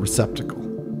personal receptacle.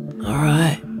 All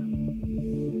right.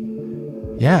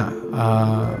 Yeah.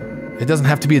 It doesn't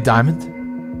have to be a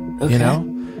diamond, Okay. you know.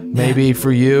 Maybe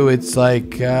for you, it's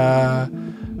like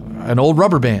an old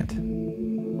rubber band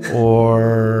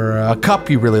or a cup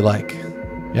you really like.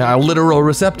 Yeah, a literal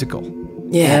receptacle.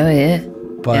 Yeah. Oh yeah.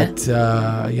 But,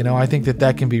 you know, I think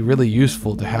that can be really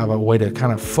useful to have a way to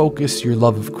kind of focus your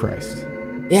love of Christ.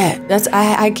 Yeah.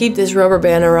 I keep this rubber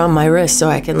band around my wrist so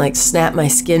I can like snap my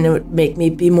skin and it would make me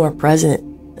be more present.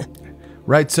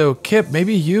 Right. So, Kip,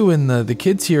 maybe you and the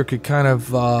kids here could kind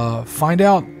of find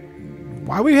out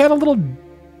why we had a little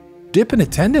dip in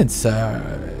attendance.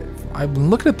 I've been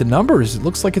looking at the numbers. It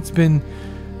looks like it's been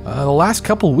the last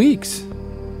couple weeks.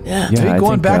 Yeah. Maybe I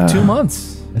going think, back 2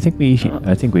 months. I think we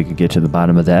could get to the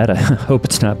bottom of that. I hope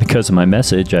it's not because of my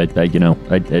message. I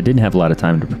didn't have a lot of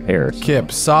time to prepare. So.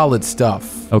 Kip, solid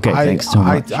stuff. Okay, thanks so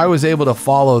much. I was able to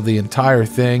follow the entire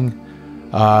thing.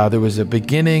 There was a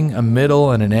beginning, a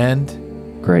middle, and an end.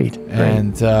 Great.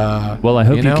 And Well, I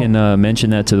hope you can mention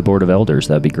that to the Board of Elders.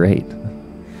 That'd be great.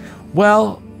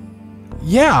 Well,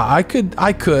 yeah, I could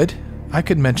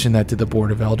mention that to the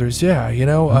Board of Elders. Yeah, you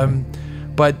know,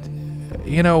 but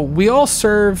you know, we all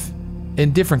serve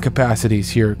in different capacities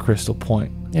here at Crystal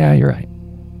Point. Yeah, you're right.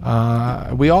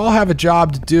 We all have a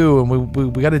job to do, and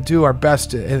we got to do our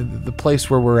best in the place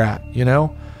where we're at. You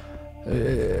know,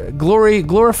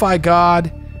 glorify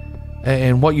God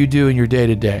and what you do in your day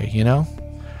to day. You know,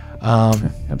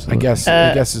 Absolutely.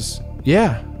 I guess is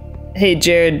yeah. Hey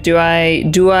Jared, do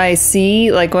I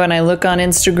see, like when I look on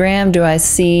Instagram, do I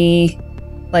see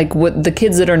like what the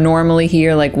kids that are normally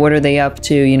here, like what are they up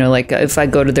to? You know, like if I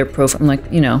go to their profile, I'm like,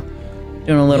 you know,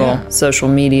 doing a little social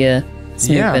media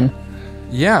snooping.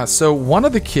 Yeah, so one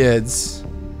of the kids,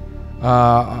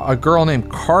 a girl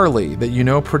named Carly that you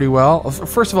know pretty well.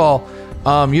 First of all,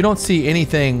 you don't see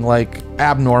anything like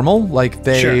abnormal, like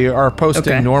they are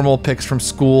posting normal pics from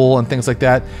school and things like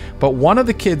that. But one of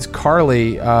the kids,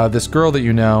 Carly, this girl that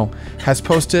you know, has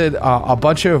posted a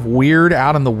bunch of weird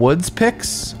out in the woods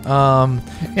pics.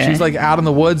 She's like out in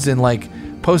the woods and like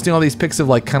posting all these pics of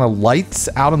like kind of lights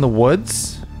out in the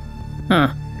woods.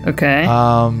 Huh. Okay.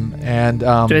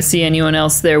 Do I see anyone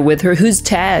else there with her? Who's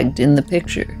tagged in the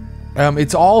picture?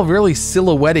 It's all really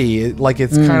silhouette-y. Like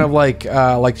it's kind of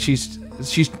like she's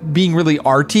being really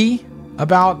arty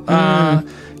about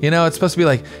you know, it's supposed to be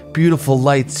like beautiful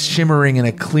lights shimmering in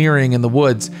a clearing in the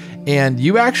woods, and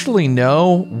you actually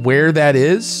know where that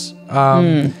is.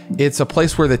 It's a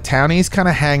place where the townies kind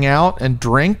of hang out and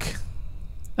drink.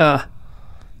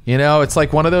 You know, it's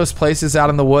like one of those places out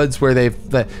in the woods where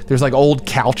there's like old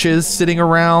couches sitting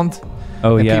around.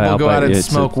 Oh and yeah, people go out and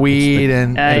smoke weed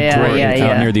and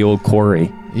out near the old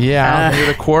quarry. Yeah, out near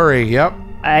the quarry. Yep.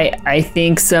 I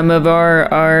think some of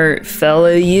our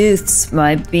fellow youths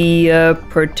might be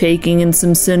partaking in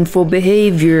some sinful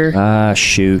behavior.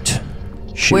 Shoot.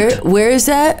 Where is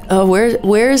that?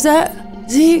 Where is that,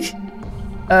 Zeke?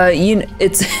 You know,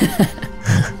 it's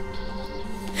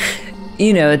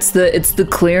you know, it's the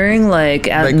clearing, like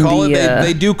out They in call the, it.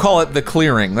 They do call it the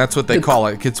clearing. That's what they call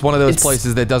it. It's one of those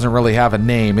places that doesn't really have a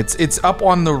name. It's up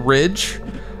on the ridge,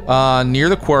 near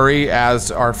the quarry,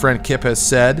 as our friend Kip has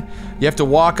said. You have to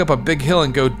walk up a big hill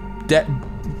and go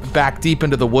back deep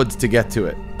into the woods to get to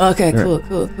it. Okay, cool.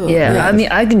 Yeah, I mean,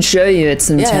 I can show you at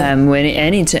some time when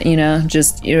anytime, you know,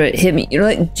 just hit me. You're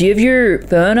like, do you have your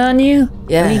phone on you?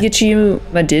 Yeah. Let me get you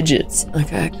my digits.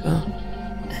 Okay,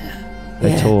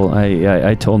 cool.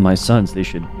 I told my sons they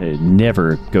should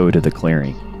never go to the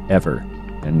clearing ever,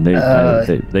 and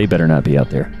they better not be out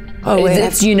there. Oh, wait,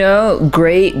 It's, you know,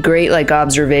 great like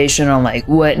observation on like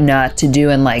what not to do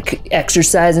and like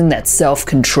exercising that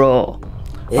self-control.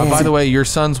 By the way, your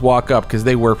sons walk up because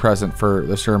they were present for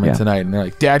the sermon tonight, and they're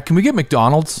like, "Dad, can we get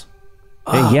McDonald's?"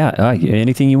 Hey,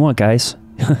 anything you want, guys.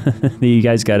 You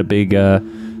guys got a big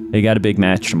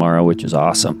match tomorrow, which is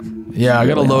awesome. Yeah, I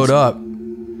gotta load up.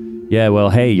 Yeah, well,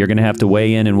 hey, you're gonna have to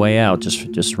weigh in and weigh out.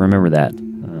 Just remember that.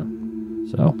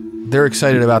 So they're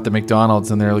excited about the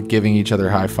McDonald's, and they're like, giving each other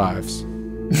high fives.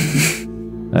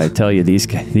 I tell you, these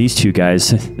two guys,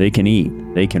 they can eat.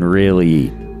 They can really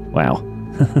eat. Wow.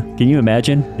 Can you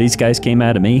imagine? These guys came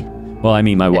out of me. Well, I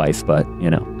mean my wife, but you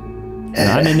know,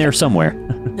 I'm in there somewhere.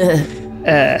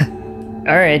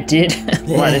 All right, dude.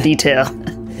 A lot of detail.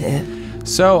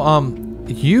 So,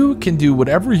 you can do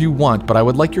whatever you want, but I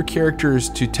would like your characters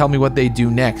to tell me what they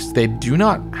do next. They do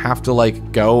not have to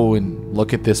like go and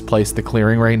look at this place, the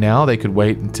clearing, right now. They could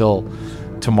wait until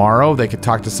tomorrow. They could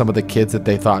talk to some of the kids that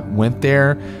they thought went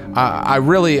there.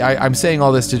 I'm saying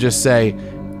all this to just say,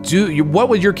 what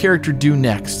would your character do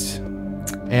next?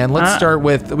 And we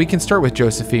can start with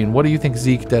Josephine. What do you think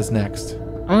Zeke does next?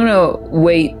 I'm gonna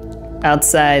wait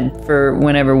outside for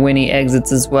whenever Winnie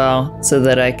exits as well, so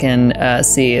that I can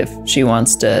see if she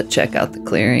wants to check out the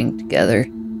clearing together.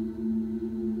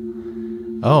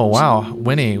 Oh wow,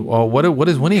 Winnie. Well, what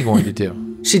is Winnie going to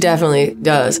do? She definitely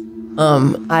does.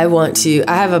 I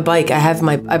have a bike.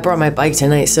 I brought my bike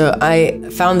tonight, so I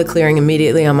found the clearing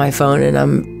immediately on my phone, and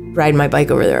I'm riding my bike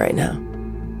over there right now.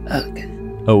 Okay.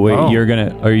 Oh wait,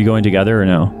 are you going together or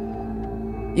no?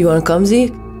 You want to come,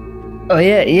 Zeke? Oh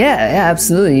yeah,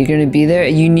 absolutely. You're gonna be there.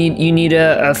 You need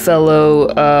a fellow,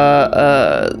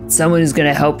 someone who's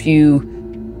gonna help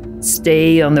you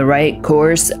stay on the right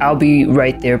course. I'll be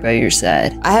right there by your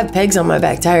side. I have pegs on my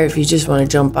back tire. If you just want to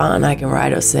jump on, I can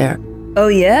ride us there. Oh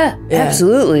yeah.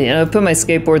 Absolutely. And I'll put my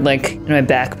skateboard like in my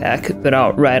backpack, but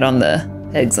I'll ride on the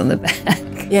pegs on the back.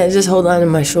 Yeah, just hold on to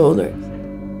my shoulder.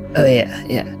 Oh yeah.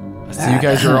 So you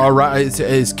guys are all right.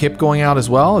 Is Kip going out as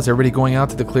well? Is everybody going out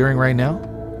to the clearing right now?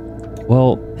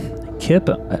 Well, Kip,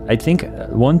 I think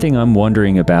one thing I'm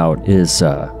wondering about is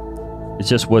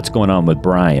just what's going on with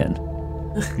Brian.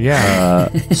 Yeah.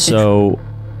 So,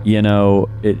 you know,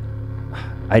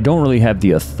 I don't really have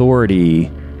the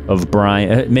authority of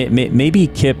Brian. Maybe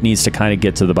Kip needs to kind of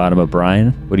get to the bottom of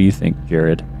Brian. What do you think,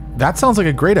 Jared? That sounds like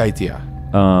a great idea.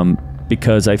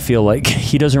 Because I feel like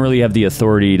he doesn't really have the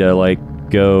authority to like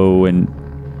go and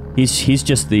he's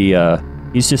just the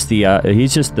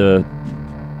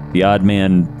odd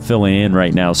man filling in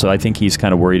right now. So I think he's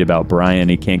kind of worried about Brian.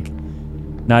 He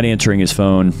not answering his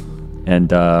phone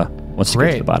and wants to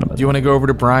get to the bottom of it. Do you want to go over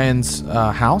to Brian's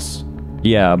house?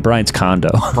 Yeah, Brian's condo.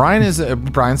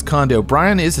 Brian's condo.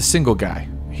 Brian is a single guy.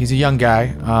 He's a young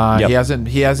guy. Yep.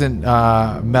 He hasn't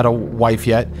met a wife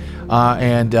yet,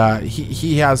 and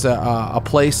he has a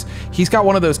place. He's got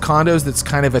one of those condos that's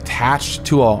kind of attached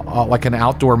to like an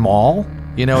outdoor mall.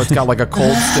 You know, it's got like a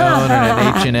Cold Stone and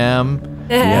an H&M,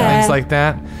 things like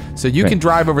that. So you can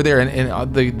drive over there,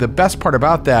 and the best part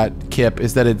about that, Kip,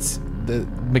 is that the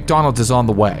McDonald's is on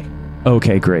the way.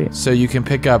 Okay, great. So you can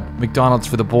pick up McDonald's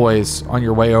for the boys on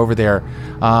your way over there.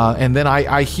 And then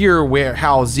I hear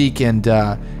how Zeke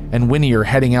and Winnie are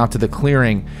heading out to the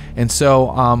clearing. And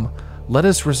so let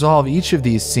us resolve each of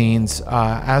these scenes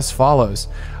as follows.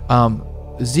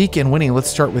 Zeke and Winnie, let's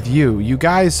start with you. You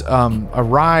guys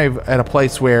arrive at a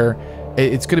place where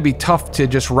it's going to be tough to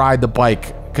just ride the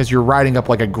bike because you're riding up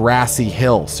like a grassy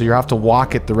hill. So you have to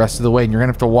walk it the rest of the way, and you're going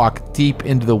to have to walk deep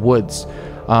into the woods.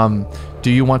 Do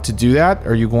you want to do that?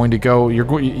 Or are you going to go?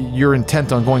 You're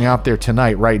intent on going out there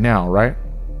tonight, right now, right?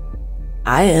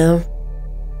 I am.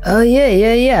 Oh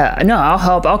yeah. No, I'll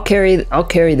help. I'll carry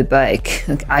the bike.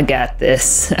 I got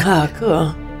this. Oh,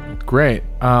 cool. Great.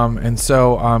 And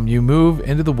so you move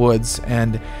into the woods,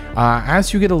 and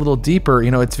as you get a little deeper,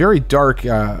 you know, it's very dark.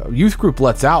 Youth group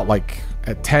lets out like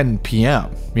at 10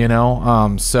 p.m., you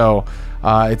know? So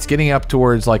it's getting up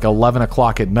towards like 11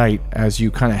 o'clock at night as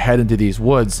you kind of head into these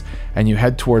woods and you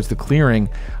head towards the clearing.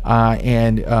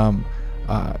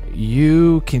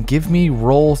 You can give me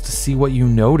rolls to see what you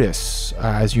notice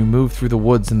as you move through the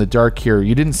woods in the dark here.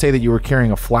 You didn't say that you were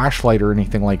carrying a flashlight or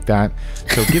anything like that.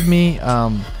 So give me,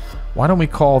 why don't we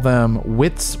call them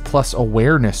wits plus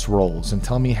awareness rolls, and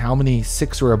tell me how many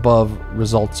 6 or above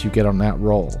results you get on that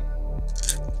roll.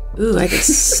 Ooh, I get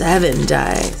 7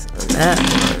 dice on that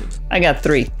one. I got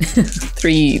 3.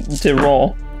 3 to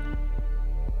roll.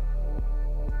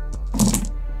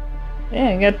 Yeah,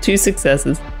 I got 2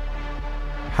 successes.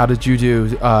 How did you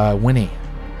do, Winnie?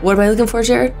 What am I looking for,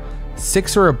 Jared?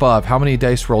 6 or above. How many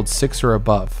dice rolled 6 or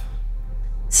above?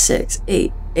 6,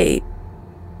 8, 8,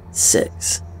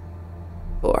 6,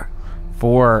 4.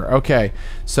 4. Okay.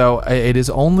 So it is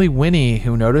only Winnie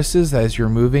who notices as you're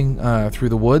moving through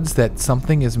the woods that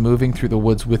something is moving through the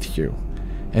woods with you.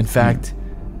 In fact,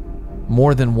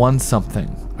 more than one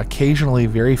something. Occasionally,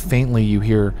 very faintly, you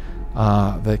hear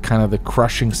the kind of the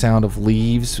crushing sound of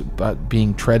leaves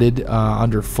being treaded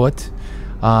underfoot.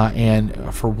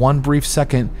 And for one brief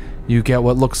second, you get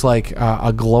what looks like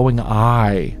a glowing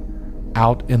eye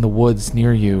out in the woods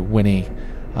near you, Winnie.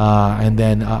 And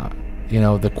then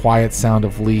the quiet sound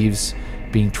of leaves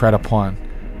being tread upon.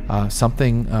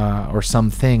 Something or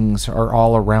some things are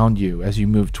all around you as you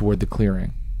move toward the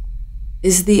clearing.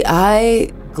 Is the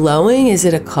eye glowing? Is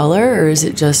it a color, or is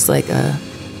it just like a...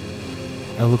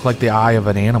 It looked like the eye of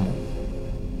an animal.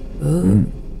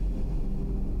 Ooh.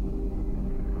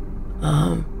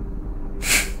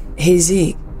 Hey,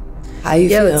 Zeke. How you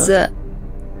feel? What's up?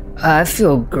 I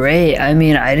feel great. I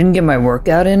mean, I didn't get my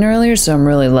workout in earlier, so I'm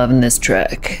really loving this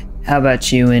trek. How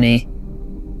about you, Winnie?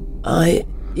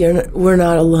 We're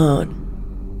not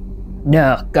alone.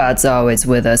 No, God's always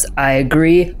with us. I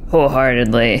agree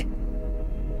wholeheartedly.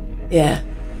 Yeah.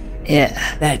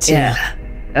 Yeah. That too. Yeah.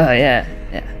 Oh, yeah.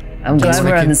 Yeah. I'm glad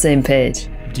we're on the same page.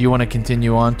 Do you want to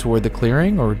continue on toward the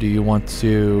clearing, or do you want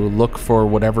to look for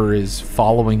whatever is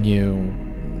following you,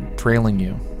 trailing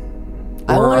you?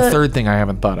 Or a third thing I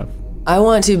haven't thought of. I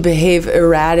want to behave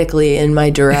erratically in my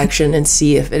direction and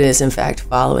see if it is in fact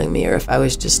following me or if I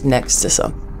was just next to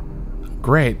something.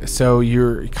 Great. So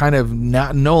you're kind of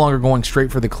no longer going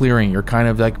straight for the clearing. You're kind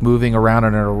of like moving around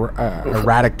in an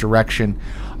erratic direction.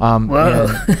 Whoa.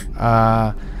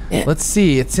 Yeah. Let's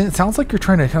see. It sounds like you're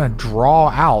trying to kind of draw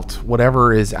out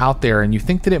whatever is out there, and you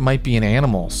think that it might be an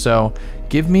animal. So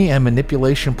give me a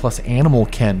manipulation plus animal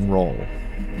ken roll.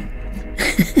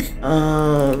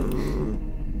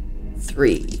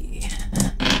 3.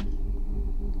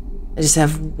 I just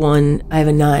have one. I have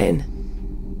a 9.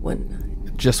 1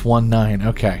 9. Just 1 9.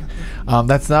 Okay.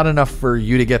 That's not enough for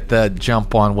you to get the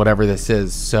jump on whatever this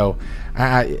is. So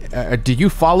do you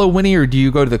follow Winnie, or do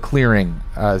you go to the clearing,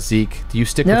 Zeke? Do you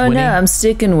stick with Winnie? No, I'm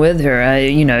sticking with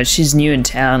her. She's new in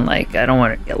town. Like, I don't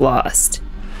want her to get lost.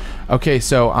 Okay,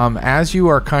 so as you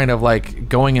are kind of like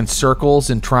going in circles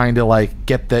and trying to like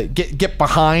get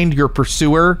behind your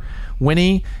pursuer,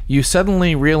 Winnie, you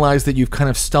suddenly realize that you've kind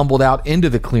of stumbled out into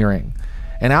the clearing.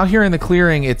 And out here in the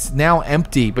clearing, it's now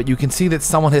empty, but you can see that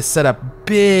someone has set up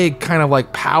big kind of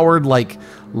like powered like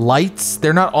lights.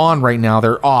 They're not on right now,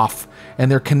 they're off. And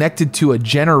they're connected to a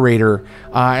generator,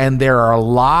 and there are a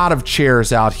lot of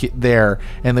chairs out there,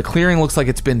 and the clearing looks like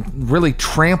it's been really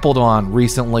trampled on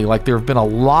recently. Like there have been a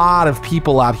lot of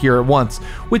people out here at once,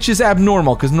 which is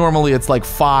abnormal because normally it's like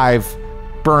 5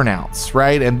 burnouts,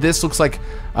 right? And this looks like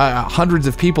hundreds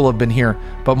of people have been here.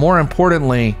 But more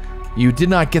importantly, you did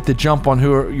not get the jump on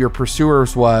who your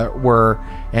pursuers were,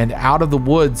 and out of the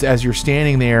woods as you're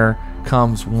standing there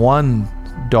comes one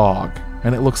dog,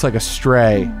 and it looks like a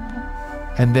stray.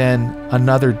 And then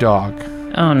another dog.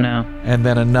 Oh no. And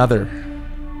then another.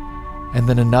 And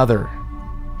then another.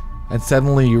 And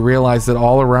suddenly you realize that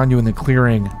all around you in the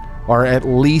clearing are at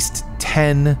least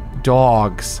 10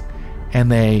 dogs. And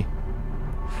they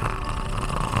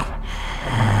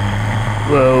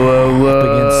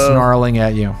begin snarling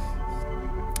at you.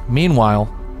 Meanwhile,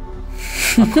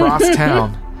 across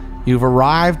town, you've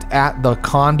arrived at the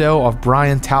condo of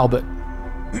Brian Talbot.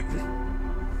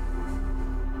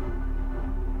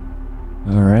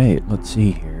 All right, let's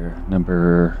see here.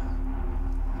 Number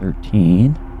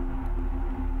 13.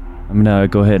 I'm gonna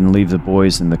go ahead and leave the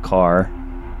boys in the car.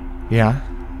 Yeah.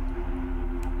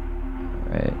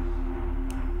 All right.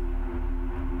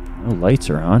 No lights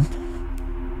are on.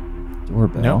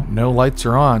 Doorbell. No lights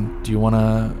are on. Do you want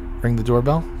to ring the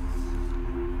doorbell?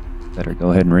 Better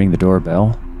go ahead and ring the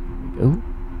doorbell. There we go.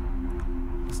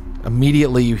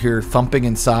 Immediately you hear thumping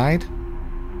inside,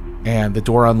 and the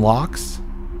door unlocks.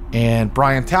 And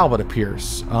Brian Talbot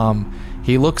appears.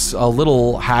 He looks a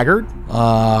little haggard,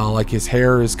 like his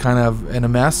hair is kind of in a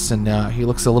mess, and he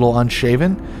looks a little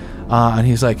unshaven. And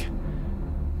he's like,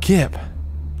 Kip,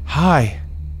 hi.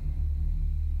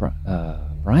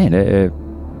 Brian,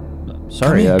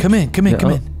 sorry. Come in.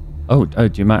 Oh, do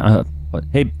you mind? What?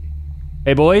 Hey,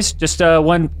 boys, just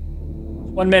one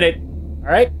minute, all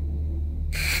right?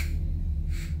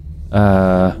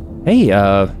 Hey,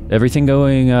 everything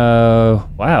going,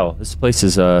 wow, this place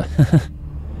is,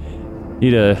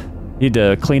 need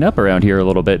to clean up around here a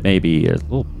little bit, maybe, a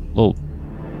little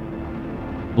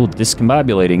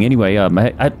discombobulating. Anyway,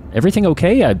 everything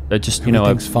okay? I just,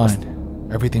 everything's fine.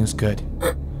 Everything's good.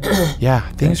 Yeah,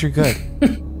 things are good.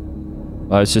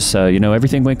 It's just,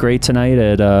 everything went great tonight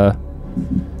at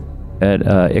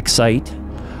Excite.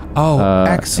 Oh,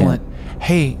 excellent.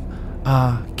 Hey,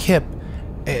 Kip,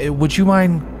 would you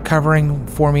mind covering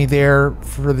for me there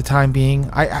for the time being?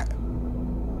 I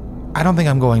don't think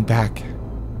I'm going back.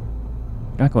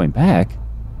 You're not going back?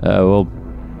 Well,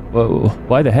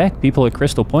 why the heck? People at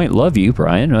Crystal Point love you,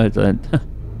 Brian.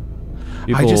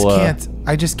 People,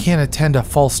 I just can't attend a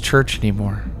false church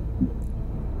anymore.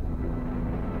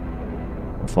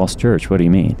 False church? What do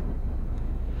you mean?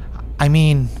 I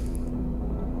mean,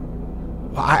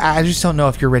 I just don't know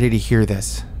if you're ready to hear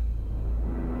this.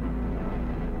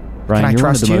 Brian, Can I you're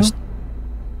trust one of the you? most.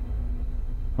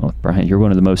 Oh, Brian, you're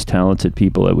one of the most talented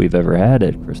people that we've ever had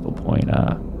at Crystal Point.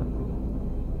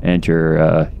 And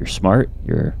you're smart.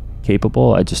 You're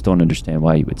capable. I just don't understand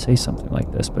why you would say something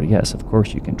like this. But yes, of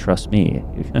course, you can trust me.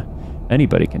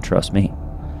 Anybody can trust me.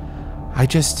 I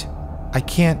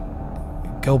can't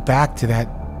go back to that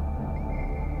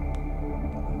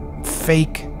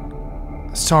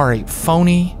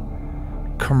phony,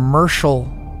 commercial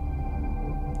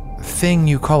thing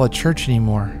you call a church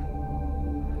anymore.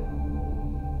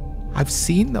 I've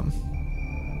seen them,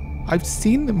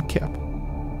 Kip.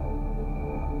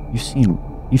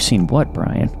 You've seen what,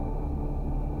 Brian?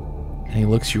 And he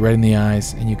looks you right in the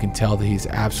eyes, and you can tell that he's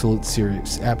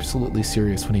absolutely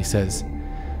serious when he says,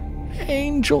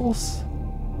 angels.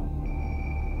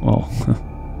 Well,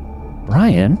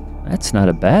 Brian, that's not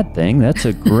a bad thing. That's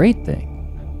a great thing.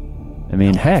 I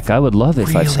mean, heck, I would love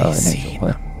if I saw an angel.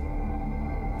 What?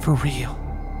 For real.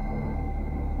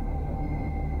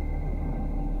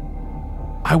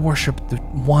 I worship the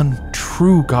one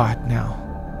true God now,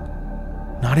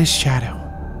 not his shadow.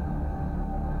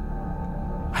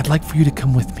 I'd like for you to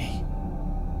come with me.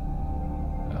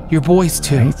 Your boys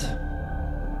too. Right.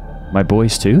 My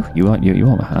boys too? You want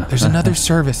huh? There's another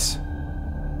service.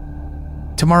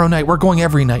 Tomorrow night. We're going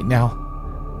every night now.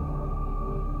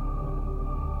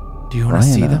 Do you want to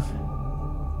see them?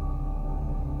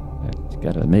 I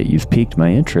gotta admit, you've piqued my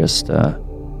interest.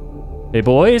 Hey,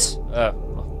 boys.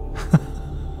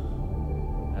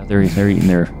 They're eating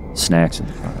their snacks in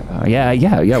the car. Yeah.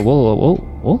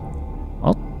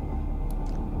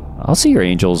 I'll see your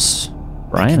angels,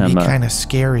 Brian. It can be kind of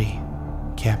scary,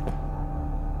 Kip.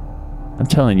 I'm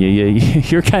telling you,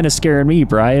 you're kind of scaring me,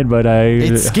 Brian. But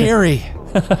it's scary.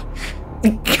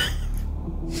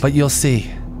 But you'll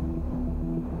see.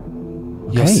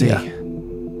 You'll see.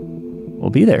 We'll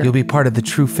be there. You'll be part of the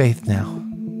true faith now.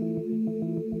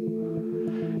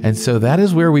 And so that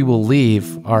is where we will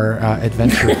leave our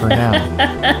adventure for now.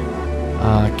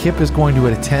 Kip is going to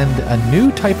attend a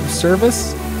new type of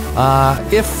service.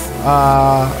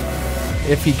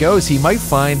 If he goes, he might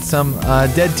find some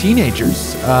dead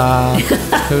teenagers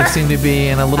who seem to be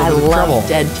in a little bit of trouble. I love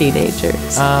dead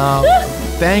teenagers.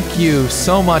 Thank you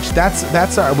so much.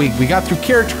 That's our we got through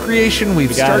character creation.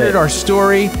 We've started our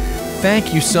story.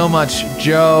 Thank you so much,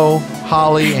 Joe,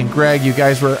 Holly, and Greg. You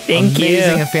guys were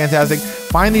amazing and fantastic.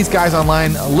 Find these guys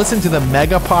online. Listen to the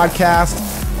Mega podcast.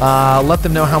 Let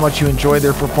them know how much you enjoyed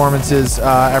their performances,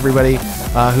 everybody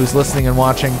who's listening and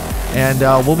watching. And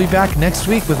we'll be back next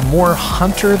week with more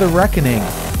Hunter the Reckoning.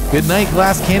 Good night,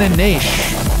 Glass Cannon Naish.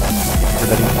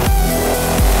 Everybody.